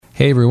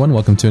Hey everyone,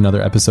 welcome to another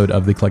episode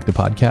of the Collective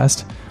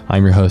Podcast.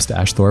 I'm your host,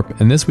 Ash Thorpe,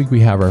 and this week we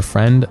have our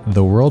friend,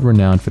 the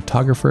world-renowned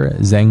photographer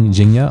Zhang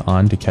Jingna,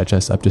 on to catch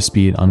us up to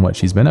speed on what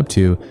she's been up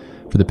to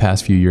for the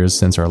past few years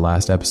since our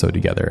last episode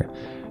together.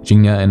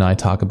 Jingna and I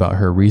talk about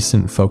her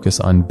recent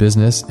focus on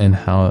business and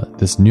how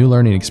this new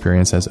learning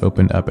experience has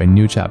opened up a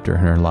new chapter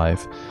in her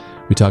life.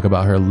 We talk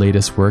about her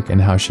latest work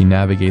and how she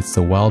navigates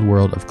the wild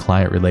world of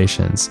client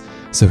relations.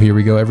 So here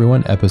we go,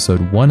 everyone.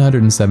 Episode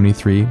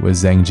 173 with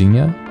Zhang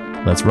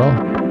Jingna. Let's roll.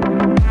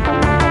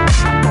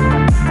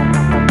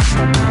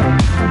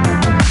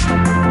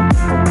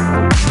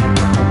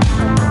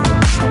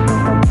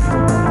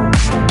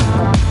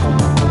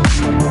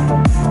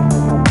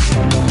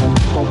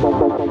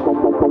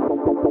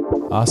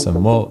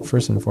 Awesome. Well,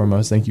 first and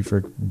foremost, thank you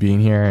for being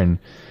here. And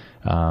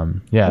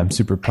I'm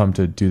super pumped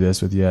to do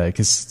this with you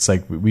because it's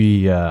like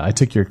I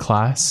took your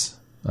class,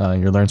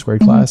 your Learn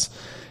Squared class,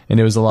 and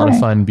it was a lot of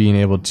fun being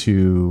able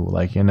to,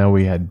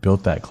 we had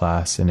built that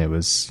class and it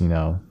was,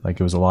 it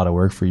was a lot of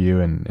work for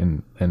you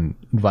and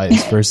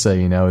vice versa,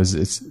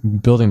 it's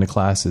building the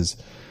class is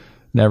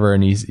never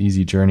an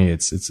easy journey.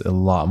 It's a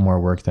lot more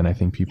work than I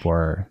think people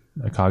are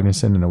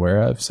cognizant and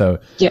aware of. So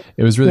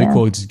it was really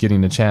cool just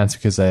getting the chance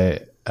because I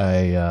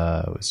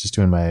was just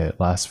doing my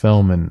last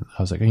film and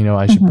I was like,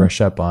 I should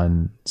brush up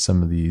on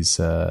some of these,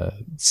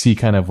 see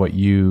kind of what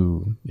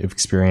you have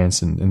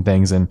experienced and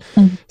things. And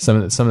some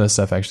of the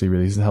stuff actually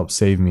really helped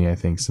save me, I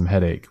think, some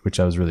headache, which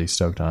I was really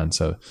stoked on.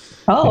 So,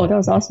 that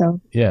was awesome.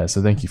 Yeah.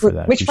 So thank you for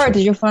that. Which part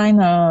did you find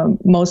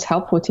most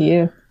helpful to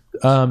you?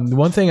 The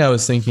one thing I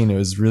was thinking it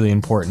was really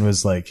important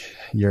was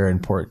your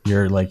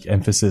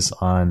emphasis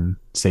on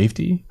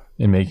safety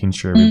and making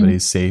sure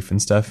everybody's safe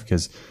and stuff.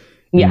 Because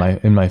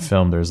in my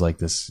film, there's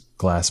this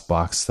glass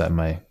box that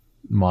my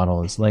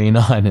model is laying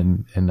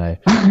on, and I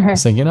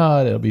was thinking,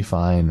 it'll be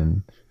fine,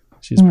 and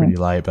she's pretty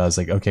light. But I was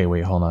like, okay,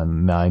 wait, hold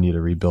on. Now I need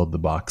to rebuild the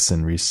box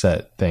and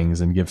reset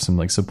things and give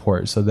some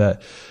support so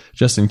that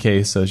just in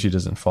case, so she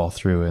doesn't fall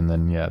through, and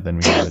then we have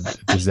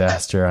a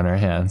disaster on our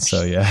hands.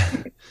 So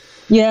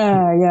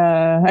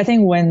Yeah. I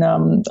think when a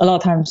lot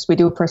of times we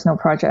do personal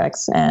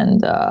projects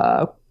and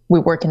we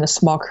work in a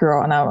small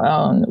crew on our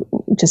own,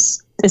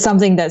 just it's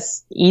something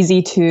that's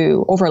easy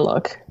to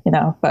overlook,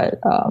 but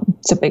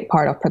it's a big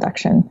part of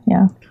production.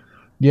 Yeah.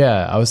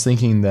 Yeah. I was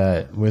thinking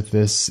that with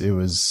this, it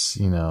was,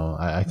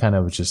 I kind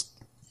of just,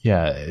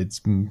 it's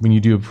when you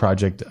do a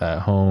project at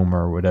home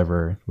or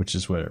whatever, which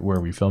is where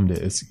we filmed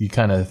it, it's you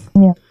kind of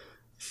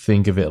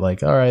think of it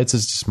like, all right, it's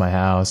just my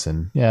house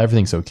and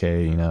everything's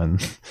okay,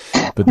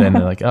 but then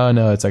they're like, oh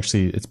no,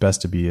 it's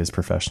best to be as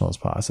professional as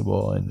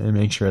possible and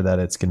make sure that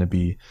it's going to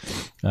be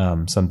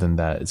something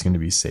that is going to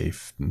be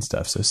safe and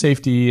stuff. So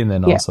safety, and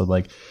then also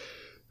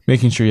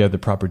making sure you have the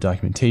proper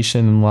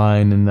documentation in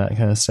line and that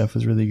kind of stuff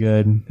was really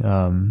good.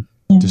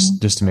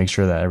 Just to make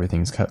sure that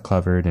everything's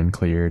covered and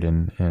cleared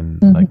and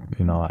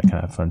all that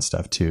kind of fun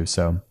stuff too.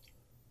 So.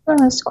 Oh,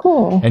 that's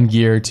cool. And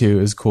gear too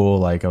is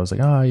cool. I was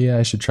like, oh yeah,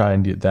 I should try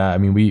and do that. I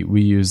mean,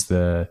 we use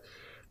the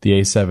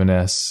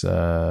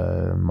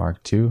A7S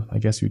Mark II, I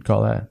guess you'd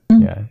call that.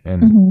 Yeah,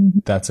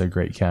 and that's a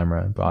great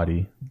camera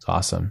body. It's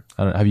awesome.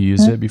 Have you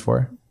used it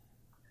before?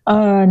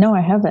 No, I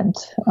haven't.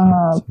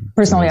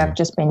 Personally, I've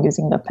just been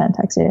using the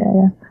Pentax.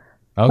 Yeah.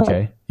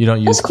 Okay, you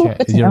don't use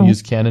you don't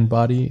use Canon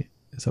body.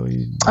 So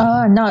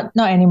not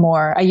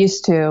anymore. I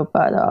used to,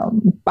 but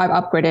I've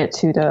upgraded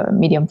to the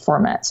medium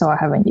format, so I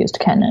haven't used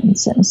Canon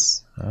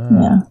since.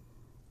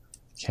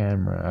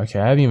 Camera. Okay,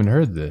 I haven't even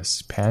heard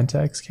this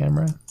Pentax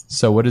camera.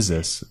 So what is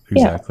this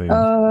exactly?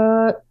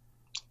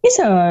 It's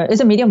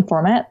a medium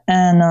format,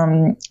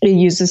 and it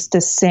uses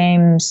the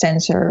same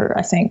sensor,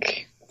 I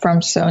think, from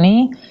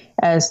Sony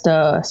as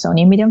the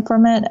Sony medium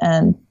format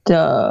and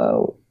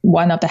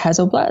one of the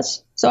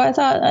Hasselblads. So I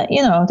thought,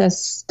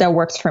 that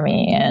works for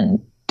me, and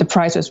the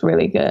price was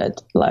really good.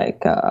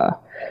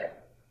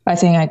 I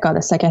think I got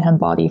a secondhand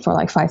body for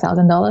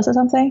 $5,000 or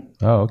something.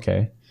 Oh,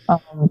 okay.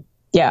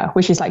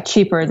 Which is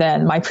cheaper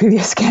than my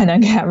previous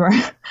Canon camera.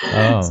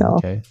 Oh, so,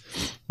 okay.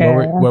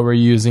 What were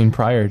you using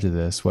prior to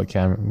this? What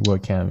camera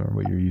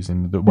were you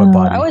using? What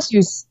body? I was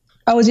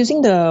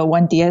using the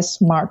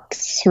 1DS Mark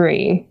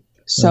III.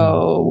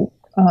 So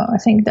I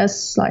think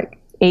that's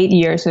 8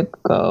 years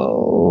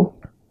ago.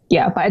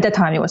 Yeah, but at that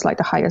time it was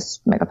the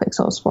highest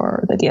megapixels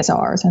for the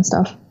DSLRs and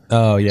stuff.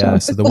 Oh yeah,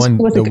 so the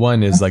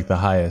one is the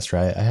highest,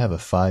 right? I have a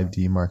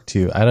 5D Mark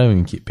II. I don't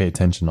even pay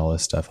attention to all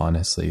this stuff,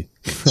 honestly.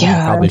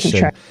 Yeah, I probably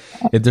should.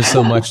 There's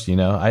so much,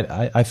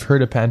 I've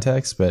heard of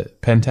Pentax,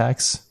 but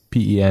Pentax,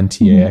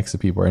 Pentax,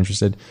 if people are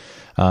interested.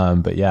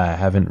 But yeah, I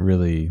haven't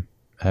really.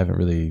 I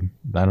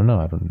don't know.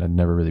 I've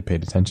never really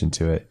paid attention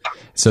to it.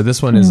 So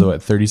this one is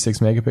 36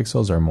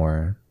 megapixels or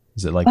more?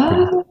 Is it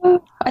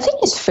I think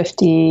it's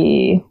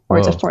 50 or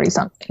it's a 40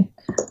 something.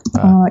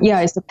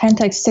 It's the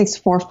Pentax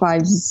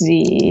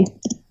 645Z.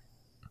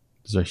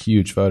 Those are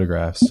huge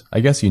photographs. I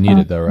guess you need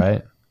it though,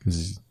 right?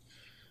 Mostly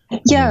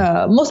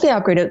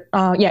upgraded.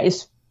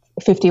 It's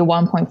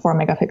 51.4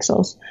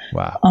 megapixels.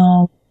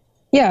 Wow.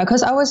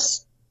 Because I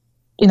was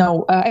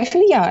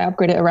actually, yeah, I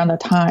upgraded around the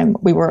time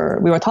we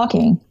were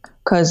talking,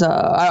 because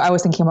I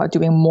was thinking about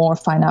doing more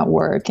fine art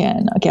work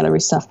and gallery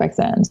stuff back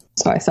then.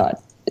 So I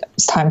thought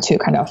it's time to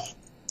kind of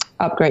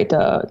upgrade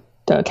the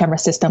camera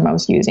system I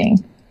was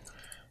using.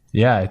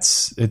 Yeah,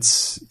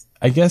 it's.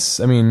 I guess,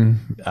 I mean,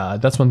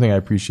 that's one thing I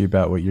appreciate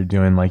about what you're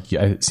doing. Like,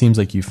 it seems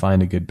like you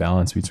find a good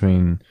balance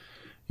between,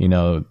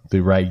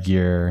 the right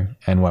gear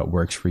and what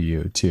works for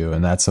you too.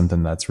 And that's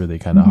something that's really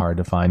kind of hard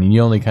to find. And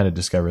you only kind of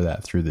discover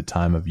that through the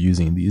time of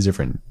using these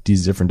different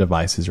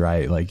devices,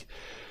 right? Like,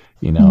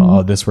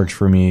 oh, this works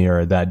for me,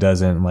 or that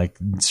doesn't, like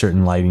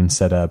certain lighting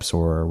setups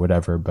or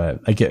whatever.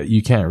 But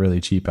you can't really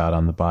cheap out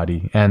on the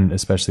body, and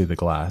especially the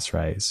glass,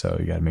 right? So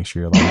you got to make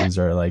sure your lenses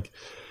are like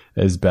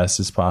as best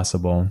as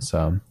possible.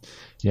 So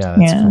yeah,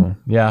 that's cool.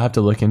 Yeah, I'll have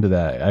to look into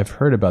that. I've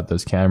heard about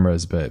those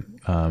cameras, but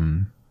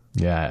I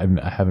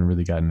haven't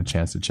really gotten a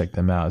chance to check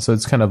them out. So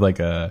it's kind of like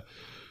a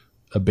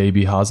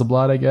baby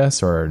Hasselblad, I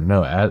guess, or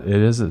no, it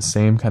is the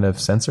same kind of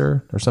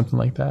sensor or something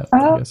like that.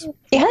 I guess.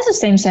 It has the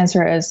same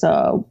sensor as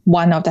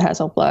one of the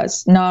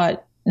Hasselblads,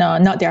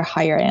 not their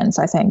higher ends,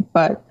 I think,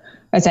 but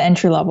as an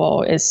entry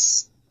level,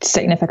 is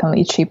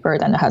significantly cheaper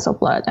than the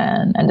Hasselblad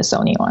and the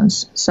Sony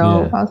ones.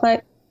 So I was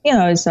like,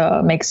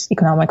 it makes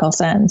economical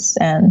sense,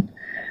 and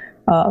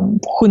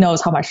who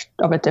knows how much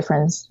of a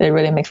difference it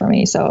really makes for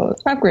me. So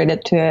I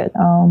upgraded to it.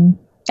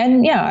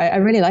 And yeah, I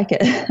really like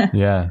it.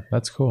 Yeah,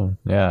 that's cool.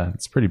 Yeah,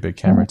 it's a pretty big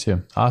camera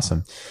too.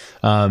 Awesome.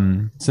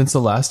 Since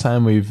the last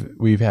time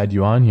we've had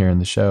you on here in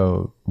the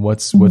show,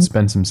 what's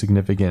been some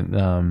significant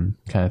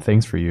kind of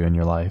things for you in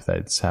your life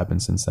that's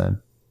happened since then?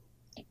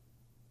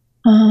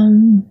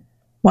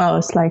 Well,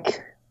 it's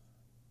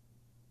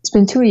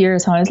been 2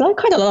 years, huh? It's like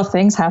quite a lot of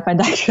things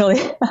happened actually.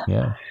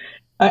 Yeah.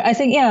 I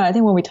think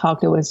when we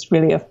talked, it was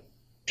really a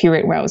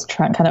period where I was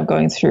kind of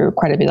going through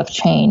quite a bit of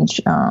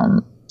change.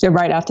 So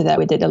right after that,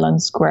 we did the Learn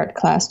Squared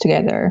class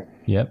together.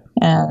 Yep.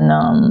 And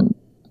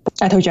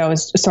I told you I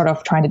was sort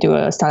of trying to do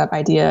a startup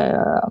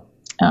idea.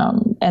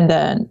 And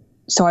then,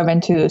 so I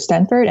went to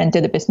Stanford and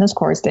did a business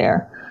course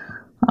there,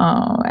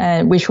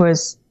 and which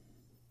was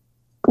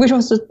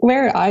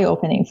very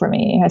eye-opening for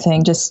me. I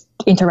think just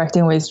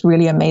interacting with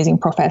really amazing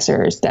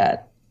professors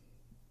that,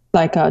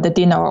 like the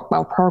dean of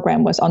our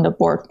program was on the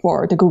board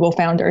for the Google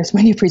founders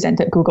when he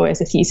presented Google as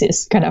a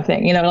thesis kind of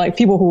thing, like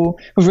people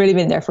who've really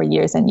been there for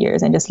years and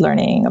years and just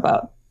learning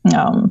about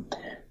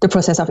the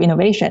process of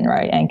innovation,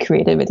 right, and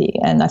creativity.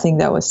 And I think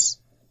that was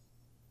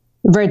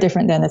very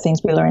different than the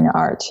things we learn in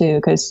art too,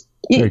 because,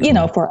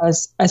 for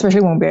us,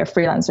 especially when we're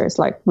freelancers,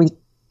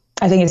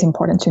 I think it's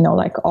important to know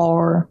like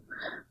all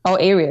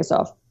areas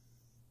of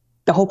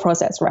the whole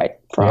process, right,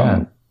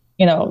 from,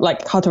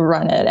 like how to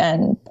run it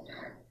and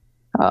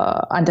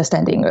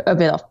understanding a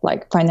bit of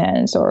like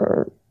finance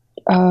or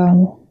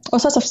all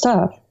sorts of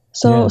stuff.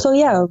 So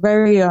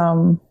very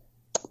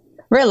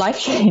very life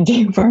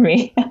changing for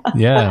me.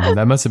 Yeah,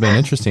 that must have been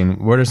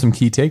interesting. What are some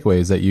key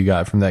takeaways that you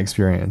got from that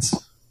experience?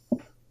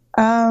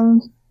 There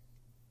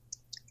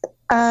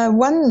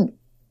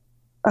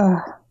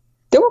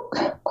were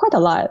quite a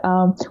lot.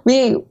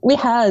 We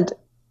had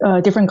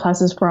different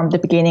classes from the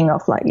beginning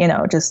of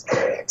just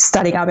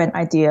studying up an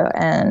idea,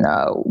 and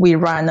we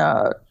ran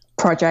a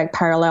project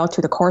parallel to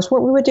the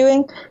coursework we were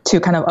doing to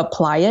kind of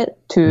apply it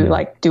to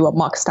do a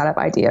mock startup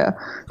idea.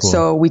 Cool.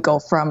 So we go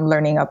from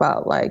learning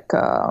about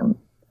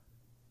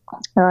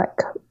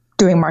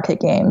doing market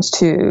games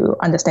to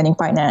understanding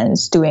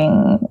finance,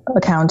 doing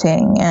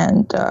accounting,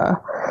 and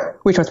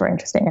which was very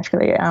interesting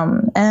actually.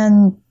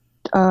 And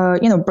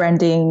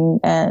branding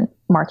and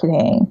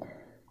marketing,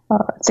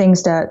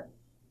 things that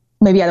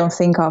maybe I don't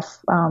think of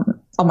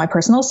on my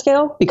personal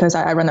scale because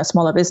I run a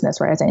smaller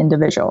business, right, as an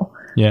individual.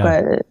 Yeah.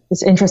 But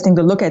it's interesting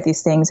to look at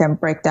these things and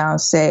break down,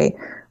 say,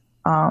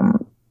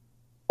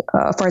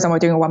 for example,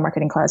 during one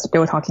marketing class, they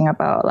were talking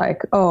about there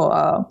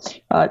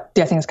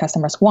are things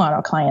customers want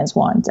or clients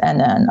want. And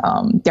then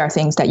there are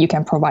things that you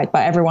can provide,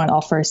 but everyone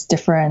offers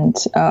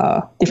different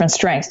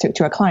strengths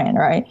to a client,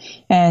 right?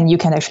 And you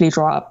can actually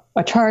draw up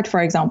a chart, for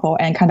example,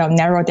 and kind of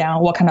narrow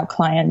down what kind of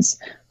clients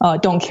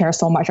don't care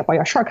so much about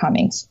your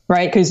shortcomings,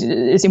 right? Because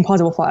it's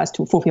impossible for us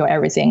to fulfill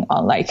everything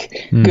on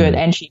good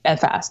and cheap and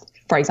fast,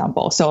 for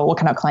example. So what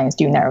kind of clients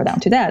do you narrow down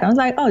to that? And I was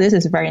like, oh, this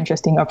is a very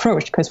interesting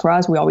approach, because for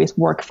us, we always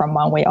work from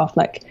one way of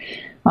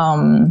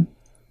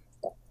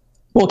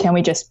what can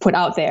we just put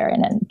out there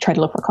and then try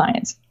to look for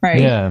clients,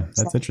 right? Yeah,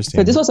 that's interesting.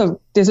 So this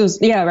was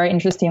a very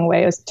interesting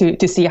way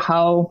to see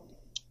how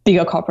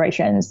bigger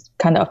corporations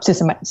kind of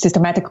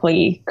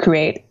systematically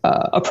create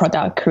a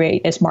product,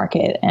 create its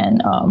market,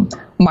 and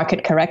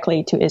market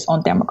correctly to its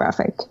own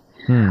demographic.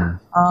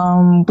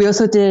 We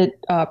also did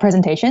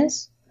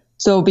presentations.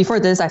 So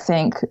before this, I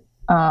think,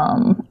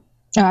 I'm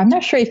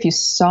not sure if you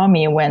saw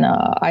me when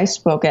I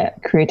spoke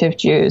at Creative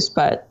Juice,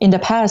 but in the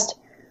past,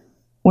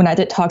 when I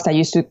did talks, I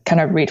used to kind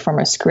of read from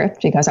a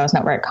script because I was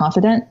not very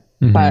confident.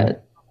 Mm-hmm.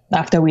 But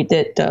after we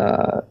did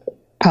the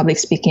public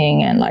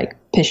speaking and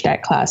pitch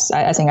deck class,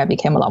 I think I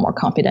became a lot more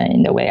confident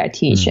in the way I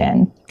teach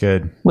and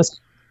good.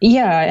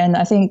 And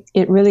I think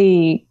it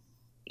really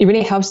it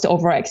really helps the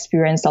overall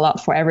experience a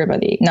lot for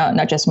everybody,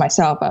 not just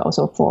myself, but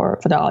also for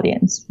the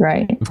audience,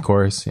 right? Of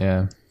course,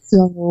 yeah.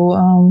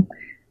 So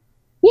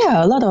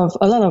yeah, a lot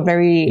of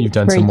very. You've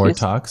done very some more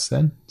useful talks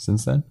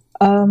since then.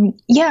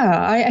 Yeah,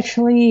 I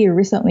actually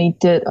recently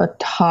did a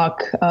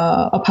talk,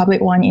 a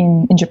public one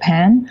in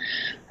Japan,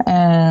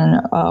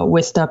 and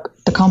with the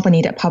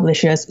company that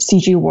publishes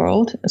CG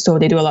World. So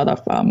they do a lot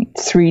of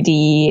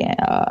 3D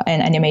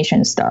and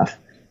animation stuff.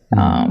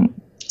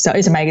 So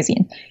it's a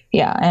magazine,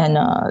 yeah,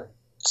 and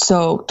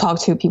so talk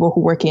to people who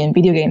work in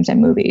video games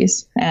and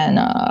movies, and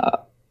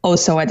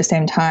also at the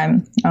same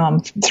time,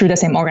 through the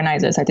same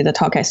organizers, I did a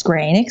talk at Square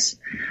Enix.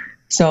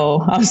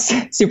 So I was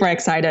super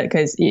excited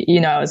because,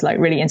 I was like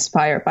really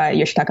inspired by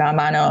Yoshitaka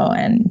Amano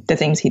and the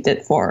things he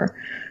did for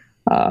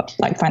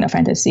like Final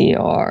Fantasy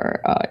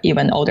or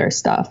even older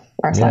stuff,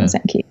 Arslan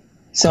Senki.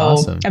 So,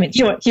 awesome. I mean,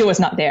 he was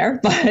not there,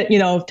 but,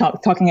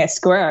 talking at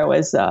Square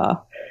was, it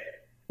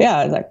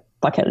was like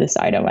bucket list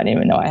item I didn't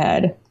even know I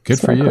had. Good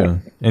for you.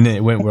 Cool. And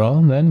it went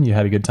well then? You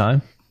had a good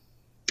time?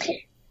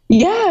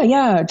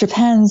 Yeah.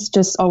 Japan's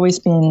just always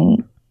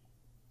been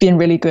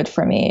really good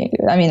for me.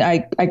 I mean,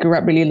 I grew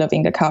up really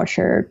loving the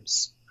culture,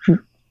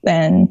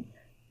 and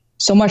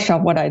so much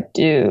of what I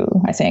do,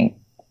 I think,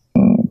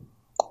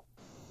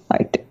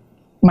 like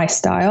my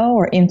style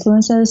or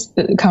influences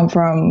come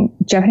from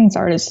Japanese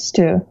artists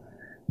too.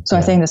 So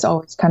I think there's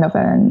always kind of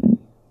an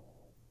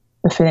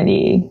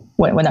affinity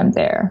when I'm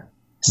there.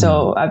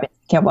 So I've been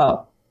thinking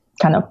about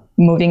kind of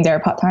moving there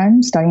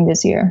part-time starting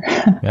this year.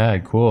 Yeah,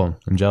 cool.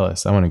 I'm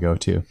jealous. I want to go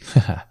too.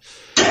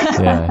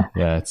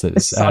 Yeah.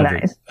 It's so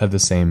nice. I have the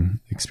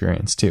same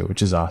experience too,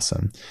 which is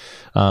awesome.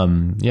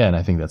 And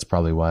I think that's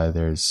probably why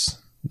there's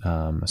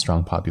a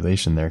strong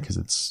population there, because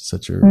it's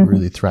such a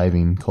really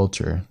thriving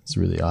culture. It's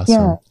really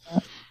awesome.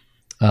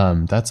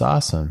 Yeah. That's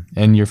awesome.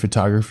 And your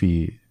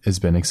photography has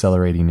been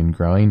accelerating and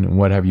growing.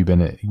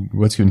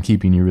 What's been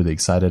keeping you really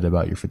excited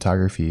about your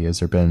photography? Has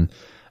there been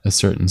a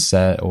certain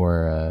set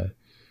or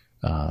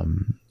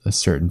a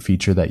certain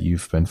feature that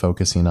you've been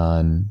focusing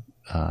on,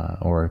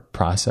 or a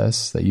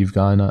process that you've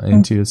gone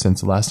into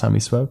since the last time we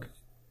spoke?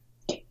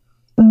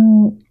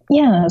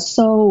 Yeah.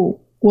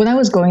 So when I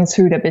was going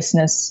through the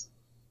business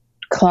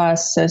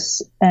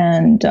classes,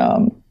 and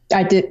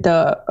I did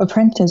the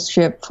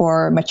apprenticeship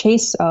for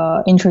Mache's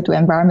Intro to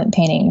Environment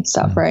Painting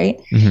stuff,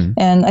 right? Mm-hmm.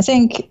 And I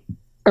think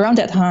around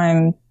that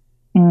time,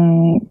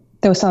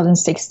 that was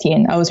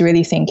 2016, I was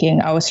really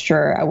thinking, I was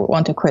sure I would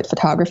want to quit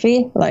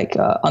photography, like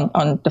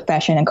on the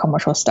fashion and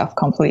commercial stuff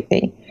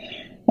completely,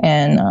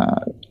 and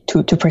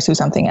to pursue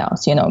something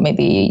else,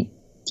 maybe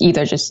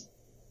either just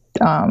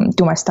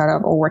do my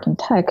startup or work in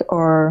tech,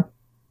 or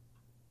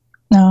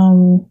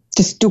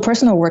just do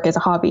personal work as a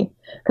hobby.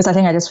 Because I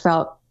think I just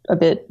felt a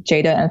bit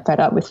jaded and fed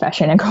up with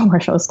fashion and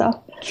commercial stuff.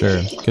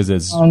 Sure, because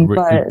is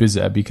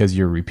that because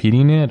you're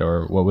repeating it,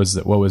 or what was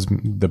the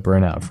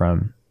burnout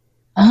from?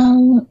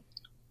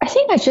 I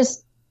think I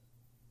just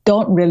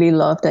don't really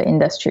love the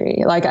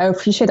industry. Like, I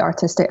appreciate the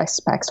artistic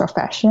aspects of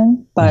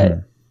fashion,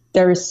 but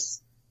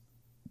there's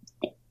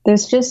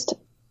just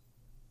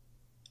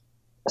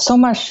so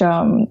much.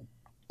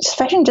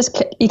 Fashion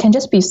it can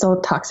just be so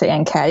toxic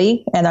and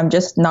catty, and I'm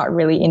just not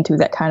really into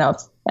that kind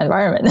of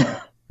environment.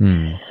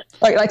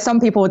 Like some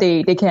people,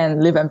 they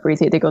can live and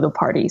breathe it. They go to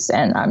parties,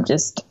 and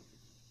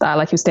I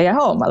like to stay at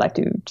home. I like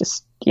to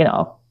just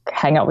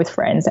hang out with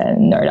friends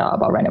and nerd out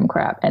about random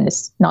crap, and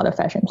it's not a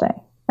fashion thing,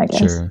 I guess.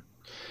 Sure.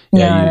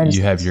 Yeah,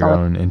 you have your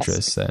own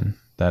interests then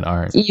that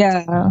aren't.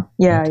 Yeah.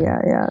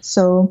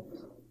 So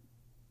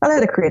I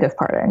like the creative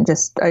part, and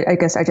I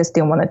guess I just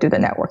didn't want to do the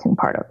networking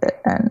part of it,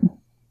 and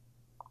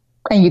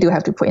you do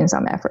have to put in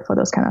some effort for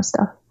those kind of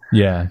stuff.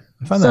 Yeah,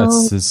 I find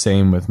that's the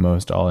same with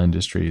most all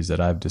industries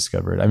that I've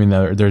discovered. I mean,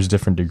 there's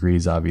different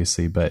degrees,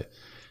 obviously, but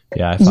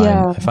yeah,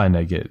 I find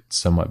I get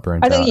somewhat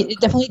burnt out. I think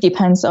it definitely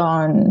depends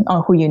on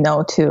who you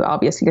know too.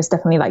 Obviously, there's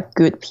definitely like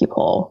good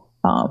people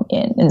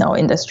in all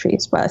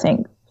industries, but I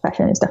think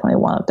fashion is definitely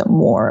one of the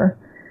more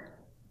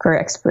very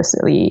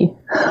explicitly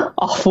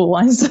awful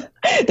ones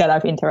that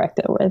I've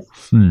interacted with.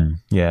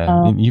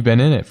 Yeah, you've been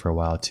in it for a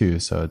while too,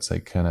 so it's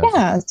like kind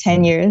of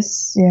 10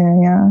 years.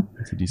 Yeah.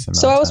 It's a decent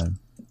amount of time.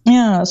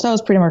 So I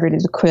was pretty much ready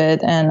to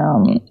quit,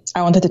 and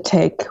I wanted to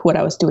take what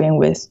I was doing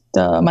with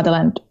the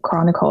Motherland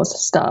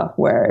Chronicles stuff,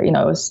 where it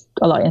was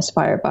a lot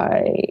inspired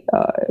by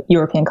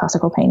European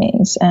classical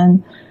paintings,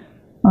 and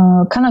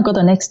kind of go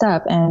the next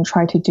step and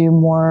try to do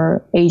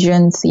more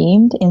Asian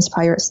themed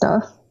inspired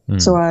stuff.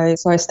 So I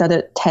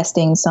started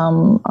testing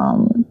some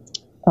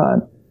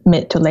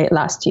mid to late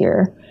last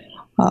year,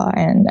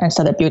 and I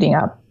started building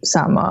up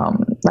some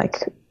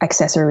like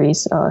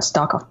accessories,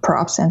 stock of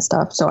props and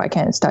stuff, so I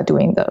can start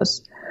doing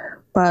those.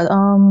 But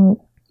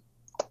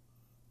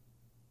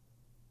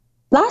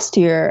last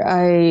year,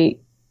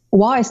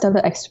 while I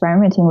started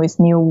experimenting with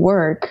new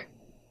work,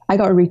 I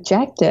got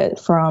rejected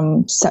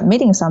from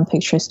submitting some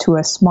pictures to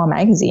a small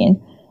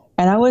magazine,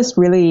 and I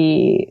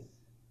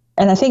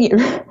think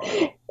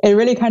it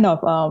really kind of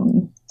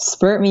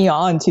spurred me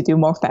on to do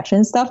more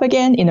fashion stuff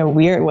again in a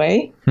weird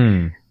way.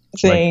 I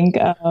think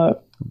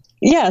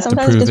yeah, to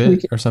sometimes prove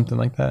just it or something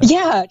like that?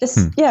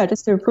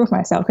 just to prove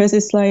myself, because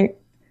it's like,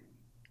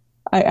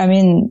 I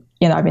mean,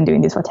 I've been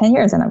doing this for 10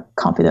 years and I'm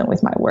confident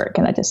with my work,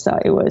 and I just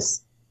thought it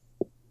was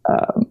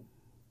a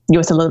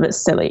little bit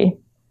silly.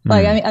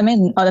 Like, I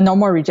mean, a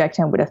normal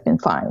rejection would have been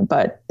fine,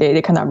 but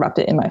they kind of rubbed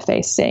it in my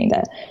face, saying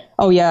that,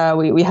 oh yeah,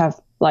 we have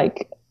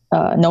like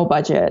no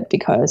budget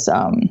because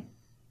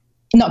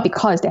not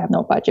because they have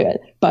no budget,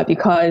 but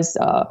because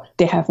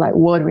they have like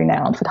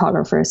world-renowned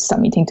photographers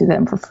submitting to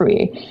them for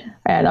free.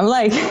 And I'm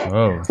like,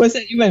 Whoa. what's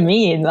that even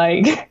mean?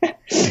 Like,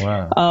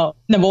 wow.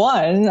 Number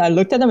one, I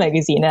looked at the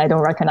magazine and I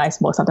don't recognize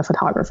most of the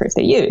photographers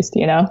they used,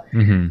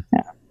 And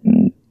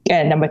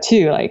number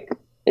two, like,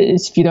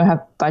 if you don't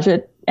have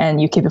budget and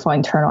you keep it for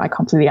internal, I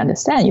completely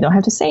understand. You don't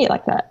have to say it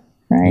like that,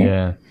 right?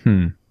 Yeah.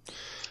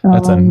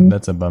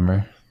 That's a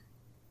bummer.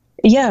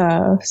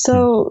 Yeah.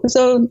 So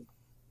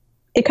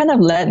it kind of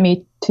led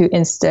me to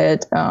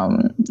instead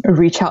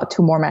reach out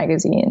to more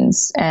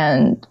magazines,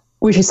 and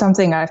which is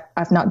something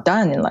I've not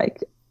done in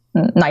like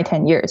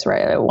 9-10 years,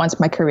 right? Once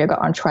my career got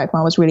on track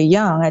when I was really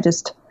young, I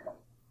just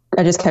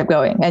kept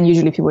going, and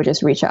usually people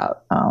just reach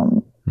out.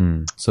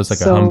 So it's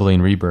like a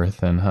humbling rebirth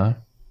then, huh?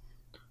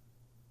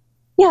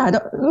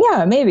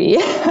 Yeah, maybe.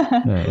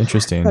 Yeah,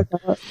 interesting.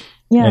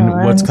 Yeah,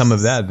 and what's come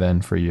of that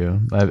then for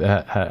you?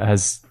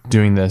 Has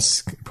doing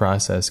this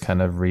process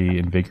kind of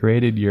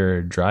reinvigorated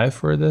your drive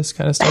for this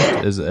kind of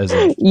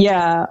stuff?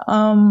 Yeah.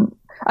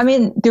 I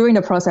mean, during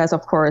the process,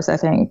 of course, I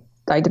think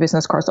like the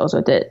business course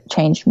also did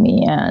change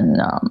me,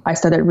 and I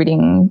started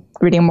reading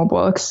more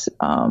books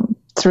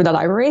through the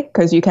library,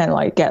 because you can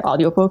like get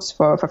audiobooks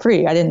for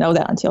free. I didn't know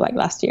that until like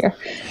last year.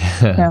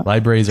 Yeah.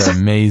 Libraries are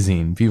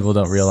amazing. People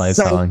don't realize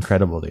how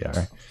incredible they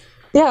are.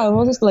 Yeah, I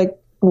was just like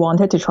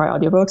wanted to try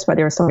audiobooks, but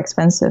they were so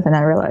expensive, and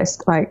I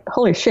realized like,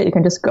 holy shit, you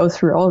can just go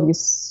through all of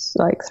these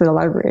like through the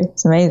library.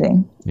 It's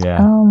amazing.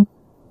 Yeah.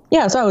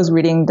 Yeah, so I was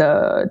reading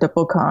the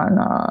book on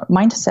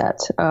mindset.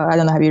 I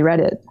don't know, have you read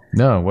it?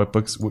 No. What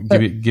books?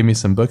 Give me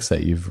some books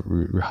that you've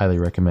highly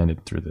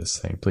recommended through this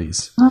thing,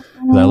 please.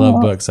 Because I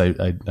love books.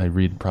 I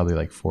read probably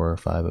like 4 or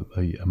 5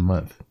 a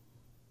month.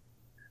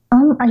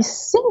 I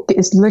think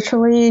it's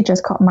literally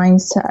just called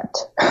Mindset.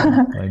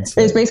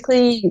 It's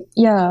basically,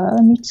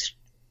 let me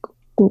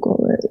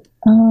Google it.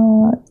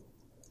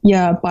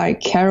 By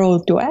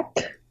Carol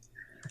Dweck.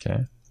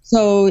 Okay.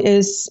 So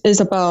it's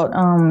about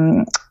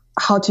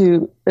how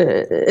to.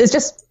 It's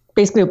just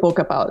basically a book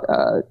about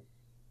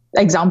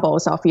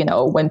examples of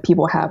when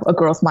people have a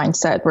growth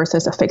mindset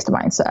versus a fixed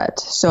mindset.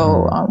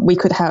 So we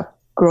could have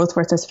growth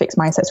versus fixed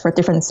mindsets for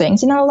different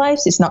things in our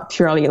lives. It's not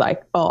purely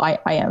like, oh, I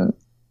am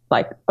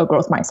like a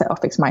growth mindset or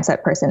fixed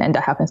mindset person, and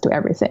that happens to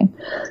everything.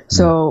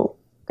 So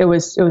it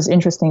was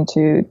interesting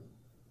to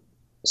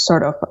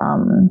sort of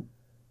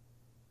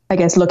I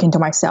guess look into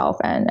myself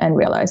and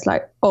realize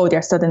like, oh, there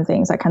are certain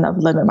things I kind of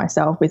limit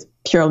myself with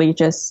purely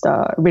just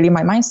really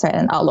my mindset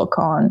and outlook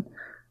on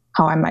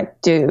how I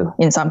might do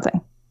in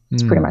something.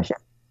 It's pretty much it.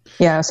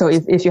 Yeah. So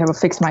if you have a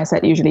fixed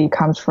mindset, it usually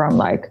comes from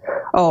like,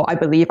 oh, I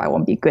believe I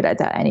won't be good at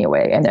that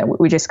anyway, and then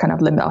we just kind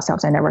of limit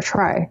ourselves and never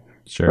try.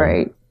 Sure.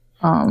 Right.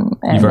 And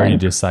you've already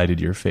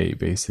decided your fate,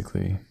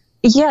 basically.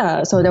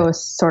 Yeah. So that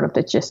was sort of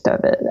the gist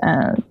of it.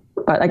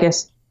 But I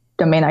guess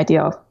the main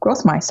idea of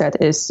growth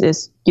mindset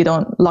is you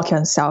don't lock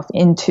yourself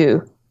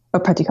into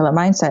a particular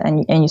mindset,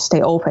 and you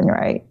stay open,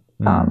 right?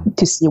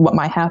 To see what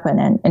might happen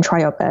and try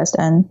your best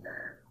and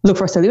look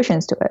for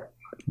solutions to it.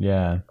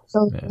 Yeah.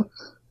 So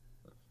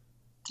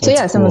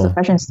yeah, some of the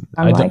questions.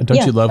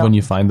 Don't you love when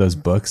you find those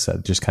books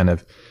that just kind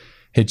of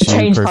hit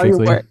you perfectly? How you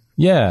work.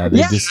 Yeah,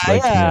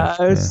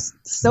 It's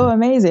so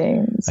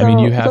amazing. So, I mean,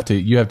 you have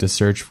to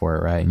search for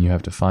it, right? And you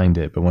have to find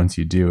it. But once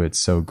you do, it's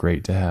so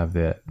great to have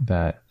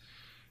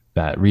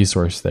that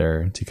resource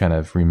there to kind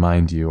of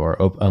remind you or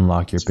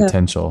unlock your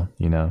potential.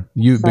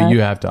 But you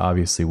have to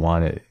obviously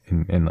want it,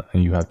 and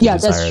you have to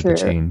desire the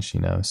change.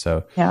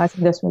 So I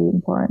think that's really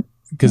important.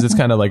 Because it's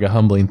kind of like a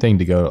humbling thing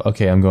to go,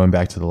 okay, I'm going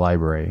back to the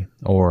library,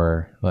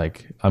 or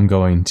like I'm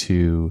going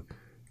to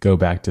go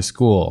back to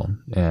school.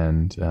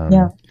 And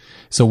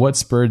so what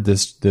spurred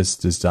this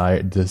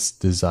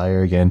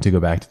desire again to go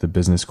back to the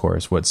business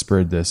course? What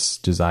spurred this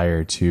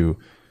desire to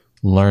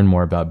learn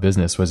more about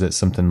business? Was it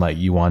something like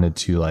you wanted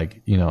to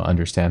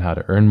understand how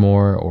to earn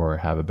more or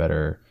have a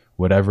better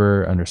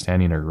whatever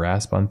understanding or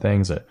grasp on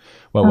things?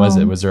 What was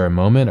it? Was there a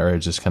moment, or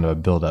just kind of a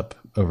build up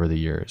over the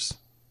years?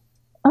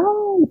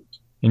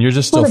 And you're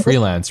just still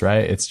freelance,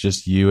 right? It's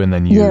just you, and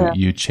then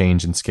you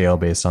change and scale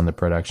based on the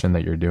production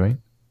that you're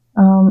doing.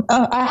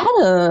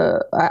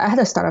 I had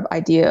a startup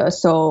idea.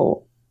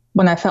 So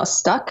when I felt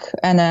stuck,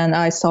 and then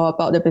I saw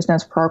about the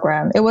business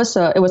program, it was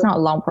not a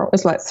long program.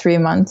 It's like 3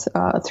 months,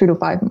 3 to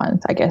 5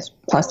 months, I guess,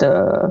 plus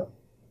the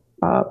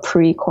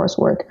pre-course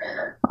work.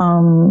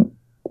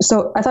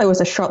 So I thought it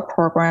was a short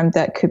program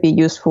that could be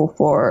useful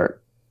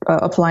for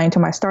applying to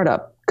my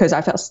startup, because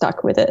I felt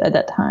stuck with it at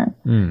that time.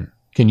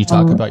 Can you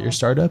talk about your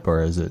startup,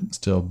 or is it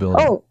still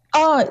building?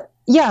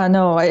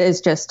 No,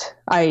 it's just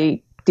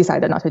I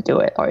decided not to do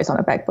it, or it's on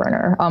a back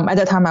burner. At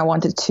that time, I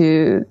wanted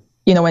to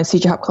when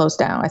CG Hub closed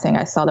down, I think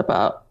I thought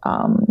about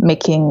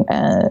making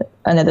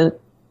another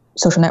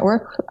social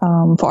network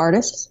for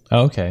artists.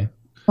 Oh, okay.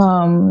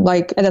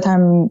 Like at the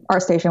time,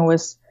 ArtStation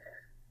was,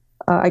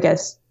 I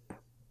guess,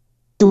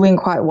 doing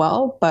quite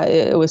well, but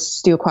it was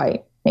still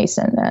quite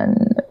nascent, and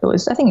it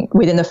was, I think,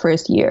 within the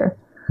first year.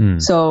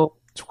 So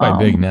it's quite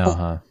big now,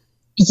 huh?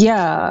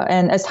 Yeah,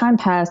 and as time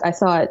passed, I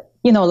thought,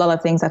 a lot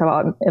of things that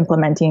about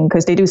implementing,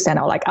 because they do send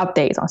out like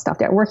updates on stuff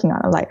they're working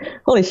on. I'm like,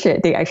 holy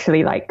shit, they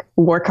actually like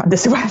work on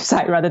this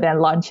website rather than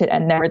launch it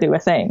and never do a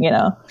thing,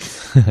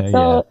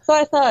 So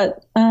I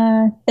thought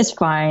it's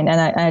fine, and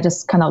I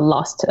just kind of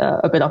lost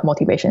a bit of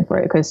motivation for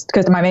it, because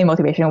my main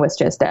motivation was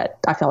just that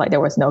I felt like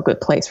there was no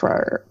good place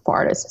for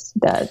artists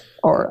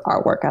or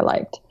artwork I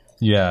liked.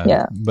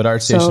 Yeah. But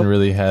ArtStation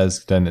really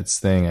has done its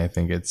thing. I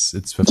think it's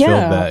fulfilled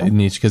that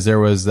niche, because there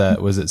was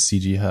was it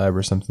CG Hub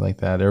or something like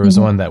that? There was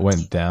one that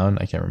went down.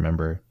 I can't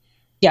remember.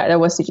 Yeah, that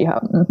was CG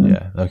Hub.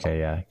 Yeah. Okay.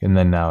 Yeah. And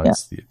then now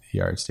it's the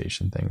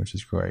ArtStation thing, which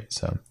is great.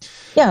 So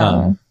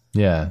yeah.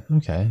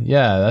 Okay.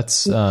 Yeah. That's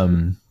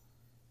So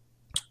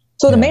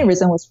the main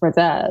reason was for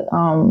that,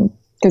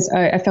 because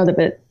I felt a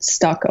bit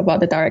stuck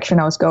about the direction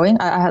I was going.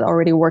 I had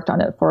already worked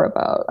on it for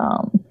about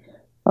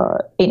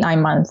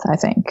 8-9 months, I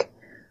think.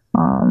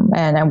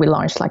 And then we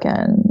launched like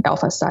an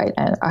alpha site,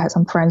 and I had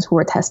some friends who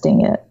were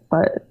testing it,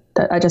 but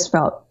I just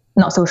felt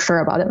not so sure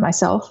about it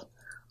myself.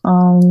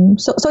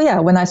 So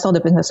yeah, when I saw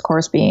the business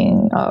course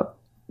being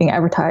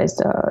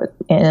advertised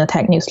in a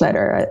tech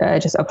newsletter, I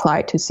just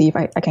applied to see if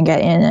I can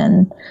get in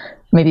and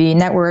maybe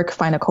network,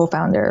 find a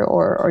co-founder,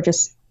 or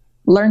just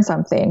learn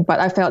something. But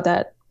I felt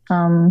that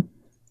I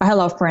had a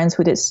lot of friends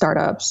who did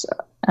startups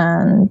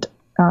and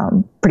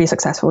pretty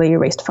successfully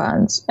raised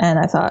funds, and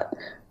I thought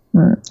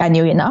I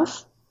knew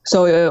enough.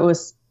 So it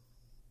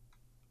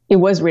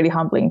was really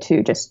humbling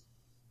to just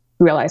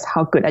realize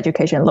how good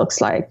education looks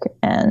like,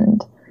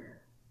 and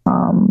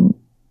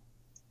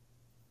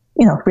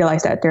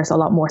realize that there's a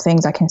lot more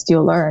things I can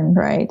still learn.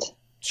 Right?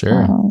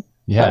 Sure.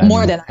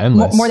 More than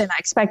I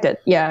expected.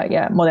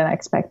 Yeah, more than I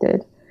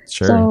expected.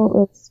 Sure.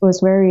 So it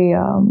was very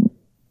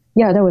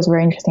that was a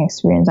very interesting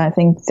experience. I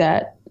think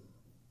that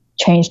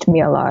changed me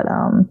a lot.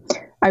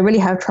 I really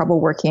have trouble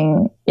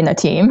working in a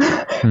team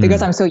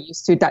because I'm so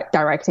used to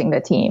directing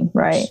the team,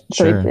 right?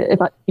 Sure. So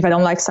if I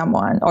don't like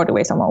someone or the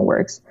way someone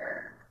works,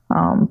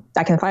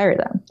 I can fire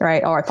them,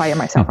 right? Or I fire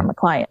myself from a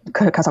client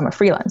because I'm a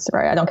freelance,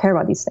 right? I don't care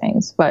about these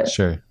things. But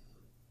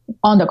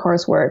on the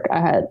coursework,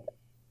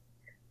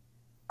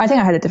 I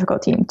think I had a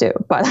difficult team too,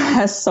 but I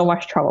had so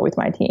much trouble with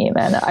my team,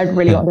 and I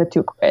really wanted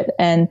to quit.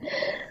 And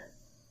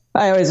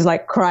I was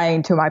like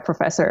crying to my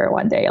professor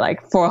one day,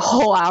 like for a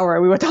whole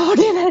hour we were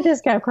talking, and I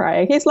just kept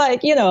crying. He's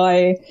like,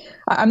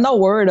 I'm not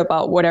worried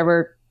about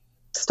whatever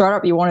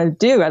startup you want to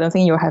do. I don't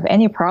think you'll have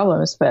any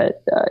problems,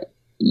 but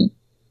you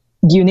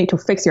need to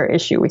fix your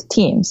issue with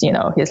teams.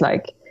 He's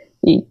like,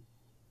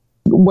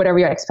 whatever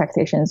your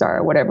expectations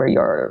are, whatever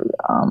your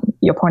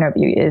point of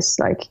view is,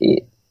 like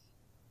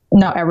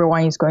not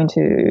everyone is going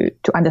to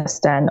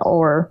understand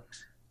or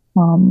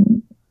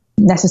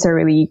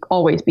necessarily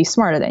always be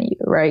smarter than you,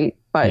 right?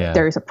 But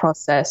there is a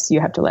process.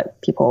 You have to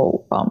let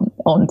people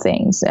own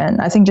things.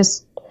 And I think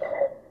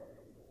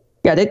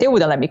they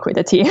wouldn't let me quit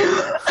the team.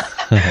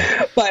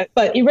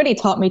 but it really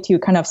taught me to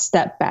kind of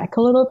step back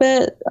a little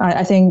bit.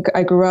 I think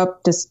I grew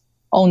up just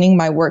owning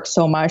my work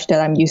so much that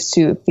I'm used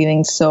to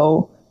feeling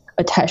so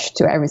attached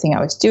to everything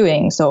I was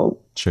doing. So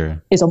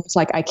it's almost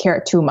like I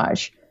cared too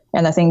much.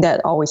 And I think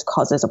that always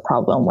causes a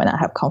problem when I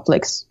have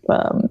conflicts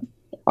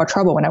or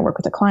trouble when I work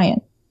with a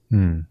client.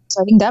 So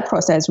I think that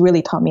process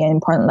really taught me an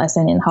important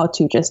lesson in how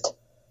to just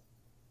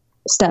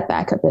step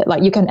back a bit.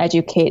 Like you can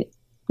educate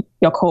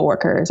your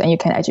coworkers and you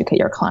can educate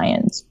your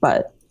clients,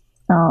 but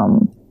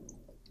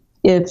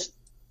if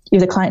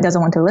the client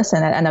doesn't want to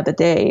listen at the end of the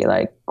day,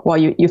 like, well,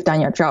 you've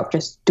done your job,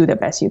 just do the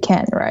best you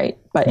can, right?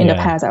 But in the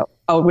past,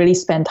 I would really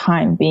spend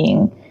time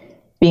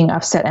being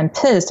upset and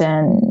pissed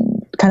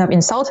and kind of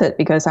insulted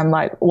because I'm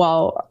like,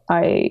 well,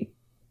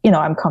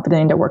 I'm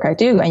confident in the work I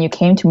do, and you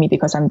came to me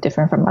because I'm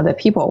different from other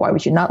people. Why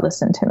would you not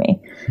listen to me?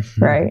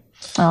 Right.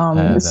 I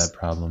have that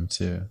problem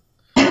too.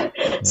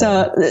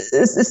 So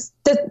it's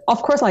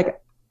of course, like,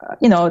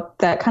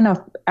 that kind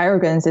of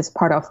arrogance is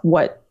part of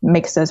what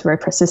makes us very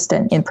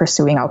persistent in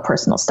pursuing our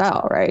personal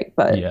style. Right.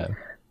 But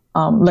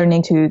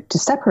learning to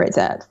separate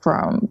that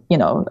from,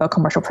 a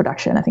commercial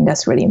production, I think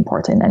that's really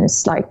important. And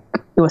it's like,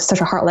 it was such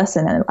a hard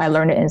lesson, and I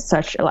learned it in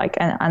such like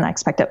an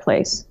unexpected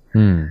place.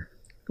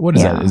 What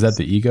is that? Is that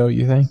the ego,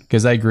 you think?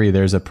 Because I agree,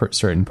 there's a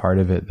certain part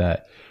of it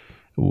that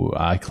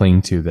I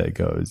cling to that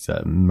goes,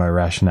 my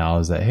rationale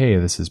is that, hey,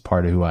 this is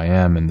part of who I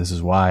am, and this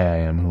is why I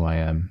am who I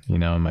am,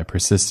 and my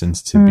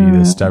persistence to be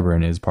this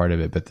stubborn is part of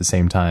it. But at the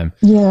same time,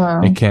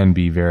 it can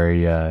be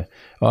very,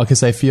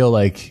 because I feel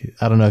like,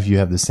 I don't know if you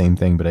have the same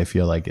thing, but I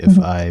feel like if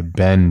I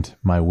bend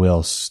my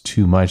will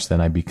too much,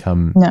 then I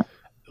become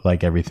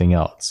like everything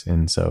else.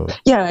 And so.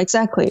 Yeah,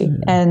 exactly.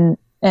 And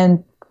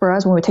for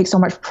us, when we take so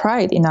much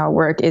pride in our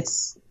work,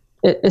 it's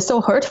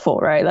so hurtful,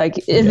 right? Like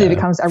if it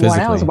becomes everyone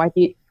else,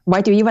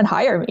 why do you even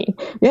hire me?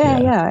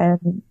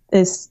 And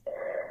is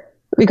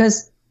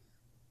because,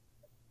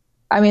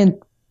 I mean,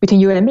 between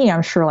you and me,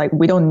 I'm sure like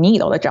we don't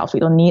need all the jobs. We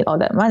don't need all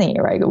that money,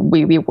 right?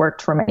 We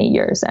worked for many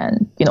years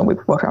and, you know, we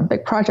worked on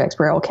big projects.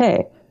 We're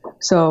okay.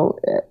 So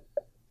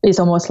it's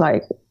almost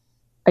like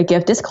I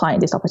give this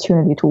client this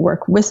opportunity to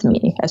work with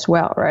me as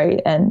well,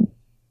 right? And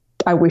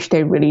I wish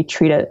they really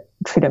treated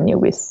me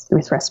with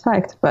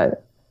respect,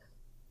 but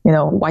you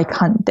know, why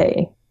can't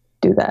they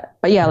do that?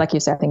 But yeah, like you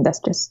said, I think that's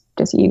just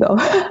ego.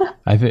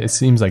 I think it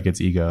seems like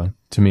it's ego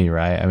to me,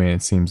 right? I mean,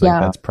 it seems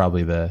like that's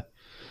probably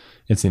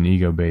it's an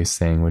ego-based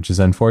thing, which is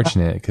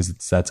unfortunate because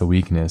that's a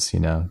weakness, you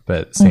know, but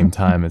at the same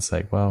time, it's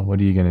like, well, what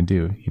are you going to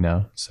do? You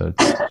know? So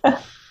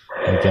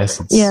I guess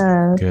it's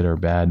good or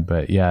bad,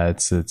 but yeah,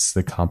 it's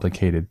the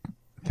complicated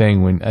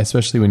thing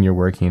especially when you're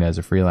working as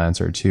a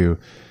freelancer too.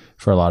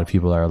 For a lot of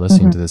people that are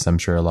listening to this, I'm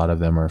sure a lot of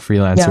them are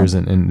freelancers,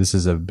 and this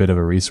is a bit of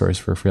a resource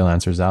for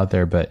freelancers out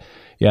there. But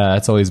yeah,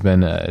 that's always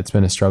been it's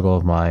been a struggle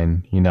of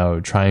mine, you know,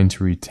 trying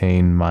to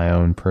retain my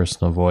own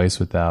personal voice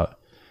without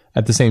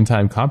at the same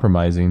time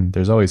compromising.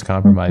 There's always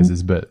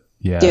compromises, but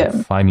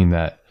finding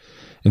that.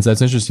 And so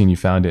that's interesting. You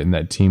found it in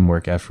that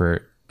teamwork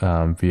effort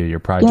via your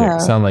project.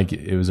 It sounded like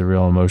it was a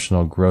real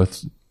emotional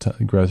growth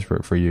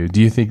for you.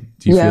 Do you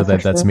feel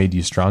that that's made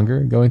you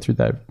stronger going through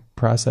that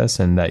process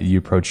and that you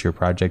approach your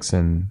projects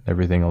and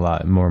everything a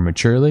lot more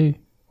maturely?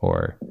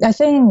 Or I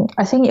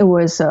think it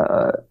was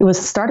a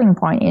starting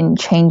point in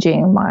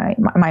changing my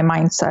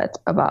mindset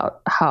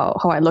about how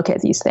I look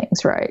at these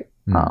things, right?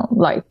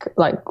 Like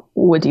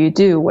what do you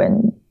do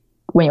when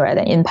you're at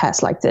an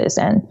impasse like this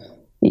and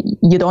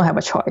you don't have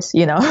a choice,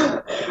 you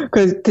know?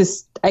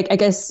 Because I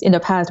guess in the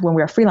past when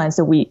we were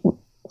freelancers,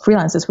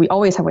 we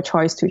always have a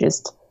choice to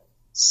just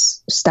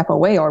step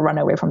away or run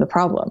away from the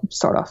problem,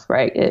 sort of,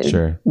 right?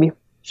 Sure.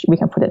 We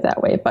can put it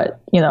that way, but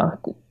you know,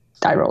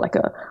 I wrote like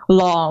a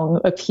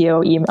long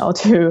appeal email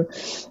to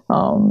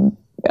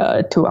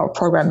our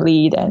program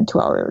lead and to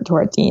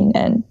our dean,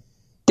 and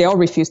they all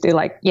refused. They're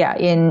like, yeah,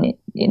 in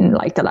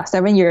like the last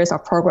 7 years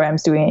of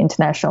programs doing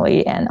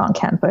internationally and on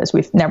campus,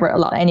 we've never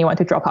allowed anyone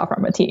to drop out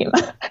from a team.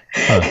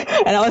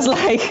 And I was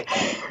like,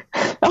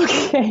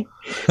 okay.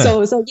 So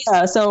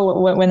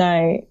when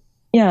I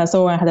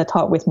had a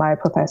talk with my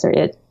professor,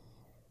 it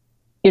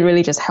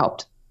really just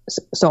helped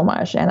so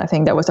much. And I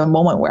think that was a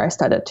moment where I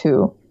started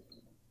to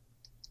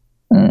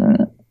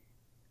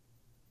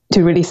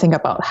really think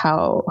about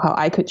how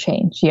I could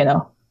change, you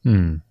know,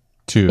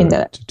 to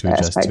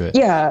adjust to it.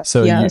 Yeah.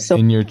 So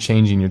in your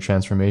changing your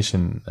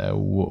transformation,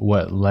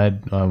 what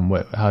led,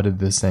 how did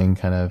this thing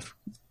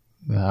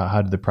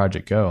how did the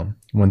project go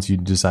once you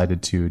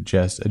decided to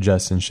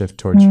adjust and shift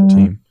towards your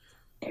team?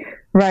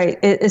 Right.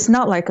 It's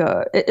not like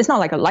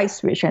a light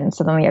switch and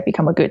suddenly I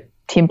become a good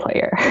team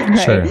player. Right?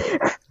 Sure.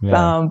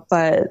 Yeah.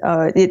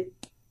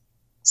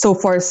 So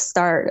for a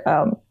start,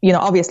 you know,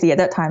 obviously at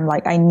that time,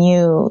 like I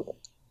knew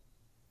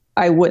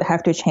I would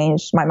have to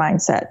change my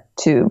mindset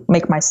to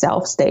make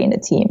myself stay in the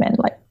team and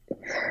like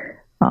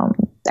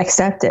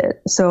accept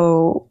it.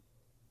 So,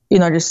 you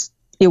know,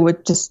 it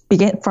would just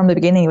begin from the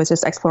beginning. It was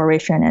just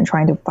exploration and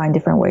trying to find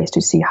different ways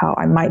to see how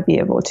I might be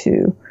able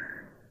to,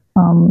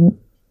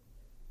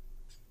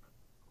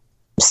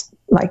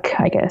 like,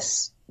 I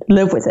guess,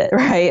 live with it,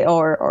 right?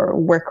 Or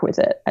work with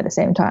it at the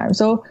same time.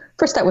 So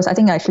first step was, I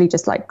think, actually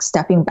just like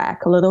stepping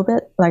back a little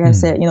bit. Like I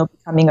said, you know,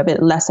 becoming a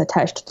bit less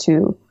attached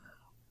to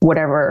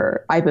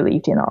whatever I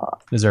believed, you know.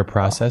 Is there a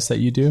process that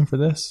you do for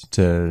this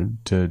to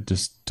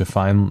just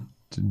define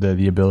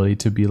the ability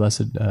to be less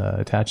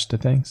attached to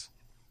things?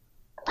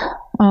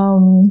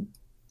 In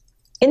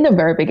the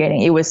very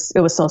beginning, it was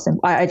so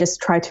simple. I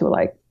just tried to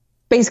like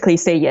basically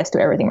say yes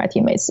to everything my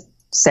teammates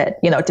said,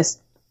 you know,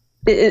 just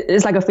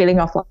it's like a feeling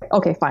of like,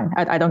 okay, fine,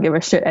 I don't give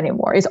a shit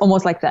anymore. It's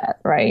almost like that,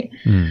 right?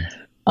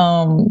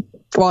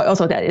 Well,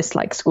 also that is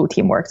like school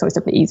teamwork, so it's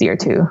a bit easier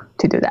to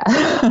do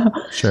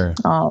that. Sure.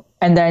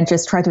 And then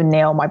just try to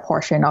nail my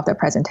portion of the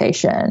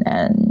presentation.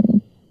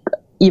 And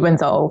even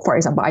though, for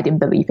example, I didn't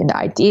believe in the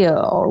idea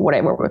or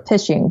whatever we're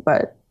pitching,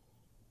 but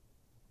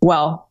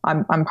well,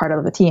 I'm part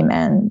of the team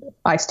and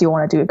I still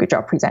want to do a good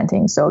job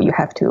presenting. So you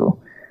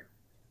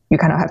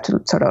kind of have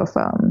to sort of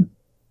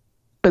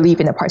believe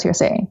in the parts you're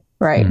saying,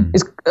 right?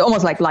 It's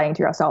almost like lying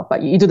to yourself,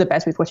 but you do the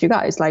best with what you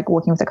got. It's like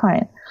working with a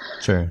client.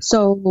 Sure.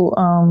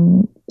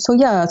 So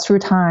yeah, through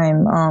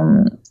time,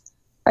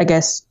 I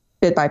guess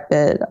bit by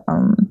bit,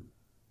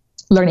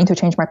 learning to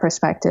change my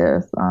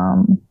perspective,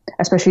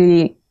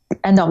 especially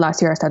end of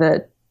last year, I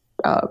started,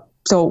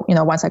 so, you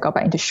know, once I got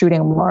back into shooting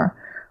more,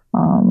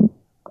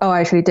 I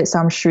actually did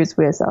some shoots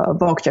with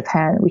Vogue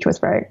Japan, which was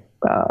very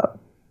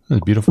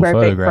beautiful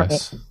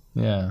photographs.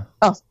 Yeah.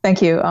 Oh,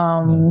 thank you.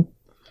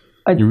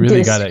 You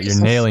really got it.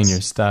 You're nailing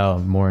your style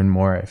more and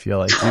more. I feel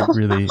like you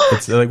really.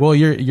 It's like, well,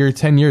 you're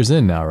 10 years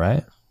in now,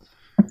 right?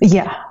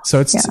 Yeah. So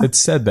it's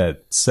said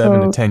that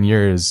 7 to 10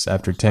 years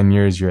after 10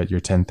 years, you're at your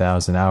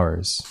 10,000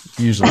 hours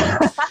usually.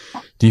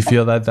 Do you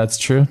feel that that's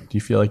true? Do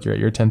you feel like you're at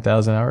your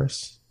 10,000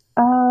 hours?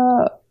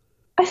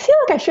 I feel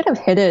like I should have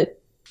hit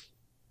it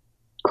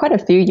quite a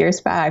few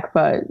years back,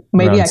 but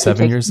maybe Around I could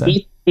 7 years then?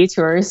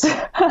 detours.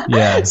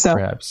 Yeah, so,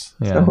 perhaps.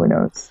 Yeah. So who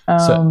knows?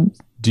 So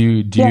do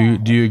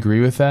you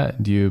agree with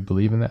that? Do you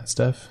believe in that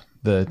stuff?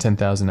 The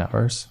 10,000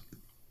 hours?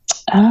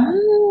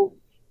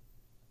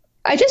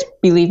 I just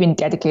believe in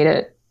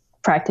dedicated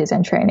practice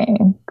and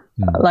training.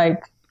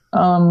 Like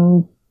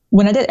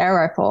when I did air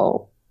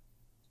rifle,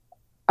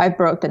 I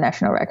broke the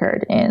national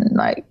record in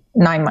like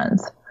 9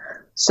 months.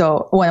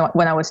 So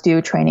when I was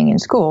still training in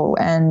school,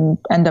 and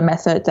the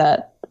method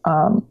that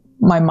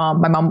my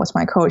mom was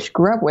my coach,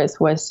 grew up with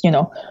was,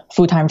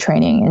 full-time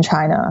training in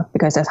China,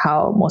 because that's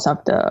how most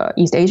of the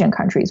East Asian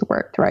countries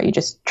worked, right? You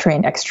just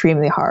train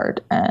extremely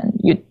hard, and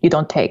you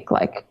don't take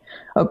like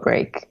a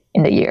break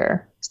in the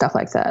year, stuff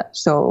like that.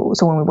 So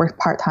when we work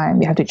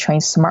part-time, you have to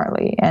train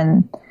smartly.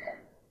 And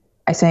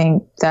I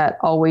think that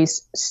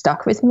always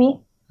stuck with me.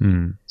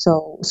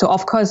 So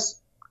of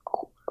course,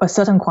 a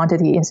certain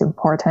quantity is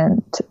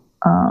important.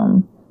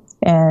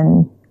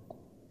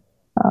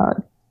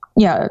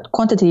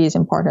 Quantity is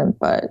important,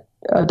 but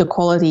the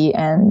quality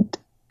and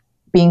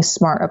being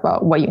smart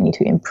about what you need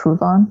to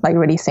improve on, like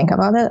really think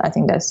about it, I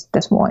think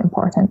that's more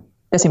important.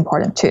 That's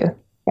important too.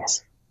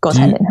 Yes, goes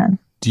hand in hand.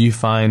 Do you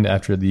find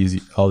after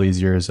all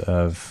these years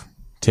of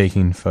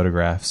taking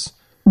photographs,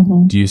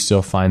 do you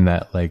still find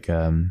that like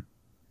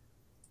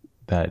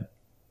that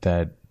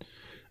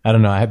I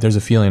don't know, there's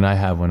a feeling I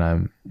have when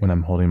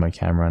I'm holding my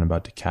camera and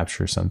about to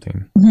capture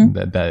something,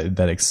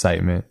 that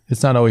excitement.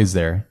 It's not always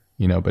there,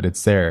 but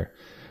it's there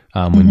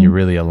when you're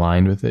really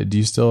aligned with it. Do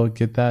you still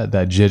get that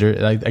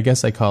jitter? I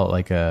guess I call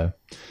it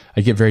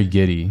I get very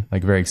giddy,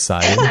 like very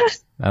excited.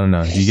 I don't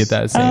know. Do you get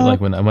that same?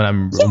 Like when I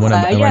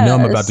know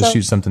I'm about to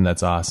shoot something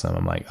that's awesome,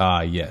 I'm like,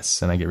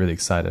 yes. And I get really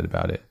excited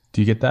about it.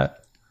 Do you get that?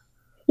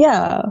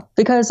 Yeah,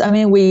 because I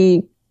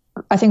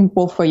think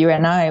both for you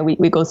and I,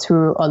 we go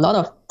through a lot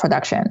of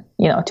production,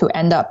 to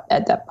end up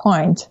at that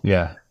point.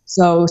 Yeah.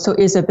 So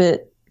it's a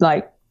bit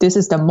like, this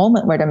is the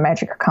moment where the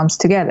magic comes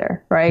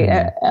together,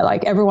 right?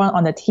 Like everyone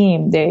on the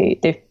team,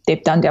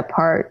 they've done their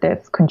part,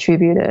 they've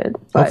contributed.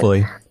 But,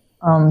 hopefully.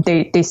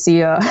 They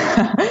see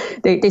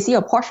they see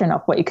a portion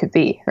of what it could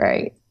be,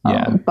 right?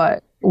 Yeah.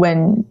 But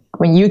when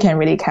you can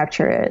really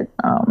capture it,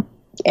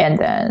 and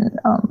then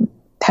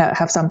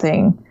have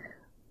something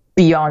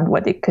beyond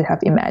what they could have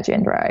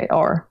imagined, right?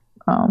 Or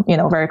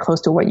very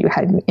close to what you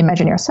had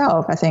imagined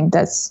yourself, I think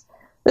that's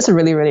a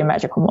really, really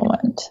magical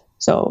moment.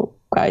 So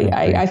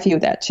I feel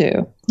that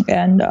too.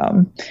 And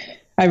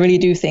I really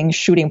do think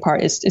shooting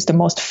part is the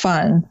most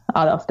fun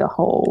out of the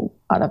whole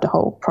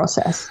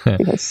process,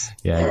 because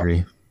yeah, I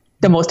agree.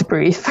 The most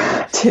brief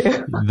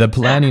too. The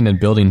planning and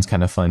building is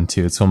kind of fun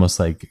too. It's almost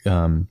like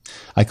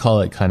I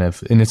call it kind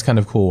of, and it's kind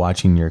of cool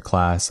watching your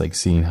class, like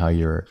seeing how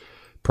you're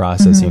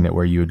processing it,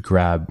 where you'd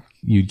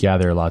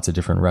gather lots of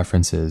different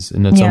references,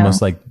 and it's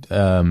almost like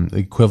the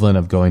equivalent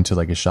of going to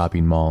like a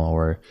shopping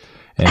mall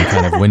and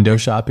kind of window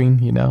shopping,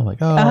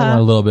 like, I want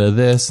a little bit of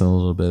this and a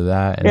little bit of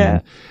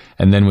that.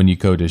 And then when you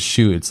go to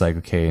shoot, it's like,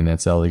 okay, and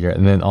that's all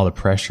and then all the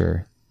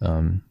pressure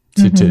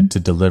to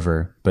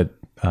deliver. But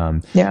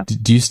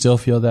do you still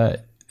feel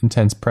that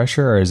intense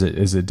pressure, or is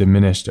it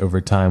diminished over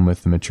time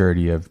with the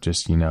maturity of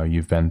just,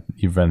 you've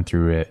been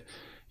through it,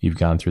 you've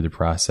gone through the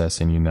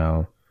process, and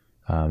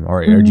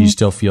or do you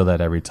still feel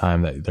that every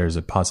time that there's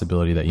a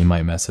possibility that you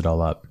might mess it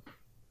all up?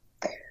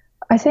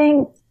 I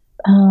think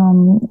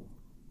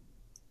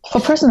for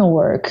personal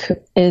work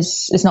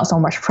is not so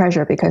much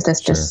pressure, because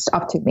that's just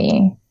up to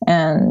me.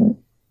 And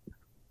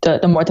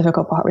the more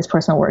difficult part with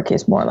personal work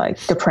is more like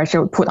the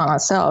pressure we put on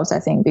ourselves, I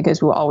think,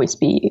 because we'll always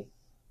be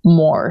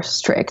more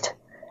strict.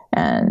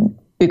 And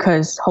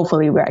because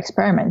hopefully we're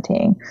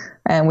experimenting,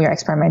 and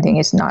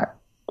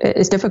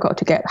it's difficult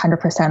to get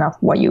 100% of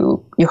what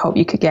you hope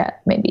you could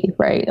get, maybe,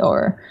 right?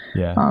 Or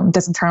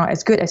doesn't turn out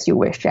as good as you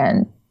wish.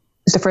 And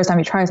it's the first time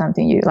you try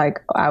something,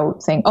 I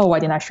would think, why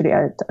didn't I shoot it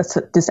at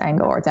this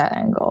angle or that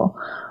angle?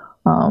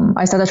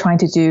 I started trying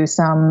to do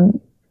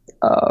some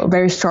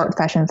very short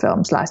fashion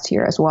films last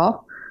year as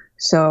well.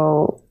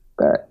 So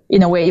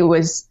in a way, it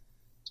was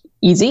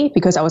easy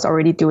because I was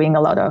already doing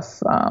a lot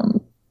of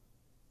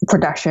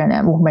production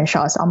and movement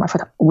shots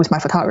with my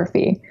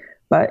photography.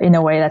 But in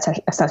a way, that's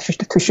I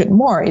started to shoot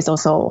more is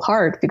also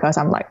hard, because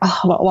I'm like,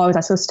 why was I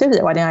so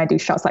stupid? Why didn't I do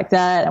shots like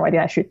that? And why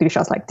didn't I do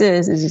shots like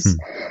this? It's just,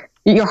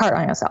 you're hard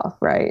on yourself,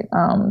 right?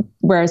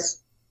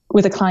 Whereas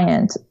with a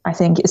client, I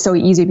think it's so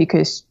easy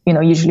because,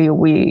 usually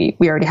we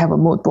already have a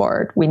mood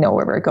board. We know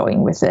where we're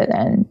going with it.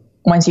 And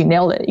once you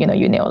nail it, you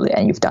nailed it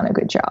and you've done a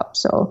good job.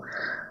 So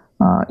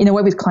in a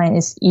way with client,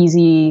 it's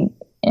easy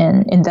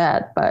in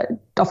that, but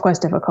of course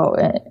difficult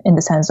in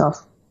the sense of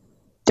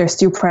there's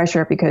still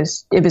pressure,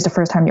 because if it's the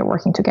first time you're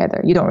working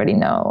together, you don't really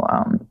know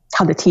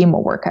how the team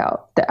will work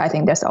out. I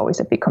think that's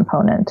always a big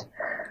component.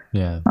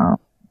 Yeah.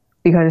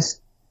 Because,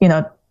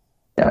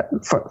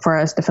 for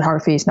us, the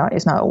photography is not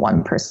a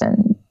one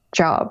person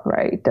job,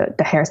 right? The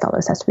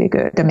hairstylist has to be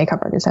good. The makeup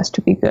artist has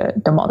to be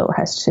good. The model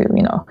has to,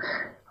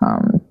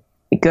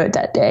 be good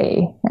that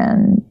day.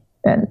 And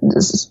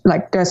this is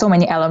like, there are so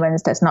many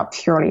elements that's not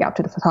purely up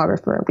to the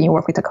photographer when you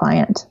work with the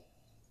client.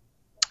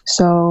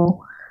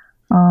 So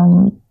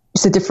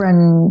it's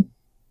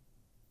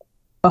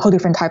a whole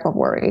different type of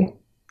worry.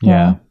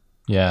 Yeah.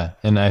 Yeah.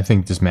 And I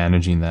think just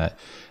managing that.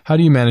 How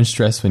do you manage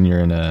stress when you're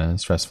in a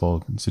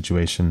stressful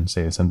situation?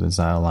 Say something's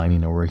not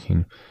aligning or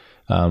working.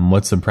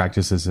 What's some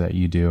practices that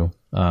you do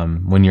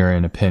when you're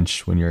in a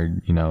pinch, when you're,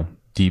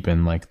 deep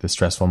in like the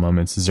stressful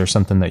moments? Is there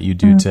something that you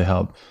do to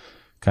help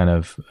kind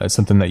of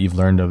something that you've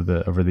learned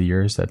over the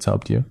years that's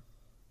helped you?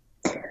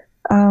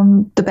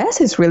 The best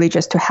is really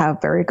just to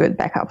have very good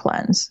backup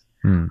plans.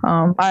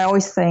 I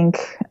always think,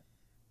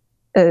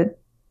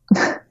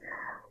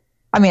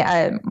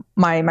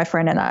 my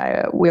friend and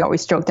I, we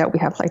always joke that we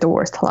have like the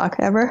worst luck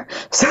ever.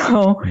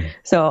 So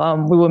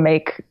we will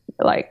make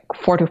like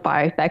 4 to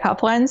 5 backup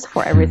plans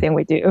for everything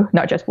we do,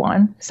 not just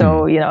one.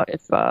 So,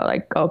 if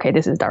okay,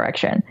 this is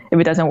direction. If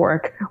it doesn't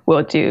work,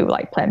 we'll do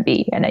like plan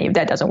B. And then if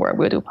that doesn't work,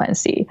 we'll do plan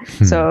C.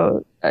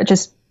 So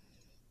just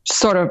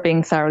sort of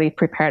being thoroughly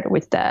prepared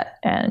with that,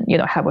 and,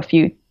 have a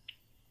few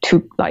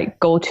to like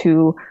go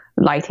to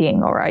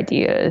lighting or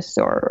ideas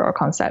or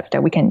concepts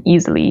that we can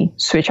easily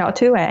switch out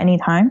to at any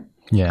time.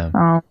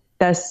 Yeah.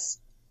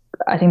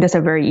 I think that's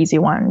a very easy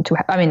one to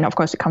have. I mean, of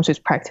course, it comes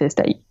with practice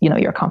that,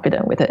 you're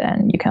confident with it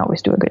and you can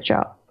always do a good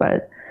job.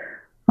 But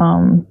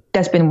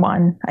that's been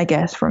one, I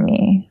guess, for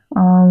me.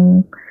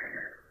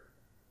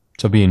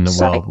 So being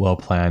well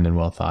planned and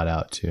well thought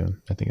out too.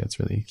 I think that's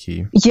really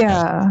key.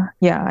 Yeah.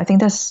 I think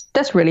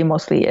that's really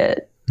mostly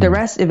it. The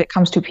rest, if it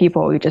comes to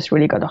people, you just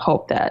really got to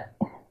hope that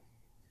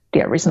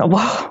they're reasonable,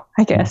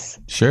 I guess.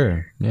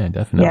 Sure. Yeah,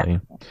 definitely.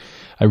 Yeah.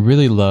 I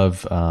really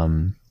love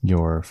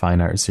your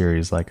fine art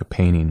series, like a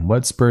painting.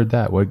 What spurred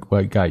that?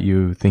 What got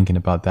you thinking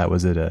about that?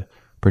 Was it a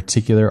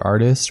particular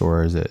artist,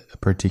 or is it a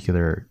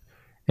particular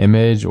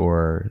image,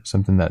 or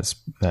something that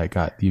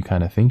got you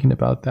kind of thinking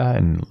about that?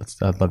 And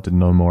I'd love to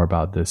know more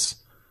about this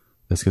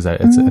because I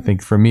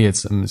think for me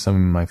it's some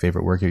of my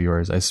favorite work of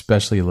yours. I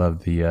especially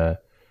love the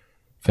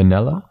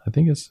Fenella. I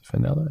think it's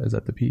Fenella. Is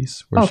that the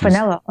piece?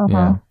 Fenella. Uh-huh.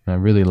 Yeah, I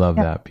really love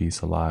that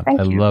piece a lot.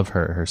 I love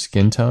her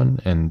skin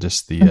tone and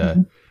just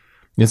the.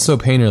 It's so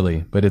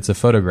painterly, but it's a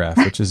photograph,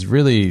 which is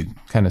really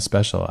kind of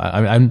special.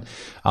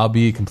 I'll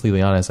be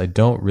completely honest. I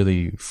don't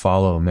really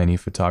follow many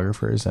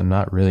photographers. I'm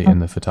not really in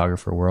the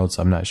photographer world,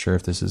 so I'm not sure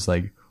if this is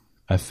like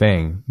a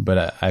thing,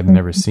 but I've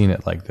never seen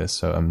it like this.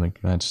 So I'm like,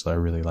 I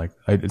really like,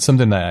 it's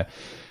something that,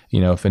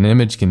 if an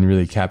image can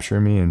really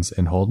capture me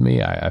and hold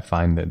me, I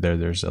find that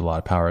there's a lot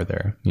of power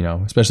there,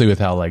 especially with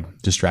how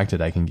like distracted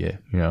I can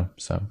get,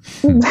 so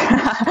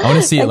I want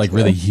to see it like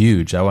really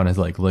huge. I want to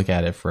like look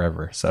at it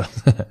forever. So,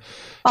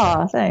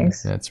 oh,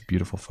 thanks. Yeah, it's a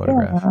beautiful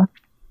photograph.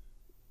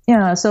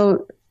 Yeah.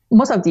 So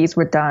most of these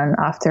were done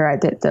after I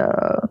did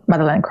the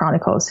Motherland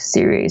Chronicles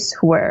series,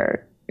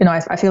 where,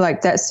 I feel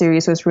like that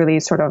series was really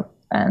sort of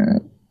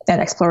an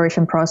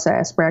exploration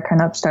process where I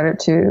kind of started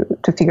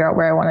to figure out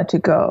where I wanted to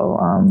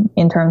go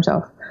in terms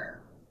of,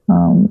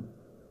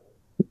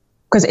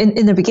 because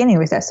in the beginning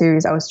with that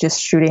series, I was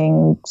just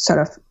shooting sort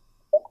of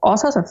all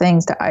sorts of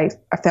things that I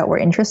felt were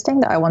interesting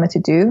that I wanted to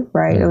do,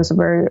 right? It was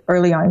very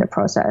early on in the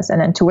process. And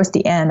then towards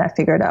the end, I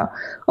figured out,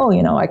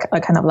 I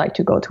kind of like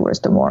to go towards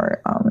the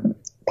more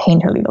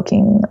painterly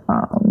looking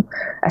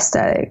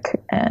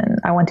aesthetic, and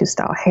I want to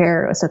style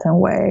hair a certain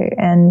way.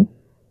 And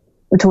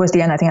towards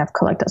the end, I think I've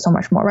collected so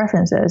much more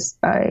references.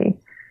 I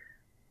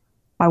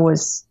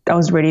was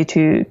ready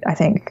to, I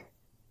think,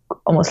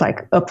 almost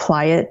like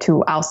apply it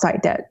to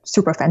outside that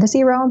super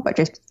fantasy realm, but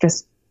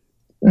just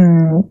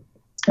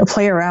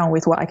play around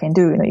with what I can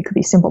do. It could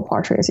be simple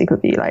portraits, it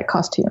could be like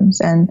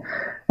costumes, and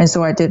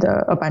so I did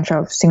a bunch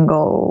of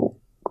single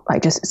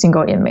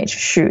image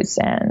shoots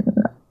and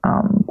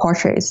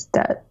portraits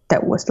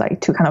that was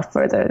like to kind of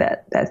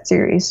further that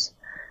series.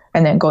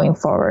 And then going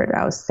forward,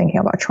 I was thinking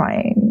about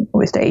trying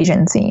with the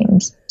Asian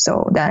themes.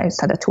 So then I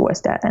started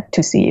towards that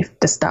to see if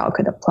the style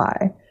could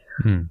apply.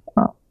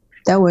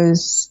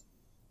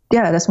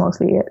 That's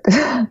mostly it.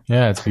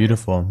 Yeah, it's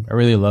beautiful. I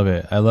really love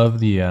it. I love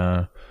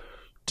the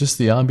just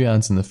the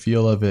ambiance and the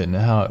feel of it and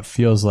how it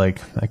feels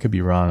like, I could be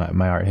wrong.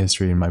 My art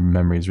history and my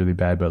memory is really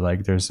bad, but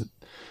like there's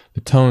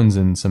the tones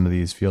in some of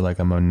these feel like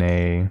a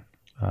Monet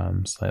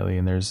slightly.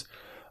 And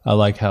I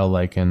like how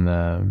like in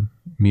the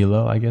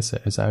Milo, I guess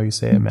is that how you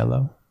say it,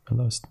 Mellow?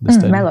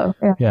 Mellow,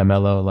 yeah,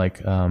 mellow.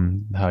 Like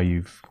how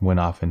you went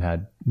off and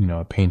had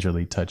a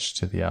painterly touch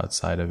to the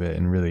outside of it,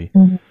 and really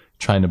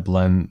trying to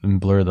blend and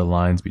blur the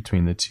lines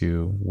between the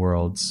two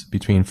worlds,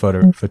 between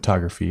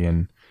photography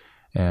and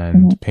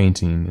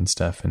painting and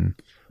stuff, and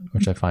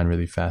which I find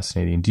really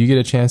fascinating. Do you get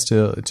a chance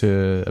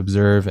to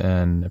observe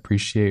and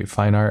appreciate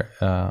fine art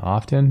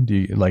often? Do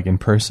you like in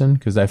person?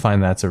 Because I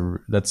find that's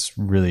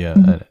really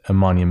a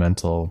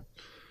monumental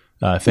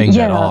thing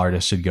that all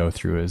artists should go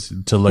through, is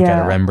to look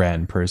at a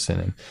Rembrandt in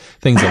person and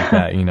things like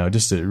that,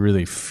 just to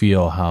really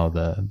feel how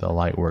the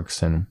light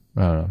works, and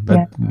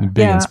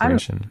big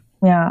inspiration.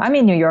 I'm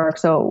in New York,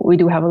 so we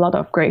do have a lot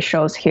of great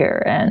shows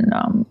here, and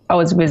I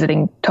was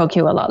visiting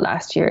Tokyo a lot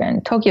last year,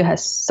 and Tokyo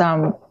has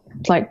some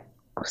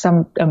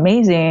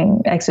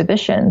amazing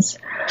exhibitions.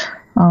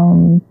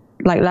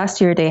 Like last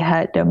year they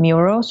had the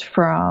murals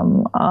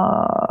from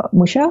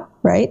Musha,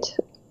 right?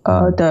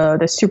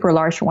 the super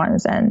large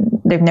ones,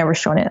 and they've never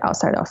shown it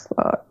outside of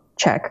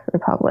Czech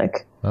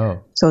Republic. Oh,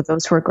 so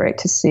those were great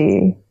to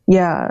see.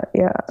 Yeah,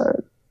 yeah,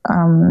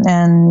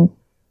 and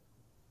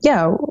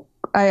yeah,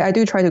 I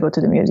do try to go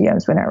to the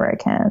museums whenever I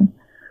can.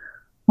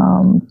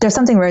 There's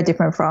something very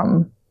different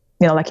from,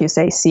 like you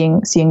say,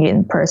 seeing it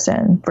in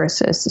person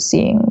versus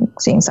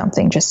seeing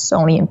something just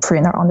only in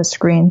print or on the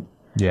screen.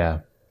 Yeah,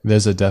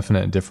 there's a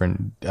definite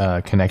different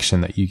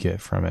connection that you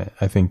get from it.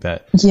 I think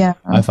that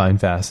I find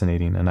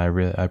fascinating, and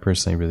I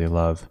personally really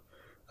love,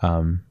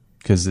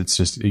 because it's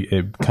just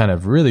it kind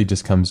of really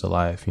just comes to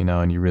life, and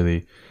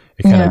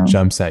it kind of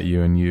jumps at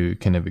you, and you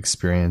kind of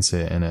experience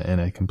it in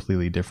a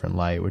completely different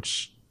light,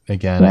 which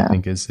again I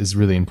think is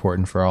really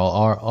important for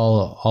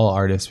all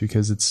artists,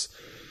 because it's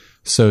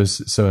so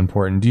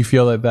important. Do you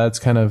feel that that's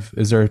kind of,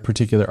 is there a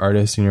particular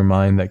artist in your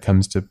mind that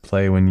comes to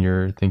play when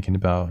you're thinking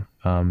about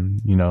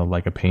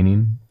like a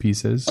painting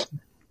pieces?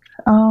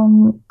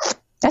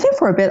 I think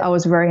for a bit I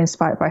was very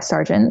inspired by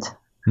Sargent.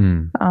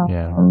 His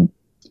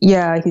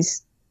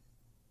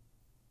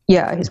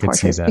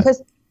portraits,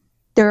 because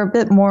they're a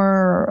bit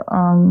more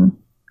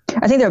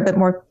I think they're a bit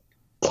more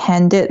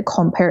candid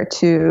compared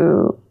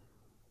to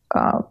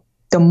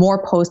the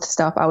more post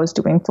stuff I was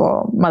doing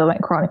for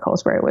Motherland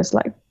Chronicles, where it was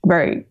like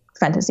very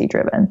fantasy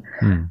driven.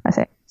 I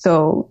think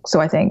so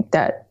I think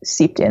that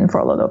seeped in for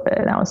a little bit,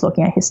 and I was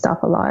looking at his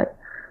stuff a lot,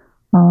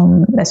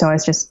 and so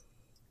it's just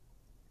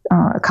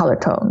color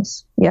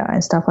tones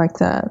and stuff like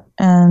that.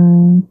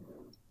 And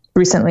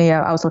recently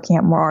I was looking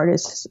at more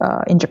artists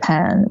in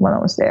Japan when I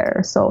was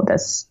there, so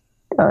that's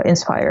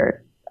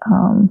inspired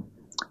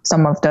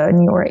some of the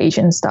newer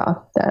Asian stuff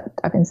that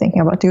I've been thinking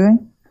about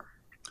doing.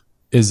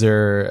 Is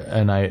there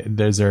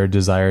a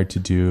desire to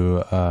do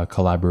a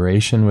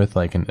collaboration with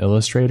like an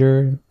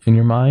illustrator in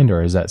your mind,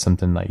 or is that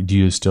something like, do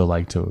you still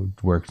like to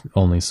work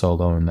only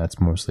solo and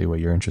that's mostly what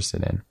you're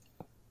interested in?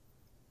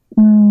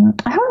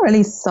 I haven't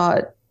really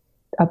thought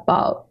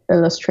about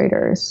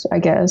illustrators, I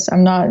guess.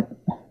 I'm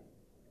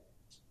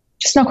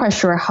just not quite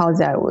sure how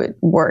that would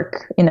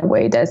work in a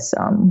way that's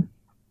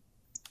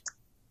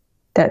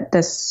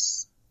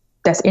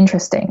that's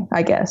interesting,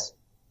 I guess.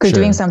 Because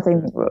doing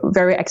something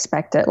very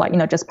expected, like,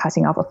 just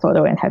passing off a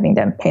photo and having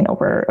them paint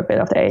over a bit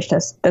of the edge,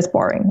 that's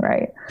boring,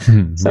 right?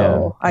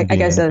 So I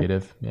guess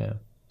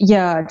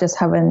just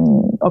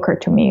haven't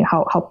occurred to me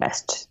how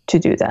best to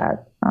do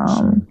that.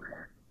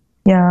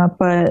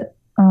 But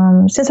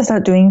since I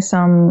started doing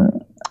some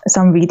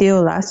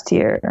video last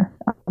year,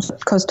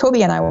 because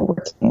Toby and I were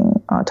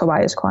working,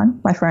 Tobias Kwan,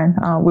 my friend,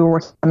 we were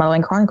working on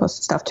Motherland Chronicles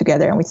stuff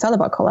together, and we thought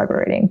about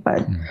collaborating,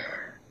 but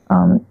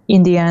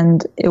in the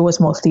end, it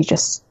was mostly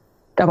just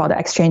about the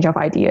exchange of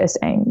ideas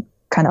and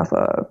kind of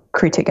a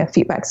critique and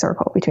feedback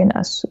circle between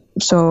us.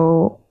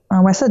 So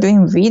when I started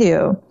doing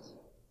video,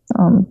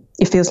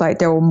 it feels like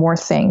there were more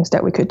things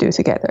that we could do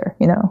together.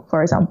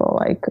 For example,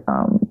 like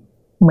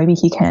maybe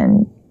he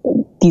can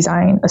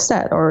design a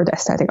set or the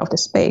aesthetic of the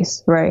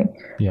space, right?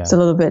 Yeah. It's a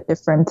little bit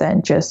different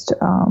than just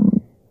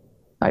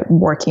like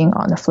working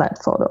on a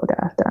flat photo that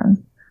I've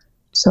done.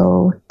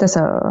 So that's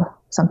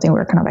something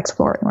we're kind of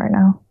exploring right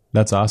now.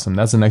 That's awesome.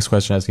 That's the next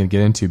question I was going to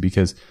get into,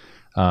 because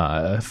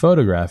a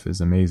photograph is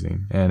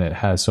amazing and it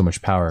has so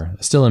much power.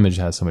 A still image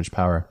has so much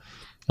power,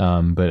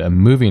 but a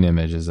moving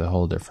image is a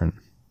whole different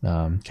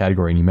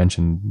category. And you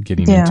mentioned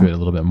getting into it a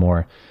little bit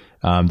more.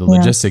 The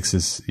logistics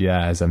is,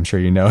 as I'm sure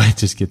it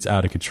just gets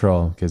out of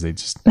control, because they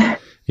just,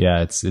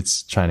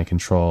 it's trying to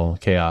control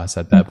chaos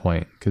at that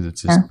point, because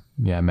it's just,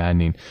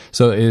 maddening.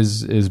 So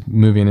is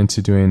moving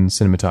into doing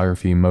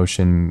cinematography,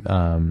 motion,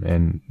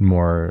 and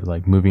more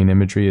like moving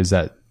imagery, is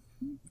that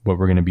what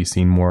we're going to be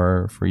seeing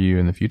more for you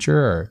in the future,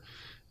 or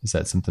is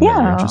that something that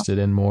you're interested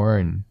in more?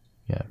 And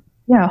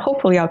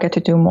hopefully I'll get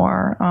to do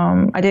more.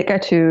 I did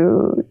get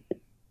to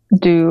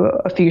do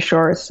a few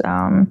shorts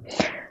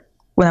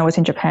when I was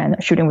in Japan,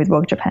 shooting with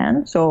Vogue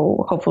Japan.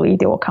 So hopefully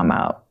they will come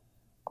out.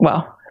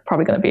 Well,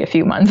 probably going to be a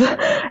few months.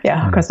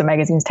 Because the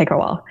magazines take a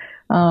while.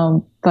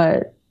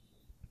 But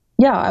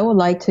I would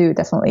like to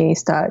definitely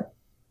start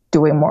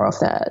doing more of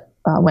that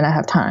when I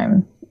have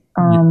time.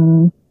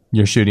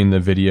 You're shooting the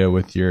video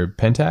with your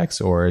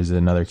Pentax, or is it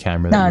another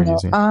camera that you're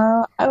using?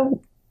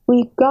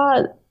 We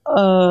got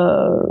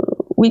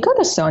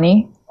a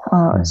Sony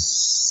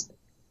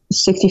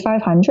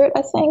 6500,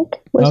 I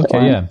think.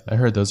 Okay, I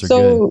heard those are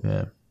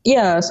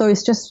good. So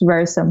it's just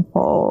very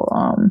simple,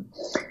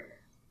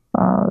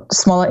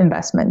 smaller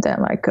investment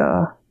than like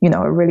a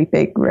really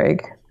big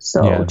rig.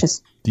 So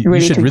just you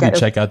should really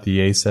check out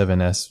the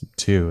A7S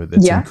too.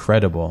 It's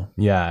incredible.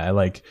 I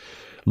like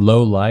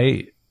low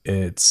light.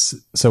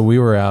 So we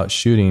were out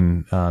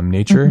shooting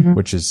nature,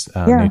 which is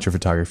nature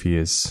photography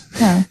is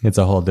it's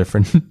a whole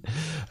different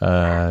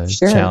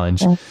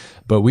challenge.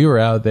 But we were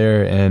out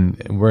there, and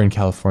we're in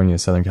California,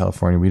 Southern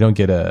California. We don't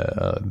get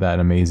that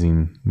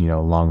amazing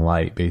long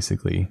light,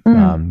 basically.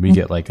 We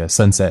get like a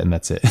sunset, and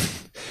that's it.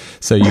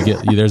 So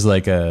there's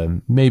like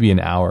maybe an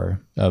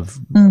hour of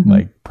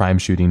like prime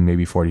shooting,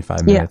 maybe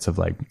 45 minutes of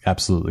like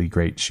absolutely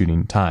great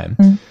shooting time.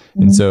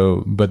 And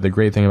so, but the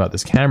great thing about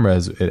this camera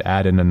is it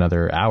added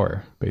another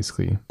hour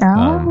basically.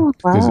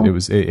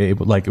 Because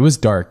it was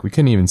dark. We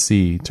couldn't even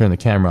turn the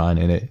camera on,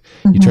 and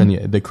you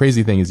turn the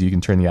crazy thing is you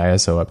can turn the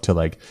ISO up to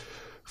like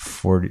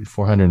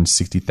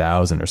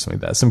 460,000 or something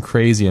like that. Some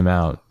crazy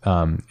amount.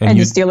 And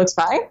it still looks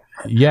fine.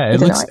 Yeah, it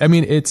looks, I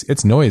mean,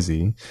 it's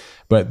noisy,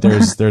 but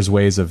there's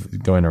ways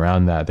of going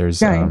around that.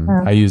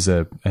 I use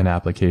an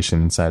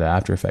application inside of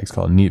After Effects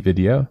called Neat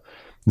Video.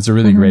 It's a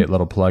really great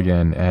little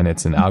plugin, and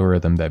it's an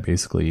algorithm that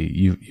basically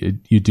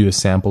you do a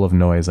sample of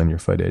noise on your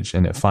footage,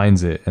 and it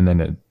finds it, and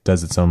then it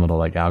does its own little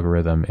like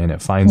algorithm, and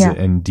it finds it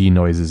and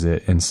denoises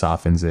it and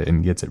softens it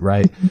and gets it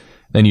right.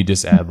 Then you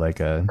just add like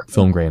a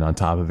film grain on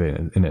top of it,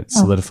 and it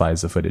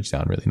solidifies the footage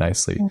down really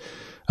nicely.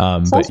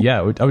 But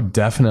yeah, I would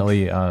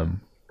definitely, I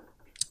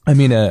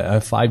mean, a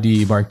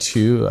 5D Mark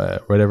II,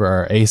 whatever,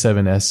 our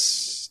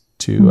A7S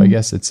II, I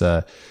guess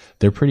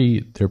they're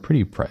pretty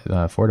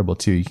affordable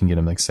too. You can get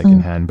them like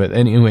secondhand. But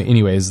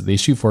anyways, they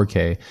shoot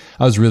 4K.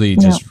 I was really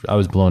I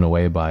was blown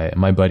away by it.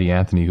 My buddy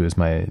Anthony, who is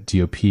my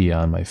DOP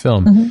on my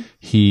film,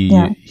 he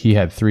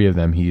had 3 of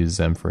them. He used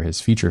them for his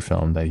feature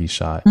film that he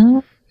shot.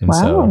 And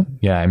so,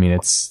 yeah, I mean,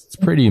 it's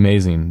pretty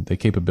amazing. The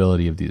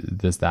capability of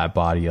that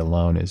body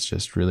alone is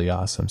just really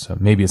awesome. So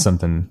maybe it's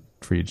something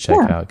for you to check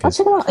out. I'll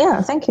check it out.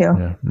 Yeah, thank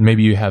you.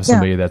 Maybe you have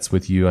somebody that's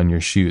with you on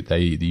your shoot that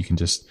you can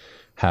just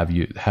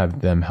have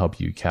them help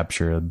you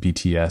capture a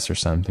BTS or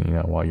something,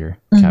 while you're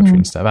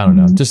capturing stuff. I don't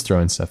know, just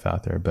throwing stuff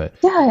out there, but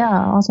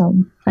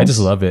awesome. I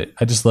just love it.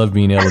 I just love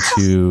being able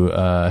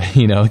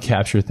to,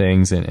 capture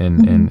things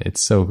and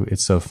it's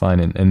so fun.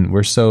 And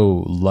we're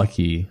so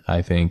lucky,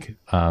 I think,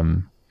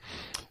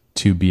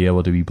 to be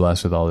able to be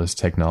blessed with all this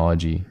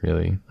technology,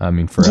 really. I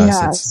mean, for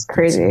us, it's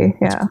crazy.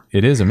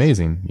 It is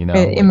amazing,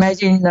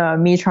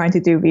 Imagine me trying to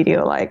do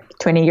video like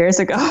 20 years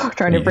ago,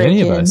 trying to break any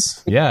in. of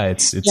us. Yeah,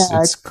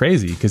 it's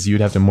crazy because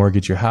you'd have to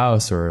mortgage your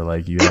house, or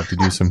like you'd have to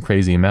do some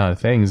crazy amount of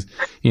things,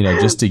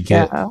 just to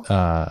get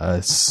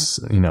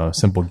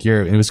simple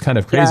gear. And it was kind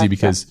of crazy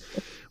because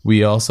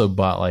we also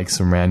bought like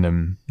some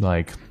random,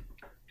 like,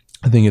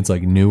 I think it's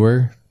like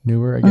newer,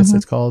 I guess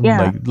it's called,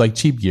 like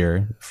cheap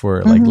gear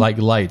for like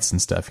lights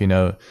and stuff,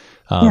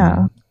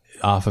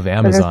 off of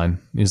Amazon.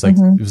 It was like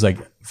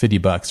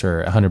 $50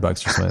 or $100 or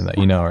something like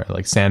that, or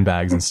like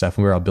sandbags and stuff.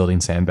 And we were all building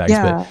sandbags,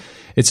 but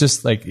it's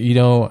just like,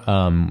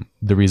 the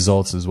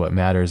results is what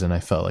matters. And I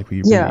felt like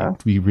we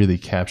really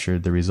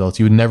captured the results.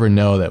 You would never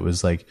know that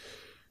was like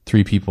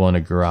 3 people in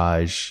a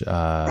garage,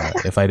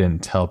 if I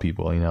didn't tell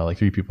people, like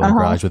 3 people in a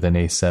garage with an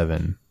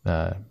A7,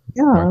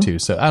 Mark II.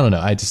 So I don't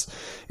know.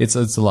 It's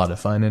a lot of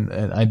fun,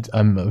 and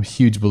I'm a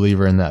huge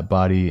believer in that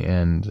body.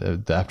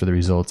 And after the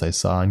results I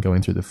saw and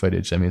going through the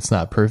footage, I mean, it's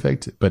not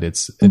perfect, but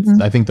it's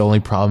I think the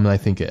only problem I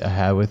think I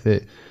have with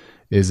it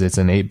is it's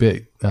an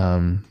 8-bit.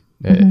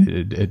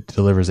 It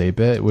delivers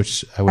 8-bit,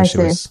 which I wish it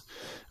was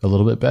a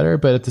little bit better.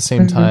 But at the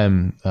same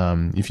time,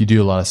 if you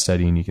do a lot of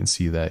studying, you can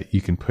see that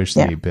you can push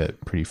the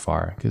 8-bit pretty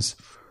far, because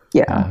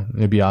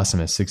it'd be awesome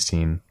at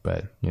 16,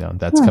 but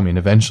that's coming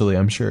eventually.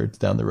 I'm sure it's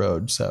down the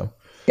road. So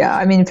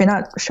I mean, if you're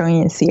not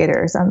showing in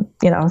theaters,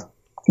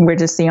 we're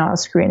just seeing on a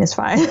screen is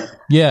fine.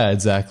 Yeah,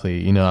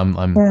 exactly.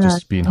 I'm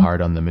just being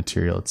hard on the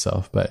material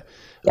itself, but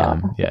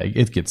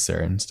it gets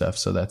there and stuff.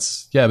 So but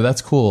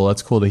that's cool.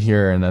 That's cool to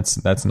hear, and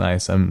that's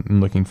nice. I'm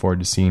looking forward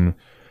to seeing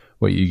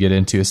what you get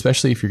into,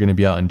 especially if you're going to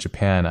be out in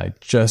Japan. I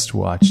just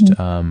watched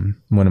one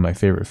of my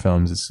favorite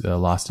films is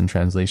Lost in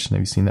Translation.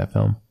 Have you seen that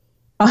film?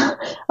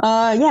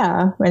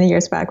 Many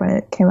years back when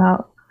it came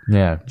out.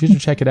 Yeah, you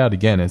should check it out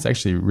again. It's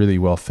actually really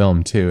well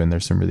filmed too, and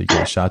there's some really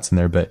great shots in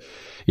there. But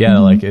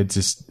like it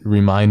just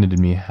reminded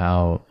me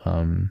how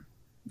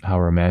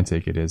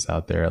romantic it is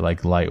out there,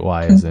 like light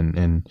wise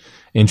and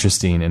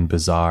interesting and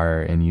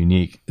bizarre and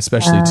unique,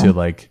 especially to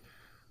like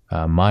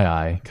my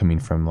eye coming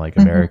from like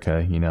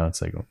America.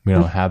 It's like we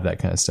don't have that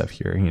kind of stuff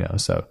here.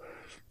 So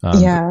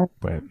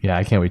but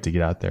I can't wait to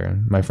get out there.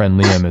 My friend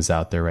Liam is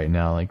out there right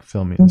now, like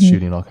filming,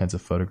 shooting all kinds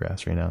of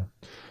photographs right now.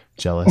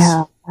 Jealous.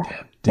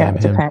 Damn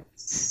him. Japan.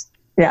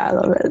 Yeah, I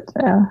love it.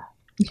 Yeah.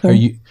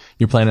 Okay.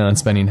 You're planning on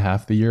spending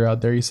half the year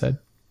out there, you said?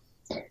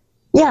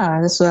 Yeah,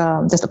 that's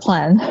just a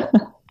plan.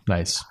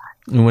 Nice.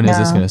 And when is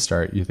this going to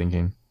start, you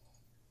thinking?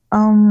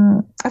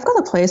 I've got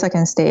a place I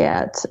can stay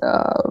at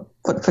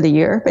for the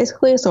year,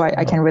 basically, so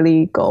I can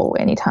really go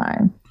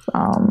anytime.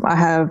 I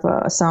have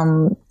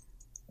some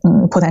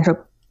potential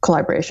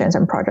collaborations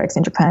and projects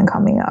in Japan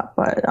coming up,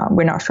 but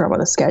we're not sure about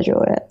the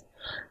schedule yet.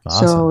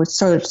 Awesome.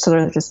 So sort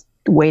of just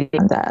waiting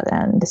on that,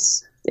 and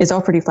it's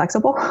all pretty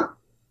flexible.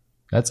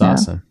 That's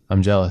awesome.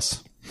 I'm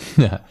jealous.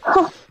 Yeah,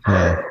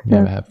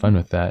 have fun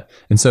with that.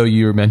 And so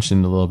you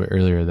mentioned a little bit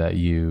earlier that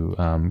you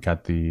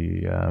got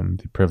the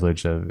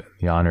privilege of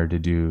the honor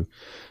to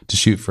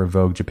shoot for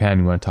Vogue Japan.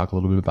 You want to talk a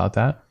little bit about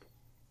that?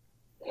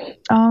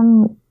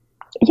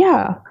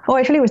 Yeah. Well,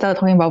 actually, we started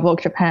talking about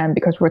Vogue Japan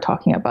because we're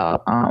talking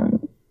about,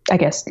 I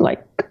guess,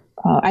 like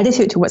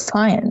attitude towards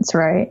clients,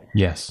 right?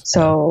 Yes.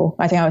 So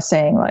I think I was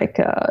saying like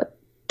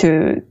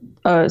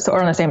so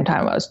around the same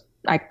time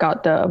I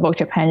got the Vogue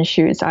Japan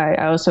shoots, I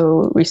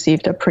also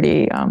received a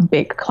pretty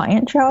big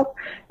client job,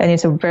 and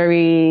it's a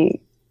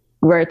very,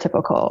 very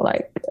typical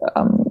like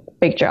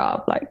big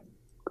job, like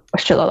a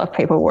shitload of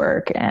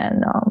paperwork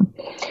and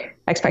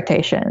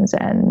expectations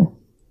and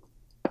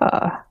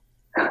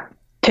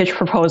pitch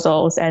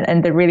proposals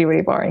and the really,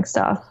 really boring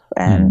stuff.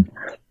 And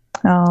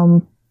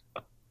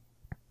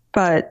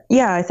but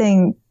yeah, I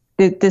think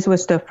this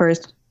was the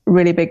first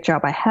really big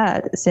job I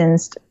had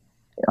since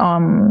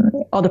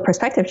all the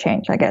perspective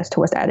change, I guess,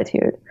 towards the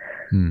attitude.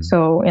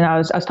 So, I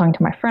was talking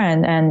to my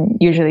friend, and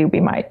usually we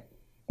might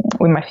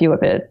feel a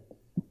bit,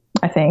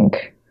 I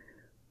think,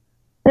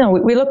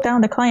 we look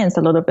down the clients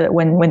a little bit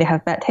when they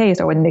have bad taste,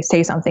 or when they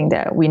say something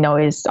that we know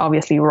is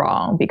obviously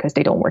wrong because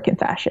they don't work in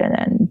fashion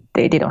and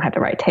they don't have the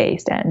right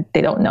taste and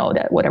they don't know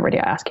that whatever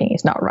they're asking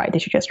is not right. They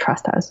should just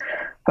trust us.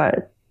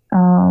 But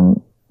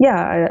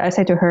I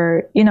said to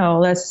her,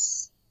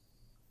 let's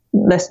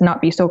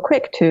not be so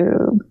quick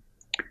to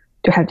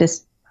have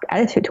this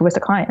attitude towards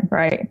the client,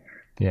 right?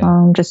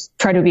 Yeah. Just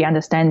try to be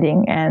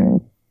understanding, and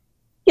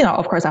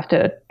of course,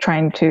 after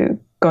trying to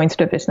go into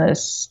the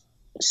business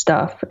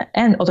stuff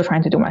and also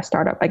trying to do my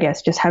startup, I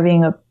guess just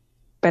having a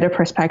better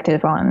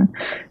perspective on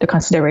the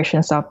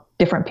considerations of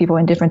different people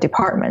in different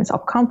departments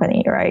of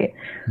company, right?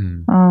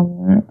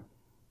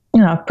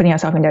 Putting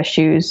yourself in their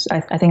shoes.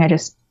 I think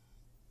just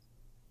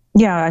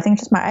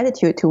my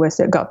attitude towards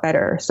it got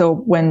better. So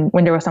when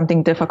there was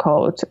something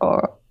difficult,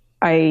 or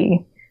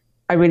I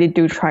really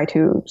do try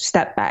to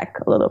step back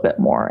a little bit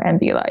more and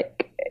be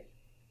like,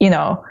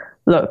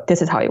 look,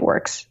 this is how it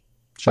works.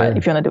 Sure. But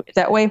if you want to do it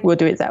that way, we'll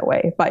do it that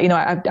way. But,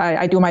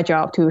 I do my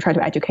job to try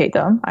to educate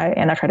them,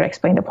 and I try to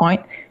explain the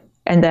point,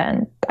 and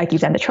then I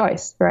give them the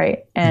choice,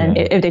 right? And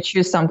if they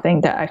choose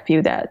something that I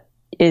feel that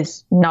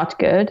is not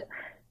good,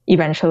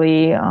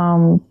 eventually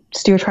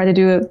still try to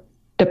do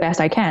the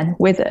best I can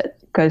with it,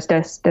 because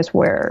that's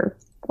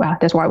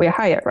why we're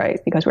hired, right?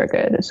 Because we're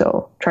good.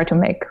 So try to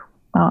make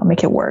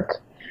it work.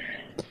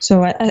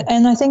 So,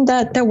 and I think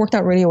that worked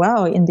out really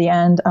well in the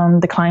end.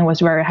 The client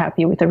was very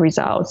happy with the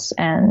results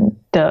and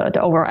the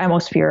overall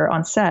atmosphere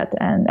on set,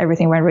 and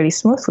everything went really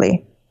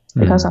smoothly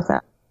because of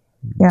that.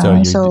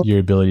 Yeah. So your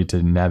ability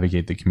to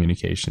navigate the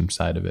communication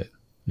side of it.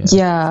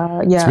 Yeah.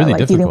 It's really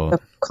difficult. Dealing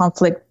with the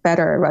conflict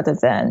better rather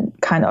than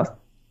kind of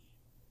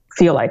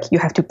feel like you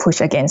have to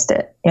push against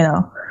it,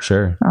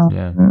 Sure.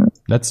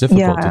 That's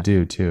difficult to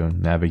do too.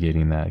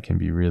 Navigating that can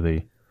be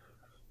really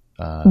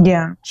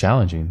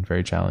challenging,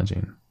 very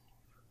challenging.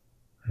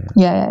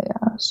 Yeah.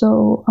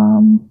 So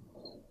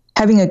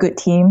having a good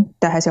team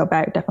that has your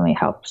back definitely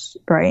helps,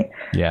 right?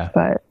 Yeah.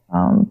 But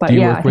do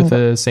you work with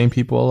the same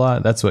people a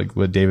lot? That's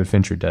what David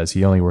Fincher does.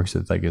 He only works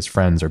with like his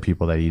friends or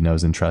people that he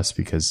knows and trusts,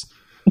 because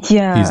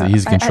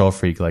he's a control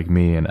freak like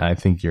me, and I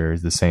think you're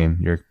the same.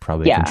 You're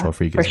probably a control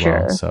freak as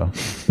well. So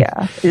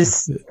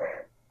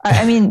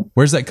I mean,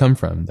 where's that come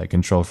from? That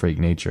control freak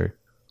nature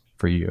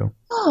for you?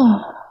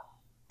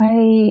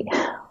 I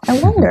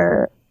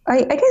wonder.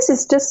 I guess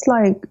it's just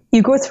like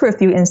you go through a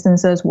few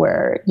instances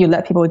where you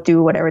let people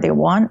do whatever they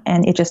want,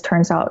 and it just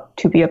turns out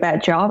to be a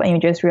bad job, and you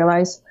just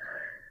realize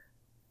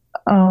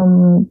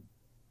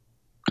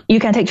you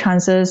can take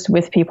chances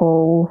with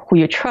people who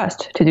you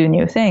trust to do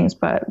new things,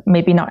 but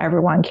maybe not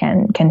everyone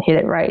can hit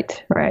it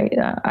right?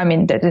 I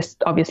mean, there's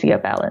obviously a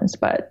balance,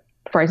 but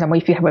for example,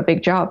 if you have a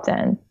big job,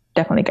 then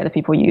definitely get the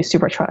people you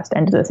super trust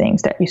and do the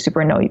things that you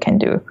super know you can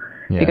do,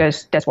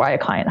 because that's why a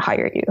client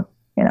hired you,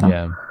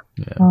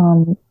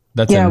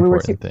 That's an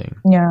important thing.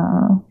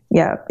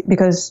 Yeah,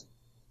 because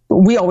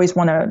we always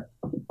want to,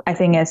 I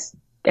think as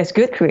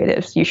good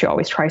creatives, you should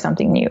always try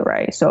something new,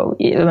 right? So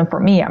even for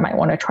me, I might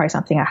want to try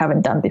something I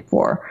haven't done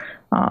before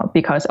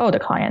because, the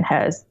client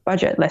has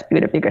budget, let's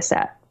build a bigger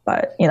set.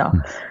 But, we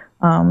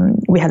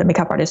had a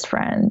makeup artist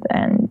friend,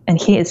 and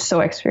he is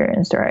so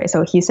experienced, right?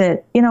 So he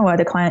said, you know what,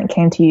 the client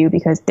came to you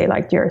because they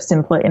liked your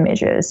simpler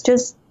images.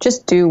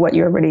 Just do what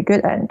you're really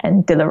good at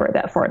and deliver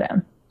that for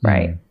them,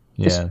 right?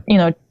 Just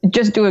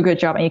do a good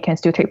job, and you can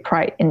still take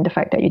pride in the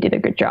fact that you did a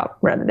good job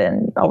rather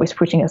than always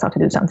pushing yourself to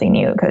do something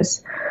new,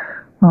 because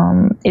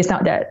it's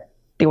not that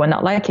they will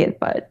not like it,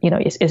 but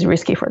it's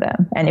risky for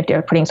them. And if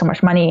they're putting so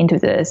much money into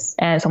this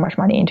and so much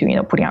money into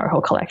putting out a whole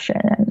collection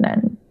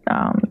and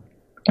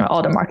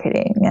all the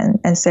marketing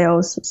and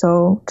sales,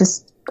 so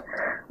just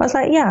I was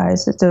like,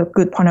 it's a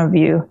good point of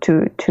view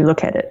to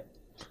look at it.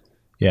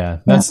 Yeah,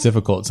 that's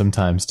difficult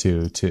sometimes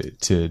to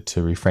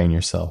refrain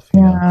yourself.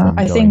 From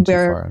going too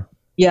far.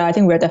 Yeah, I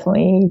think we're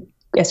definitely,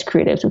 as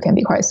creatives, we can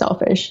be quite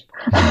selfish.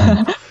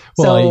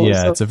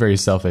 It's a very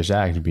selfish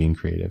act being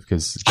creative,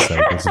 because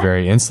it's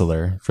very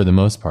insular for the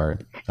most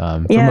part. For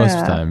most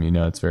of the time,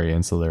 it's a very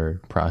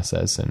insular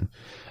process, and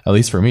at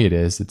least for me, it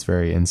is. It's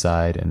very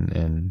inside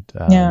and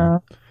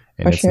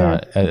it's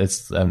not.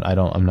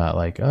 I'm not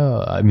like,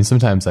 I mean,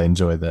 sometimes I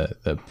enjoy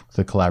the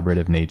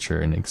collaborative nature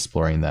and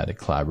exploring that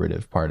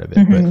collaborative part of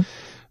it,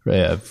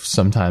 but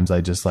sometimes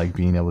I just like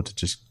being able to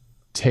just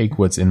take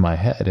what's in my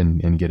head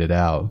and get it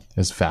out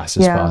as fast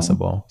as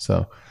possible.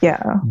 So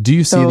do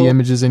you see the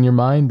images in your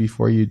mind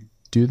before you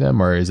do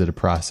them, or is it a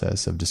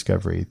process of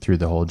discovery through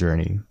the whole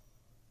journey?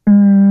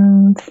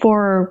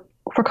 For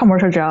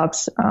commercial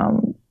jobs,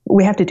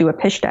 we have to do a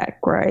pitch deck,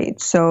 right?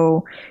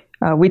 So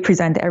we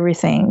present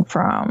everything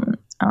from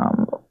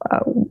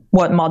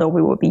what model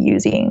we will be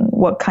using,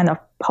 what kind of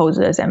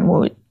poses and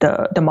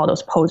the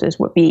model's poses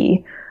would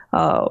be,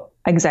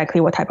 exactly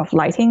what type of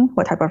lighting,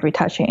 what type of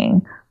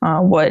retouching,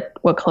 what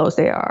clothes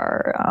they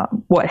are,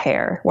 what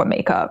hair, what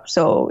makeup.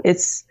 So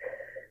it's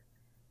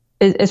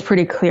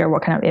pretty clear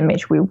what kind of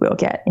image we will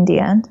get in the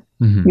end,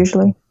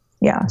 usually.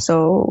 Yeah.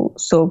 So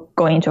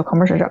going into a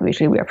commercial job,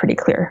 usually we are pretty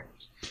clear.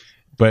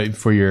 But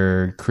for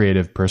your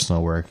creative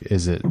personal work,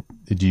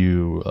 do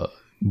you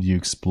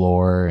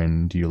explore,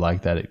 and do you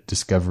like that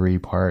discovery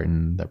part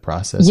and that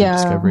process of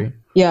discovery?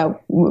 Yeah.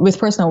 With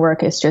personal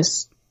work, it's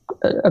just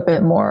a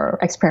bit more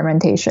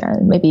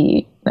experimentation,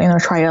 maybe,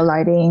 try a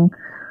lighting,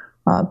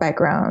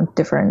 background,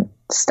 different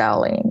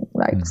styling,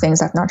 like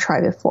things I've not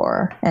tried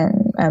before,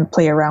 and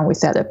play around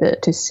with that a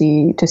bit to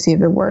see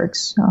if it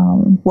works,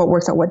 what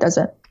works or what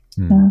doesn't.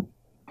 Yeah.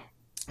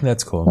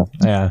 That's cool.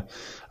 Yeah,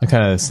 I'm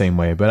kind of the same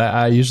way, but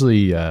I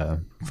usually,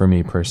 for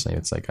me personally,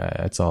 it's like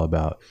it's all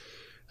about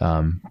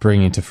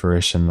bringing to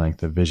fruition like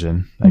the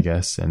vision, I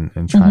guess,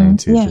 and trying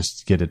to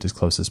just get it as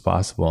close as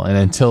possible. And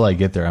until I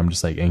get there, I'm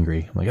just like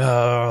angry. I'm like,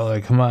 oh,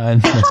 like come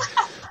on.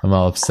 I'm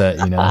all upset,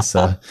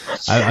 So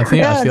I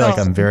feel like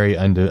I'm very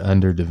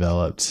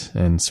underdeveloped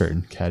in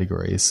certain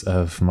categories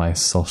of my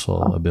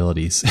social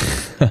abilities.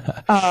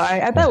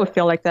 I bet we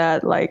feel like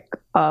that. Like,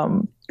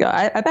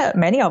 I bet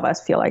many of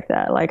us feel like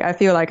that. Like, I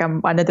feel like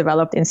I'm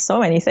underdeveloped in so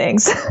many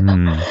things.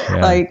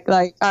 Like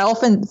I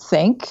often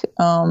think,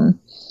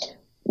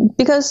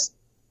 because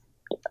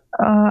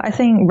I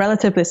think,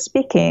 relatively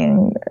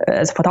speaking,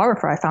 as a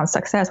photographer, I found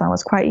success when I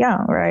was quite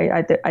young, right?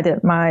 I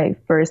did my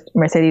first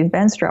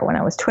Mercedes-Benz drop when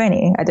I was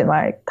 20. I did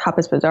my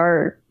Harper's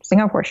Bazaar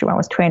Singapore shoot when I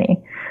was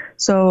 20.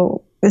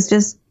 So it's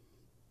just,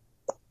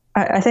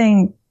 I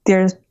think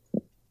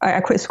I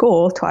quit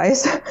school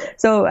twice.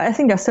 So I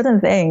think there's certain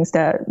things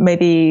that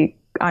maybe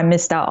I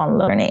missed out on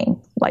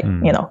learning, like,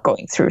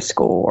 going through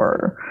school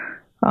or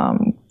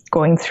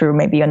going through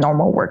maybe a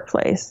normal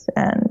workplace.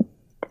 And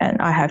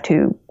I have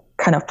to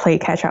kind of play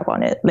catch up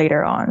on it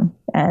later on.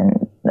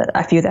 And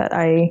I feel that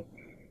I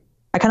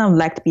kind of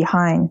lagged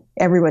behind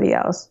everybody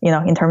else,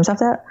 in terms of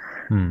that.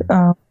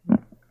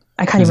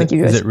 I can't even give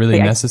you. Is it really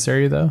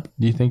necessary though?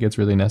 Do you think it's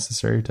really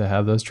necessary to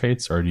have those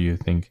traits, or do you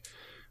think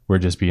we're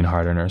just being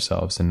hard on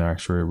ourselves and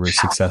actually we're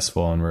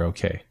successful and we're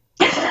okay?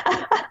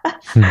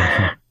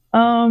 I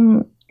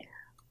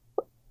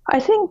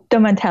think the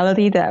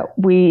mentality that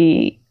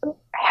we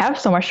have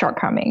so much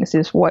shortcomings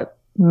is what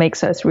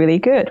makes us really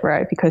good,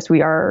 right? Because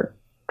we are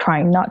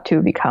trying not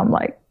to become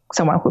like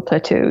someone who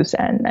plateaus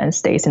and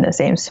stays in the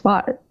same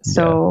spot.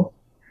 So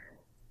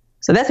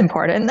that's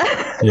important. So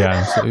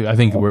I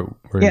think we're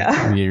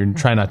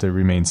trying not to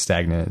remain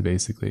stagnant,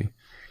 basically.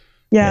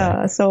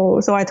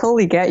 So I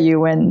totally get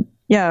you. And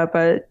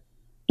but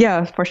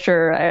for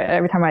sure,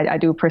 every time I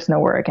do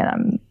personal work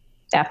and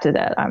after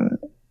that I'm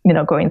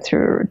going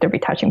through the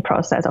retouching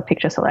process or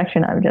picture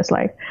selection, I'm just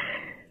like,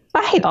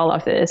 I hate all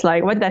of this.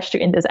 Like, what did I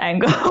shoot in this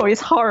angle?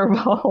 It's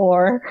horrible.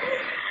 Or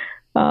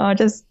it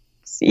just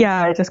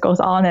goes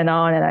on, and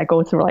I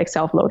go through like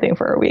self-loathing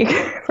for a week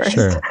first.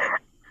 Sure.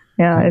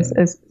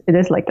 It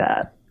is like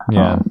that.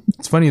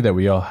 It's funny that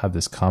we all have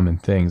this common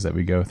things that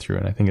we go through,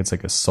 and I think it's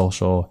like a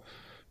social,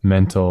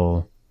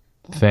 mental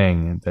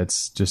thing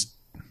that's just,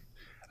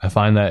 I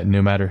find that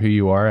no matter who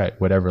you are at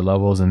whatever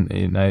levels, and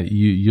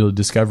you'll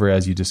discover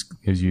as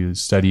you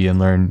study and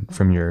learn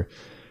from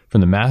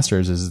the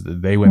masters, is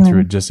that they went through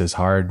it just as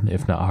hard,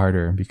 if not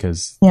harder,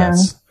 because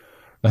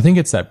I think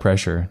it's that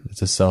pressure.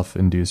 It's a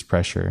self-induced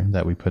pressure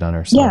that we put on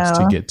ourselves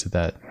to get to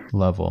that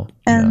level.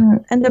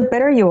 And the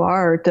better you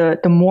are,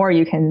 the more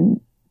you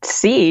can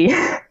see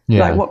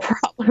like what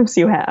problems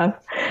you have.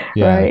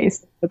 Right?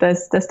 So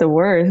that's the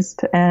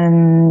worst.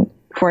 And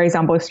for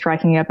example,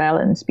 striking a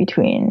balance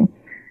between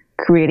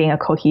creating a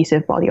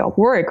cohesive body of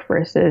work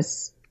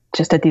versus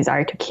just a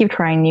desire to keep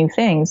trying new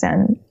things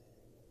and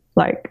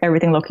like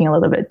everything looking a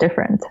little bit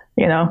different,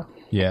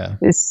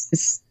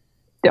 it's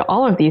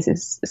all of these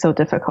is so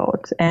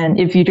difficult. And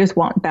if you just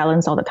want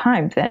balance all the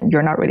time, then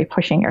you're not really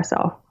pushing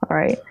yourself,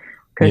 right?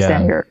 Because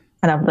then you're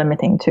kind of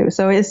limiting too.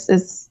 So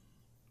it's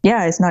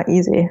not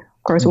easy.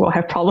 Of course, we'll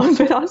have problems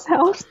with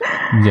ourselves.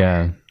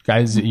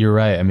 Guys, you're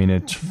right. I mean,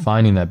 it's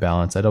finding that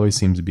balance. That always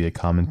seems to be a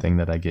common thing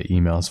that I get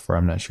emails for.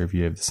 I'm not sure if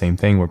you have the same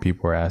thing where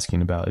people are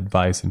asking about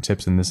advice and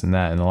tips and this and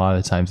that. And a lot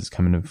of the times it's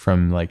coming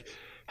from like,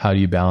 how do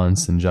you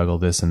balance and juggle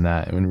this and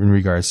that in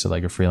regards to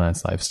like a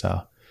freelance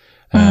lifestyle?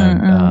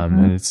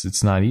 And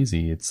it's not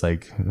easy. It's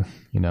like,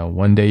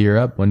 one day you're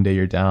up, one day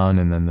you're down,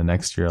 and then the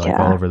next you're like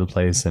all over the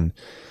place. And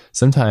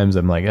sometimes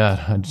I'm like,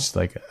 I'm just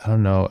like, I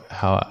don't know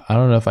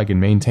if I can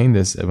maintain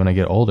this when I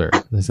get older.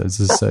 This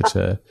is such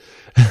a,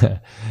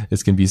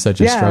 this can be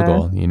such a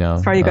struggle, you know.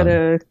 That's why you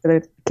gotta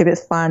keep it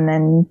fun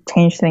and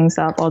change things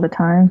up all the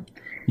time.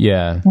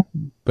 Yeah.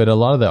 But a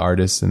lot of the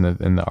artists and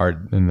the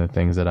art and the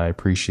things that I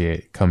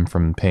appreciate come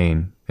from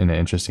pain in an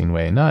interesting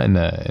way. Not in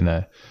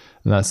a,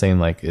 I'm not saying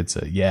like it's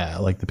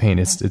like the pain.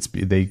 It's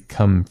they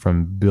come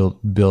from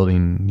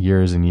building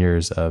years and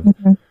years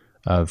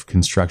of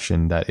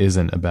construction that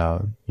isn't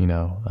about, you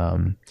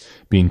know,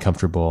 being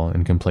comfortable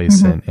and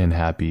complacent and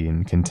happy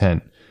and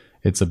content.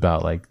 It's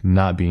about like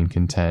not being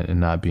content and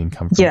not being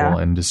comfortable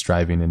and just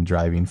striving and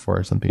driving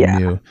for something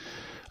new.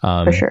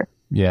 For sure.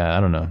 Yeah, I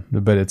don't know,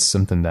 but it's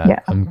something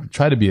that I'm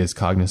trying to be as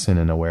cognizant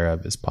and aware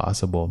of as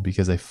possible,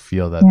 because I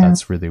feel that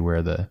that's really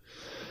where the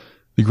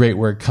great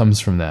work comes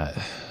from that.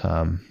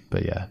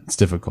 But yeah, it's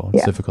difficult.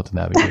 It's difficult to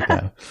navigate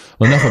that.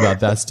 Well, enough about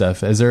that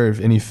stuff. Is there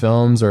any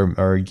films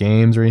or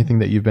games or anything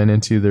that you've been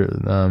into there,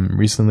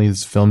 recently?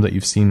 This film that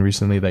you've seen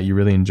recently that you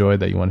really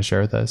enjoyed that you want to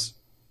share with us?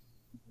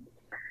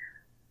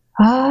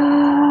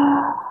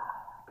 Oh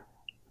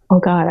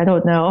God, I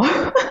don't know.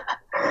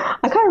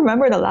 I can't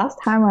remember the last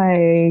time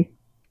I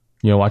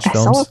watch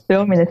films. I saw a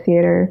film in the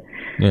theater.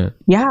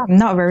 Yeah, I'm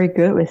not very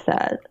good with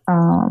that.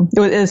 It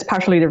was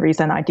partially the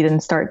reason I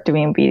didn't start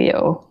doing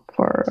video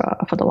for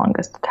the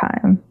longest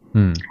time.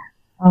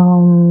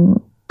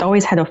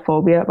 Always had a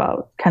phobia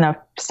about kind of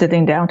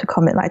sitting down to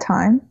commit my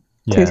time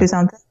to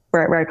something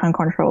where I can't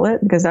control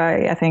it, because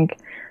I think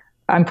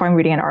I'm fine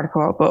reading an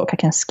article or a book. I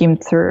can skim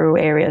through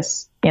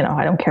areas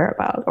I don't care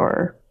about,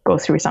 or go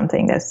through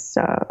something that's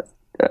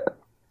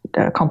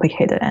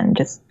complicated and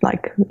just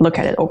like look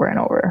at it over and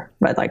over.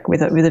 But like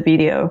with a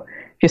video,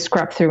 if you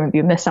scrub through and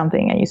you miss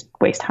something and you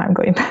waste time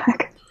going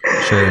back.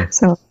 Sure.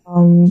 So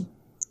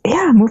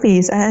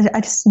movies.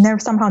 I just never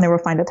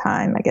find the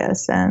time, I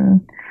guess.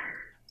 And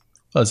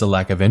well, it's a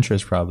lack of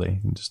interest, probably.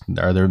 Just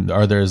are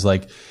there's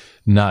like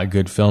not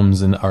good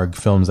films and are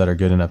films that are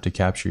good enough to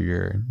capture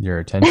your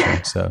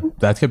attention. So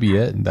that could be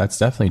it. That's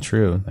definitely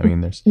true. I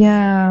mean, there's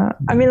I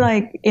mean,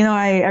 like,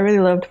 I really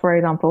loved, for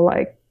example,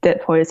 like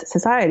Dead Poets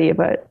Society,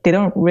 but they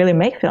don't really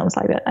make films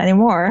like that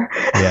anymore.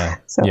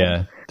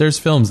 There's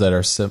films that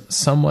are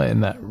somewhat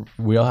in that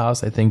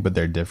wheelhouse, I think, but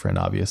they're different,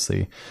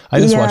 obviously. I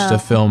just watched a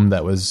film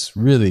that was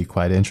really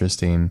quite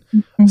interesting.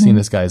 I've seen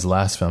this guy's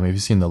last film. Have you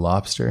seen The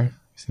Lobster? Have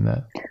you seen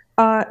that?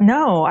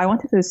 No, I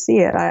wanted to see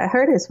it. I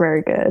heard it's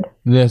very good.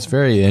 Yeah, it's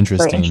very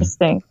interesting. Very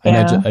interesting.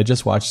 And I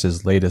just watched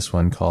his latest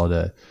one called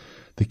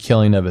The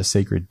Killing of a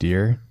Sacred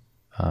Deer.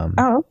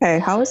 Okay.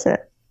 How is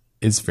it?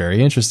 It's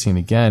very interesting.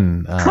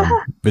 Again,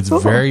 it's cool.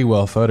 Very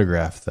well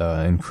photographed, though,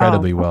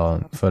 incredibly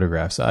well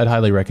photographed. So I'd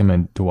highly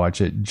recommend to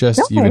watch it,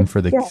 even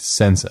for the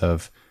sense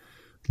of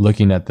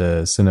looking at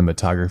the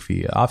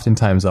cinematography.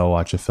 Oftentimes I'll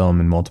watch a film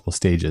in multiple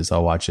stages.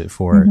 I'll watch it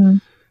for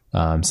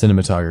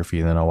cinematography,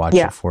 and then I'll watch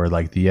it for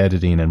like the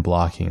editing and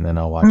blocking, and then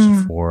I'll watch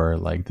it for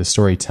like the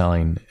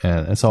storytelling.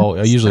 And it's all,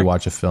 I usually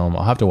watch a film.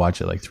 I'll have to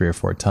watch it like 3 or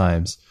 4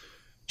 times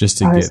just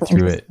to get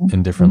through it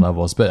in different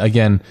levels. But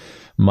again,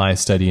 my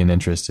study and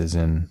interest is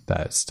in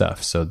that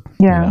stuff. So,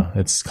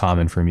 it's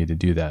common for me to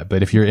do that.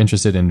 But if you're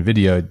interested in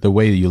video, the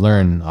way you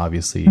learn,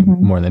 obviously,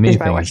 more than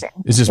anything,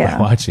 is just by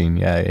watching.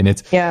 Yeah. And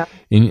it's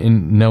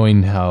in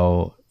knowing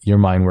how your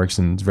mind works,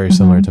 and it's very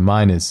similar to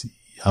mine, is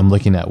I'm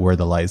looking at where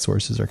the light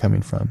sources are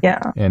coming from.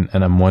 And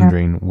I'm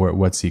wondering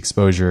what's the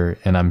exposure,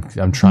 and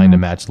I'm trying to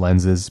match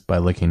lenses by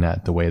looking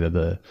at the way that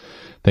the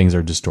things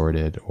are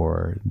distorted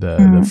or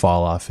the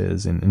fall off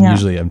is. And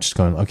usually I'm just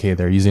going, okay,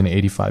 they're using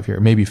 85 here,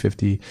 maybe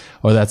 50,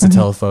 or that's a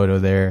telephoto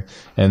there,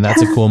 and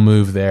that's a cool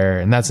move there,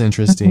 and that's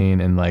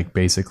interesting. And like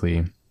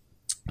basically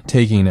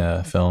taking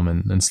a film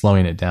and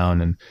slowing it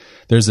down. And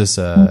there's this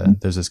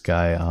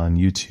guy on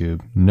YouTube,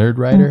 Nerd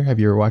Writer. Have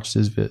you ever watched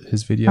his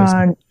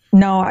videos?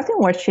 No, I've been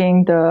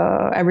watching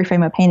the Every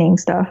Frame a Painting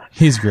stuff.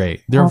 He's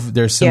great.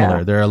 They're similar.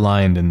 Yeah. They're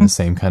aligned in the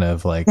same kind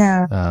of like,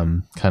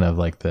 kind of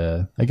like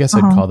I guess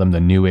I'd call them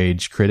the new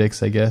age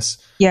critics, I guess.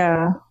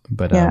 Yeah.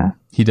 But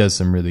he does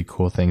some really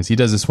cool things. He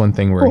does this one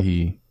thing where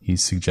he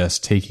suggests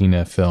taking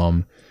a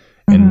film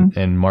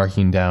and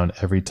marking down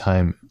every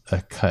time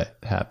a cut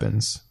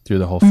happens through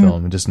the whole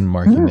film, and just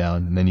marking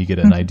down, and then you get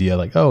an idea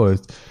like,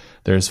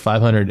 there's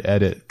 500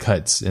 edit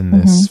cuts in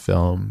this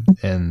film,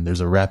 and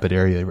there's a rapid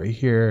area right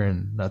here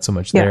and not so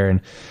much there.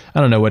 And I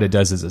don't know what it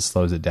does is it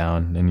slows it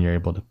down, and you're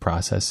able to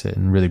process it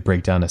and really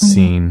break down a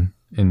scene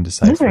and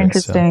decipher That's very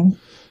interesting. So,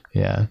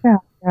 yeah.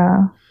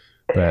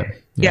 But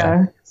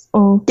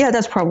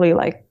that's probably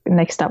like the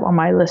next step on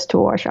my list to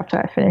watch after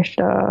I finish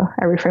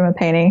Every Frame a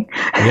Painting.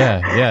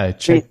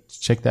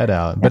 Check that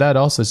out. But I'd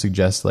also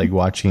suggest like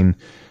watching.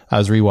 I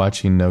was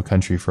rewatching No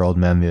Country for Old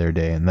Men the other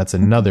day, and that's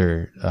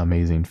another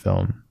amazing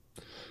film.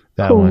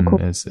 That one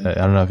is, I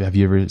don't know, have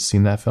you ever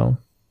seen that film?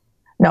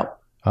 No.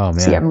 Oh, man.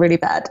 See, I'm really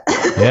bad.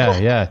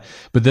 Yeah.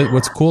 But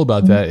what's cool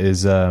about that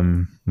is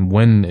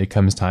when it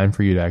comes time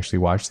for you to actually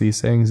watch these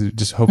things,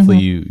 just hopefully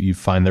you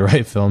find the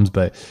right films.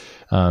 But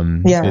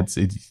it's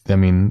I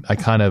mean, I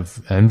kind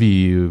of envy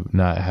you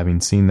not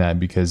having seen that,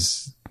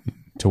 because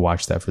to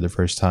watch that for the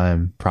first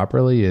time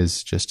properly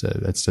is just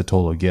it's a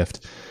total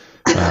gift.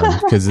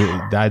 Because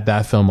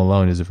that film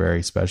alone is a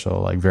very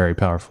special, like very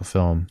powerful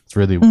film.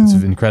 It's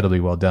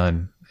incredibly well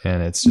done,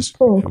 and it's just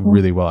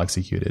really well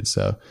executed.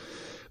 So,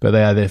 but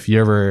yeah, if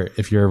you're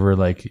ever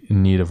like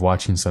in need of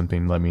watching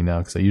something, let me know,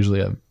 because I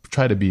usually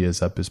try to be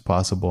as up as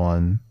possible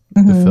on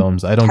the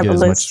films. I don't get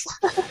as much.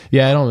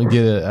 Yeah, I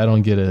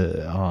don't get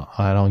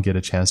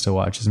a chance to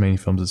watch as many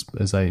films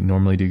as I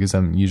normally do, because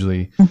I'm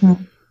usually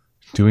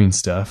doing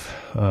stuff.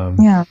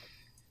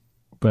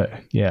 But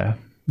yeah.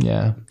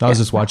 Yeah, I was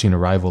just watching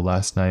Arrival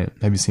last night.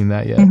 Have you seen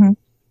that yet?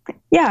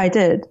 Yeah, I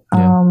did.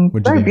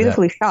 Very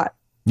beautifully shot.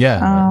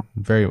 Yeah,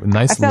 very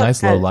nice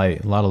low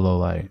light, a lot of low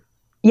light.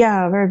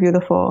 Yeah, very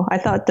beautiful. I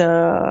thought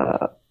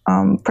the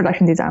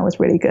production design was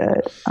really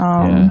good.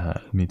 Yeah,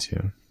 me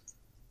too.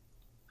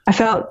 I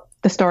felt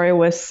the story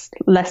was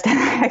less than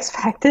I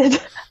expected.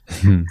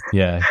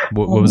 Yeah,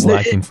 what was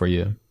lacking for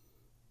you?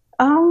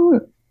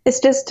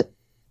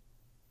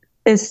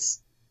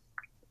 It's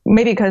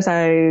maybe because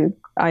I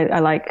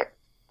like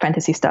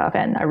fantasy stuff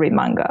and I read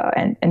manga,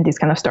 and this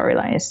kind of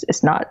storyline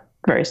is not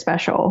very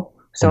special.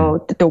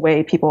 So the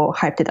way people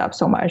hyped it up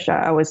so much,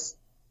 I was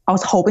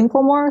hoping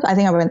for more. I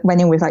think I went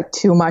in with like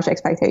too much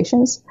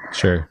expectations.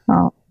 Sure.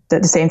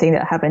 The same thing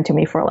that happened to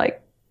me for like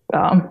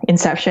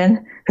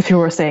Inception, because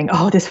people were saying,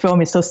 "Oh, this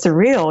film is so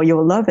surreal, you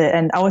will love it,"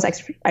 and I was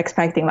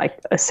expecting like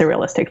a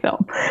surrealistic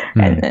film,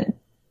 and then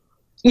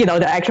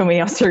the actual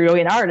meaning of surreal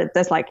in art,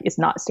 that's like, it's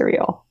not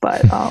surreal,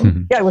 but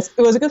yeah, it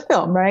was a good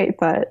film, right?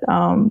 But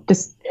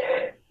just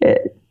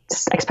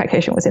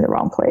expectation was in the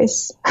wrong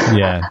place.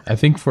 Yeah, I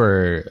think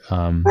for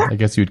I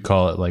guess you'd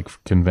call it like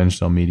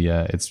conventional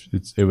media,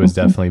 it was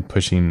definitely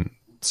pushing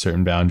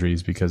certain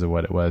boundaries because of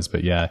what it was.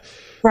 But yeah,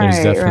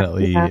 there's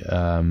definitely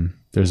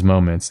there's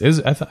moments.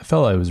 I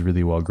felt it was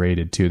really well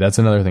graded too. That's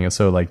another thing.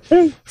 So like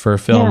for a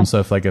film, so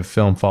if like a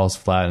film falls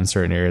flat in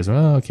certain areas,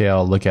 well, okay,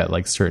 I'll look at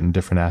like certain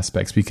different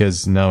aspects,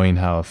 because knowing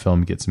how a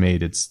film gets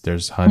made,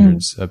 there's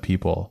hundreds of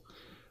people,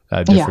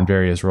 different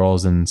various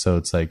roles, and so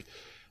it's like,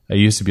 I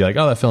used to be like,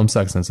 oh, that film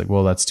sucks. And it's like,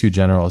 well, that's too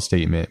general a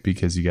statement,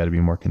 because you got to be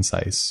more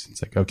concise.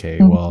 It's like, okay,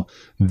 well,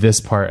 this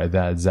part at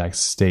that exact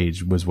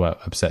stage was what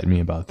upset me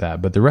about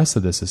that. But the rest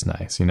of this is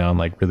nice, I'm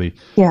like really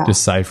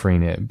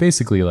deciphering it,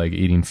 basically like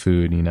eating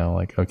food,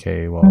 like,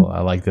 okay, well,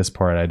 I like this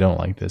part, I don't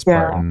like this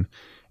part, and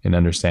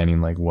understanding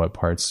like what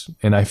parts.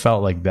 And I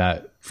felt like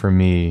that for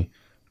me,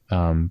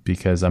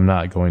 because I'm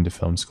not going to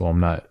film school. I'm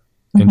not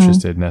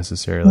interested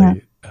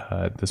necessarily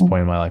at this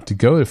point in my life to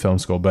go to film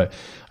school, but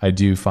I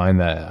do find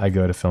that I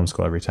go to film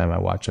school every time I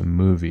watch a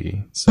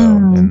movie. So,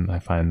 and I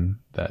find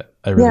that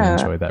I really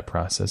enjoy that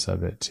process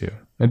of it too.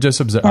 And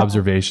just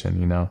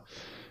observation,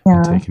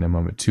 and taking a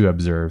moment to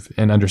observe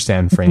and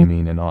understand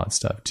framing and all that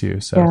stuff too.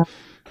 So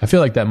I feel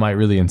like that might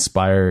really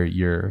inspire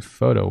your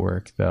photo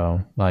work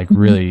though, like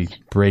really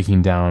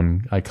breaking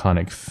down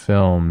iconic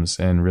films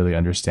and really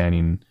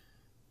understanding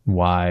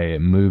why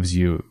it moves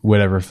you,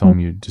 whatever film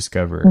you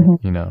discover,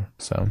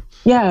 so.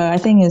 Yeah, I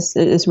think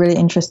it's really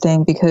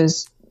interesting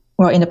because,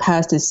 well, in the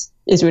past it's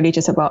really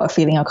just about a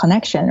feeling of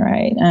connection,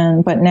 right?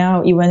 But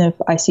now, even if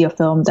I see a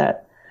film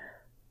that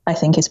I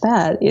think is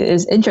bad, it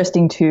is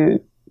interesting to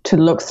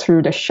look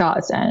through the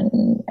shots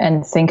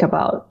and think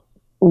about,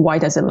 why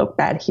does it look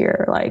bad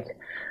here? Like,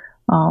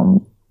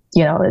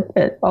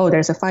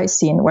 there's a fight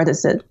scene. Why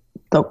does it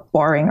look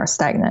boring or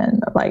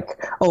stagnant?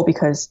 Like,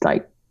 because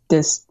like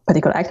this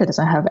particular actor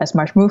doesn't have as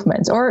much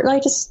movements, or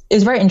like, just,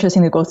 it's very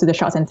interesting to go through the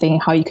shots and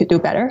think how you could do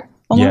better.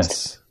 Almost.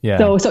 Yes.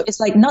 Yeah. So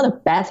it's like not a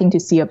bad thing to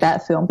see a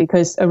bad film,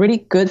 because a really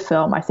good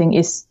film, I think,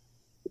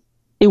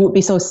 it would be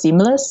so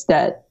seamless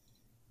that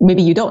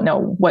maybe you don't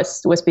know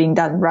what's being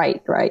done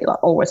right,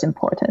 or what's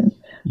important.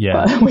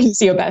 Yeah. But when you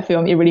see a bad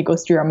film, it really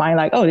goes through your mind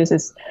like, oh, this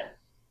is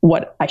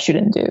what I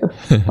shouldn't do.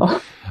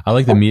 I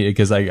like the media,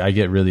 because I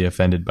get really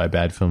offended by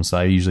bad films, so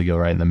I usually go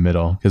right in the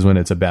middle, because when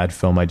it's a bad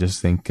film, I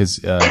just think, because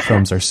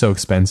films are so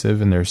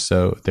expensive and they're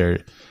so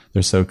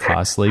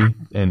costly,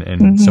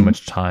 and so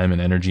much time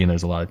and energy, and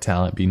there's a lot of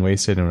talent being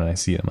wasted, and when I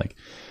see it, I'm like,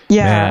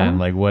 man,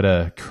 like what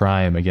a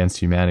crime against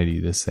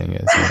humanity this thing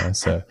is.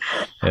 So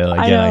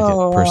I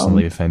get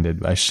personally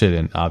offended. I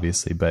shouldn't,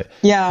 obviously, but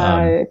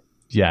I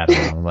don't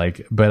know,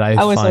 like, but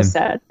I was find, so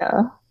sad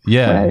when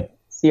I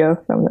see a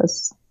film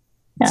that's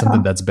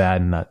something that's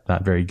bad and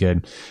not very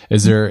good.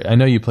 Is there, I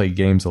know you play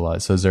games a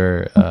lot, so is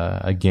there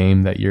a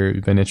game that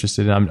you've been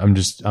interested in?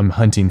 I'm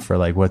hunting for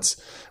like what's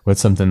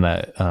something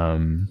that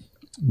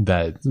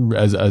that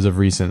as of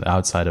recent,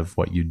 outside of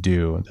what you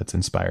do, that's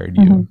inspired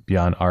you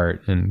beyond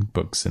art and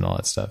books and all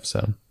that stuff.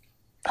 So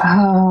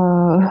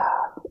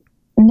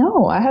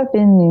no, I have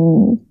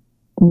been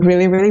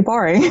really, really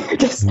boring.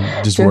 just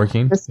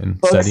working and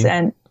studying,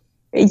 and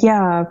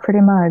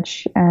pretty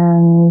much.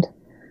 And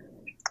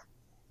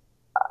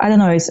I don't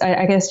know.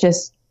 I guess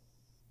just,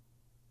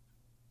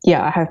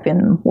 I have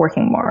been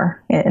working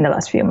more in the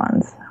last few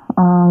months.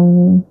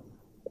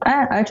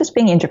 I just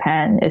being in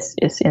Japan is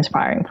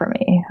inspiring for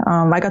me.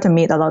 I got to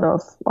meet a lot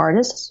of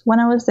artists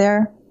when I was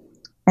there,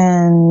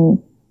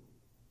 and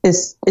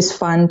is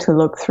fun to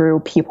look through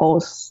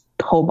people's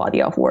whole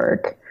body of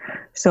work.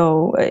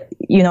 So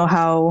you know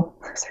how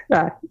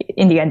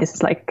in the end this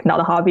is like not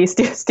a hobby,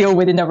 still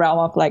within the realm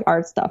of like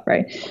art stuff,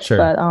 right? Sure.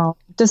 But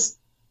just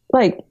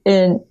like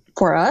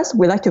for us,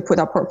 we like to put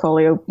our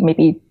portfolio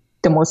maybe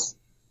the most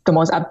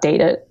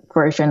updated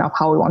version of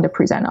how we want to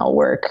present our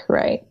work,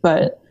 right?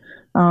 But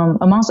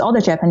amongst all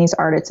the Japanese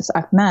artists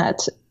I've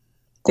met,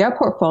 their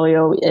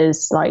portfolio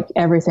is like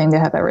everything they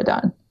have ever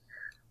done.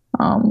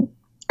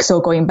 So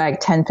going back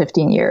 10,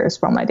 15 years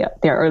from like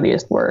their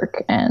earliest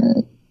work.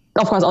 And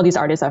of course, all these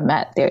artists I've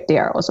met, they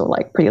are also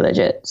like pretty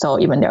legit. So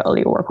even their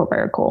earlier work were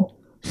very cool.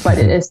 But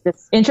it's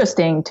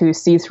interesting to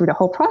see through the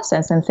whole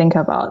process and think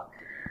about,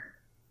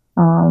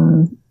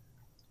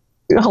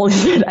 holy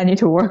shit, I need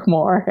to work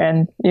more.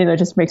 And, it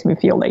just makes me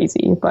feel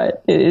lazy.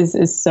 But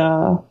it's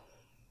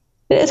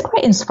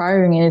quite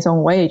inspiring in its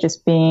own way,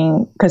 just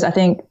being, because I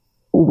think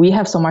we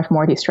have so much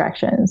more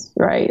distractions,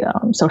 right?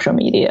 Social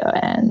media,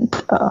 and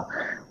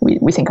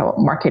we think about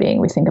marketing,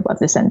 we think about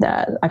this and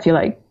that. I feel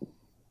like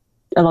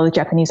a lot of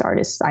Japanese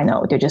artists I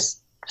know, they're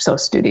just so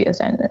studious,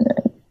 and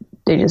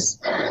they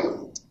just get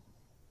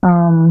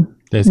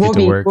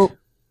to work.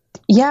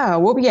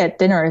 We'll be at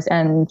dinners,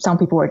 and some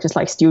people are just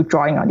like still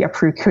drawing on their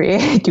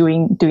Procreate,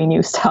 doing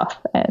new stuff,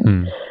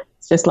 and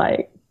it's just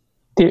like,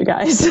 dude,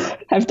 guys,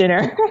 have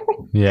dinner.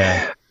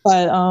 Yeah,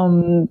 but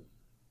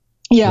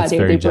yeah, it's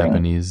very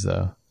Japanese,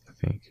 though, I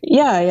think.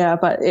 Yeah,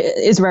 but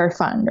it's very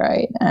fun,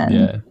 right? And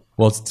yeah,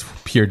 well, it's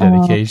pure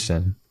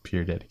dedication,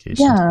 to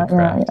the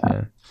craft.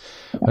 Yeah.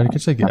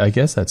 But I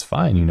guess that's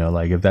fine,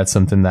 like if that's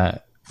something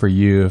that for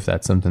you, if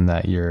that's something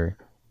that you're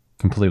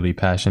completely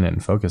passionate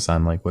and focused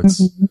on, like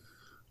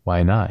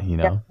why not?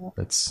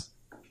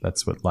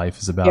 That's what life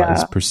is about,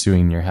 is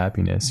pursuing your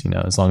happiness,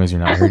 as long as you're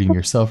not hurting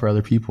yourself or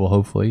other people,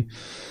 hopefully.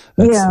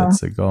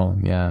 That's the goal.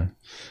 Yeah.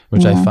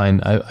 Which I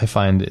find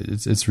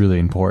it's really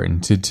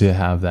important to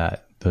have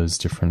those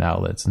different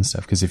outlets and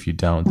stuff. Cause if you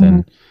don't,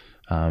 then,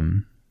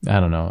 I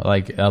don't know,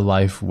 like a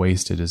life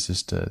wasted is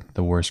just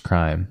the worst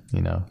crime,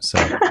 so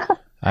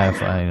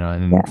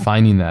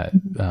finding that,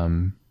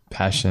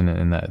 passion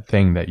and that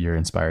thing that you're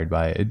inspired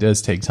by, it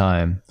does take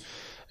time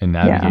and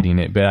navigating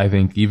it. But I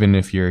think even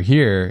if you're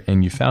here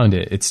and you found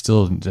it, it's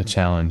still a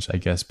challenge, I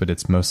guess, but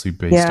it's mostly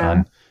based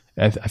on,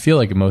 I feel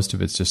like most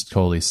of it's just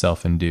totally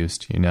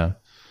self-induced,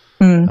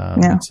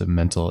 it's a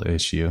mental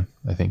issue,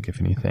 I think, if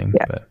anything,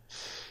 but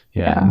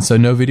and so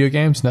no video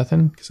games,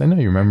 nothing? Because I know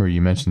you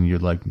mentioned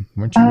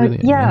weren't you really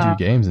into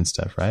games and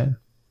stuff, right?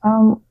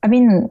 I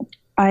mean,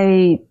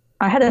 I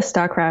had a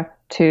StarCraft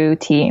 2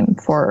 team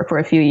for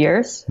a few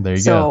years. There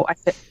you go.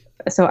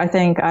 So I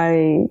think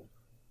I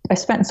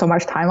spent so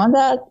much time on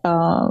that.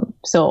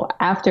 So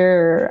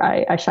after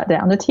I shut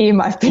down the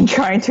team, I've been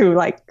trying to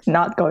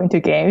not go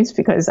into games,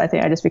 because I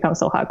think I just become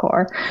so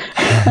hardcore.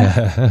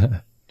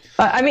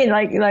 I mean,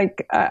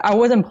 I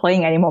wasn't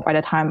playing anymore by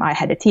the time I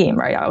had a team,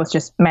 right? I was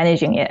just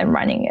managing it and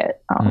running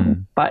it.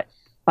 But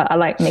I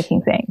like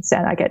making things,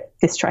 and I get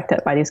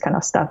distracted by this kind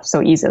of stuff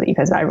so easily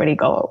because I really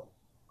go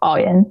all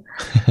in.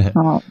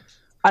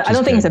 I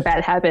don't think it's a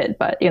bad habit,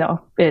 but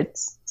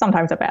it's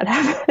sometimes a bad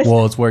habit.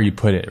 Well, it's where you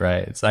put it,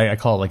 right? I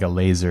call it like a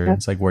laser.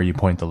 It's like where you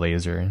point the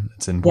laser.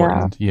 It's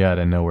important. You got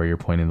to know where you're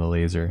pointing the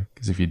laser,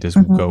 because if you just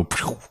go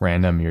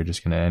random, you're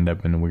just going to end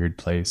up in a weird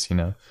place,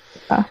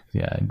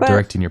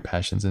 directing your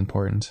passion's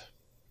important.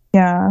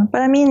 Yeah,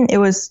 but I mean, it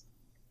was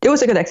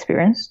a good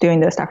experience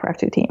doing the StarCraft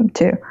 2 team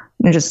too.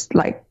 And just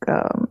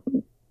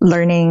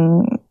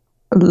learning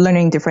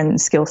different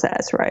skill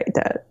sets, right?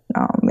 That,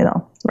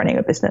 running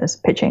a business,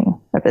 pitching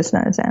a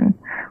business, and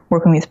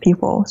working with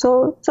people.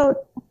 So,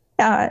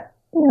 at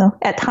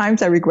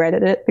times I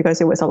regretted it because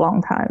it was a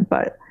long time,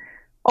 but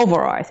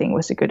overall I think it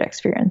was a good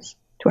experience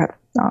to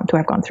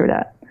have gone through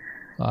that.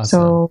 Awesome.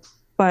 So,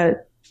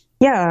 but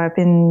yeah, I've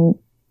been,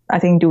 I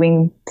think,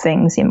 doing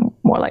things in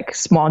more like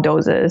small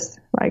doses,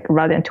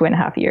 rather than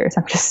 2.5 years.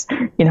 I'm just,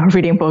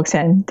 reading books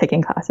and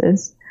taking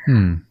classes.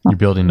 You're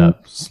building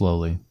up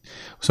slowly.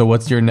 So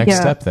what's your next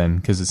step then?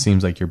 Because it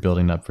seems like you're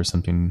building up for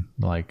something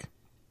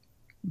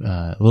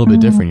a little bit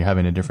different. You're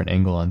having a different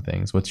angle on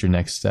things. What's your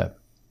next step?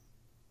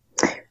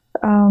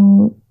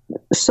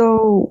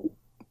 So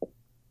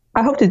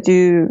I hope to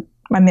do,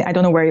 I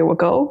don't know where it will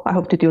go. I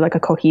hope to do a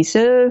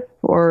cohesive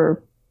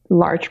or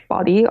large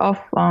body of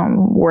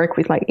work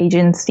with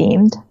agent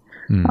themed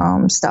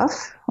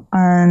stuff.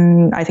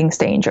 And I think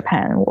staying in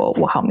Japan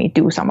will help me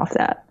do some of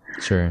that.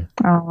 Sure.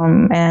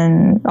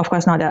 And of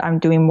course, now that I'm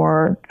doing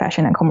more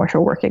fashion and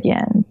commercial work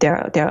again, there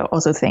are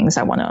also things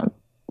I want to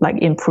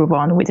improve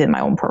on within my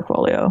own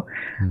portfolio.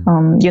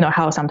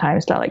 How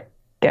sometimes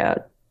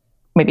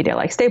maybe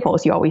they're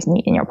staples you always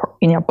need in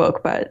your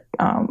book, but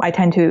I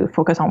tend to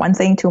focus on one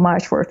thing too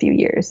much for a few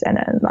years, and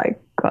then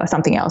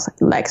something else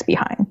lags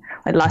behind.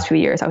 The last few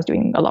years I was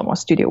doing a lot more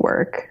studio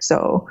work,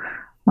 so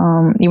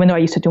even though I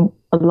used to do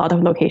a lot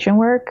of location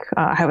work,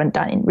 I haven't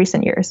done in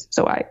recent years,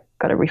 so I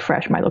got to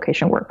refresh my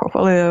location work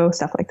portfolio,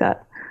 stuff like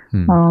that.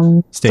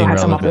 Staying so I have relevant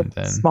some of the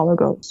then. smaller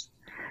goals.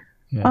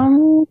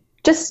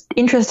 just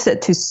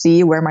interested to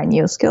see where my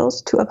new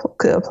skills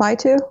could apply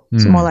to.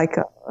 It's more like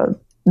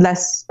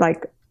less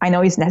like I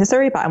know it's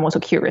necessary, but I'm also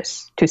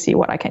curious to see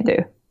what I can do,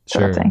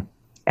 sort of thing.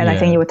 And I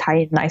think it would tie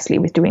in nicely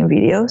with doing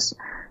videos.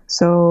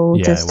 So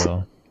just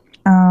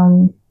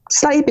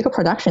slightly bigger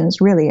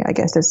productions, really. I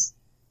guess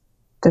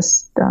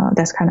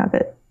that's kind of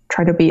it.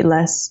 Try to be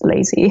less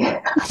lazy.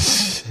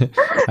 It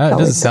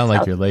doesn't sound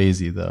like you're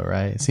lazy though,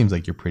 right? It seems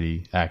like you're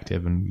pretty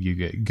active and you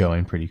get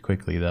going pretty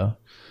quickly though.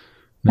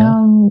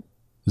 No?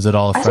 Is it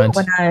all a front?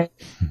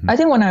 I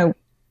think when I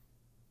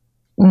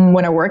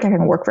work, I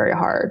can work very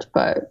hard,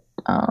 but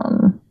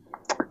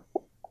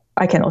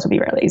I can also be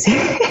very lazy.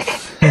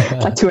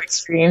 Like two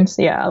extremes.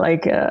 Yeah.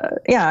 Like,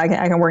 I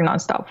can work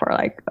nonstop for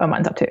like a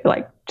month or two,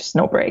 like just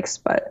no breaks.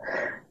 But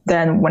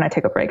then when I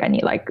take a break, I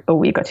need like a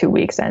week or 2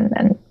 weeks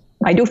and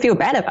I do feel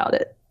bad about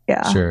it.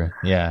 Yeah. Sure.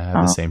 Yeah. I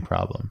have the same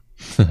problem.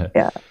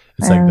 Yeah.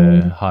 It's like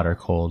the hot or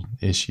cold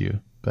issue,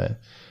 but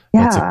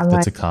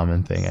that's a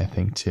common thing, I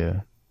think,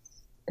 too.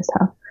 It's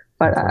tough.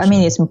 But I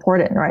mean, it's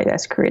important, right,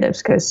 as creatives,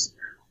 because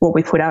what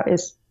we put out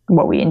is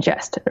what we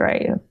ingest,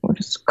 right? We're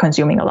just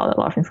consuming a lot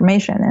of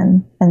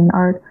information and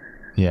art.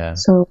 Yeah.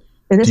 So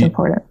it is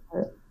important.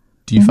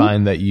 Do you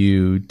find that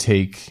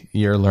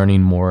you're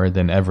learning more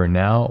than ever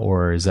now,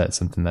 or is that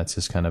something that's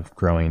just kind of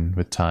growing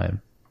with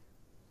time?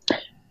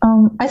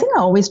 I think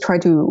I always try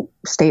to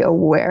stay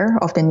aware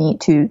of the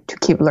need to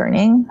keep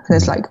learning.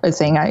 It's like a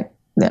thing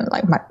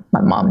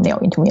my mom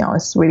nailed into me when I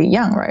was really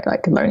young, right?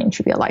 Like learning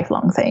should be a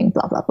lifelong thing,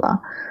 blah, blah, blah.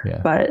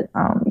 Yeah. But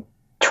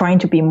trying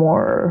to be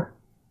more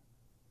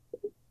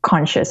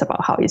conscious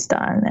about how it's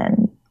done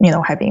and,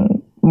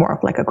 having more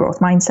of like a growth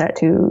mindset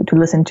to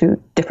listen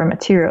to different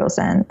materials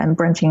and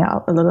branching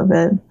out a little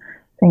bit.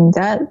 I think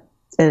that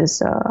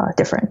is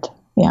different.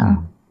 Yeah.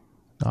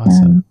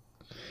 Awesome.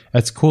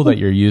 That's cool that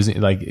you're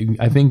using, like,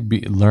 I think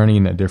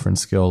learning a different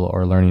skill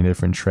or learning a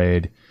different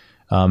trade,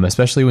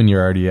 especially when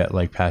you're already at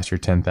like past your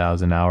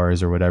 10,000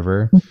 hours or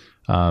whatever.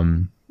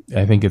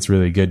 I think it's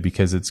really good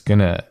because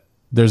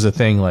there's a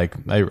thing like,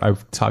 I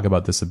talk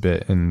about this a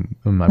bit in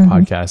my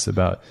podcast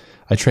about,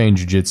 I train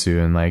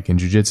jujitsu, and like in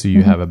jujitsu,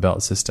 you have a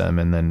belt system,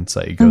 and then it's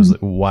like, it goes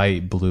like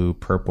white, blue,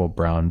 purple,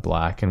 brown,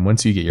 black. And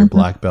once you get your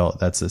black belt,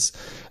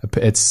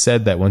 it's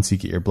said that once you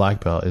get your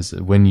black belt is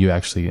when you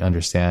actually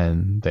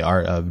understand the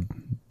art of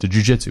the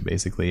jujitsu,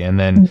 basically. And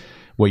then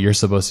what you're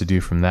supposed to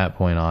do from that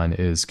point on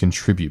is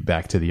contribute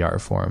back to the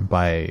art form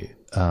by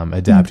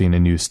adapting a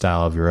new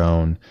style of your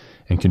own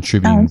and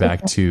contributing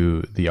back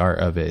to the art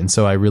of it. And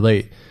so I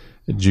relate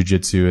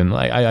jujitsu, and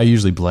like I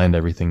usually blend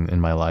everything in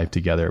my life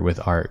together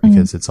with art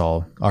because it's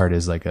all art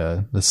is like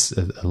a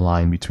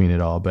line between it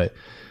all. But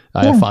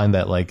I find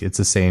that like it's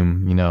the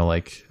same,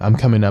 like I'm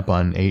coming up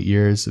on 8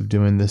 years of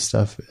doing this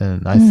stuff,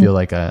 and I feel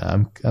like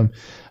I'm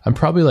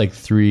probably like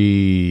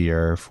 3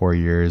 or 4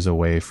 years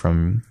away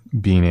from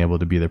being able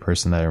to be the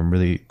person that I'm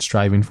really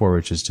striving for,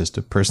 which is just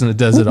a person that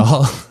does it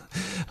all.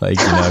 Like,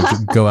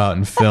 go out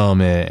and film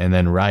it and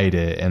then write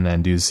it and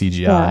then do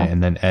CGI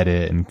and then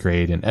edit and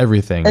grade and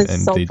everything.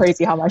 It's so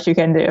crazy how much you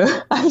can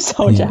do. I'm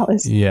so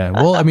jealous. Yeah.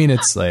 Well, I mean,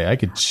 it's like, I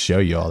could show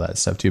you all that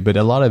stuff too, but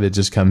a lot of it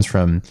just comes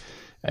from,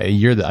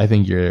 I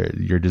think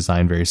you're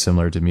designed very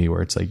similar to me,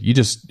 where it's like,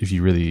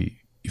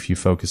 if you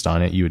focused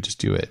on it, you would just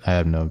do it. I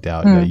have no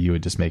doubt that you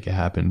would just make it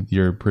happen.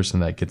 You're a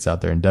person that gets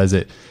out there and does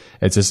it.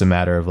 It's just a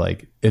matter of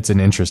like, it's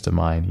an interest of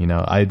mine.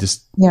 I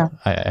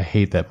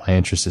hate that my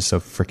interest is so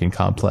freaking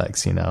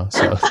complex,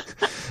 so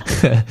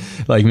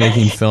like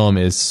making film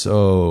is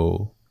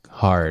so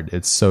hard.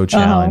 It's so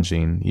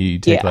challenging. You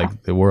take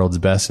like the world's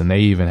best and they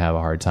even have a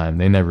hard time.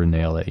 They never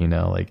nail it,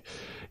 like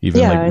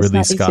even like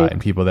Ridley Scott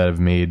and people that have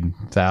made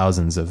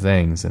thousands of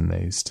things and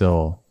they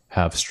still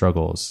have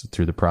struggles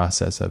through the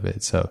process of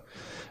it. So,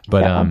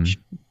 but I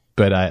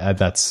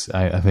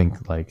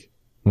think like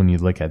when you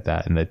look at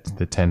that and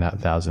the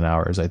 10,000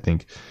 hours, I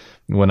think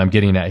what I'm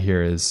getting at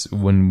here is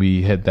when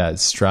we hit that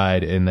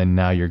stride and then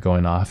now you're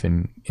going off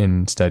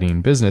in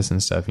studying business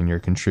and stuff and you're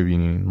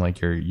contributing,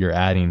 like you're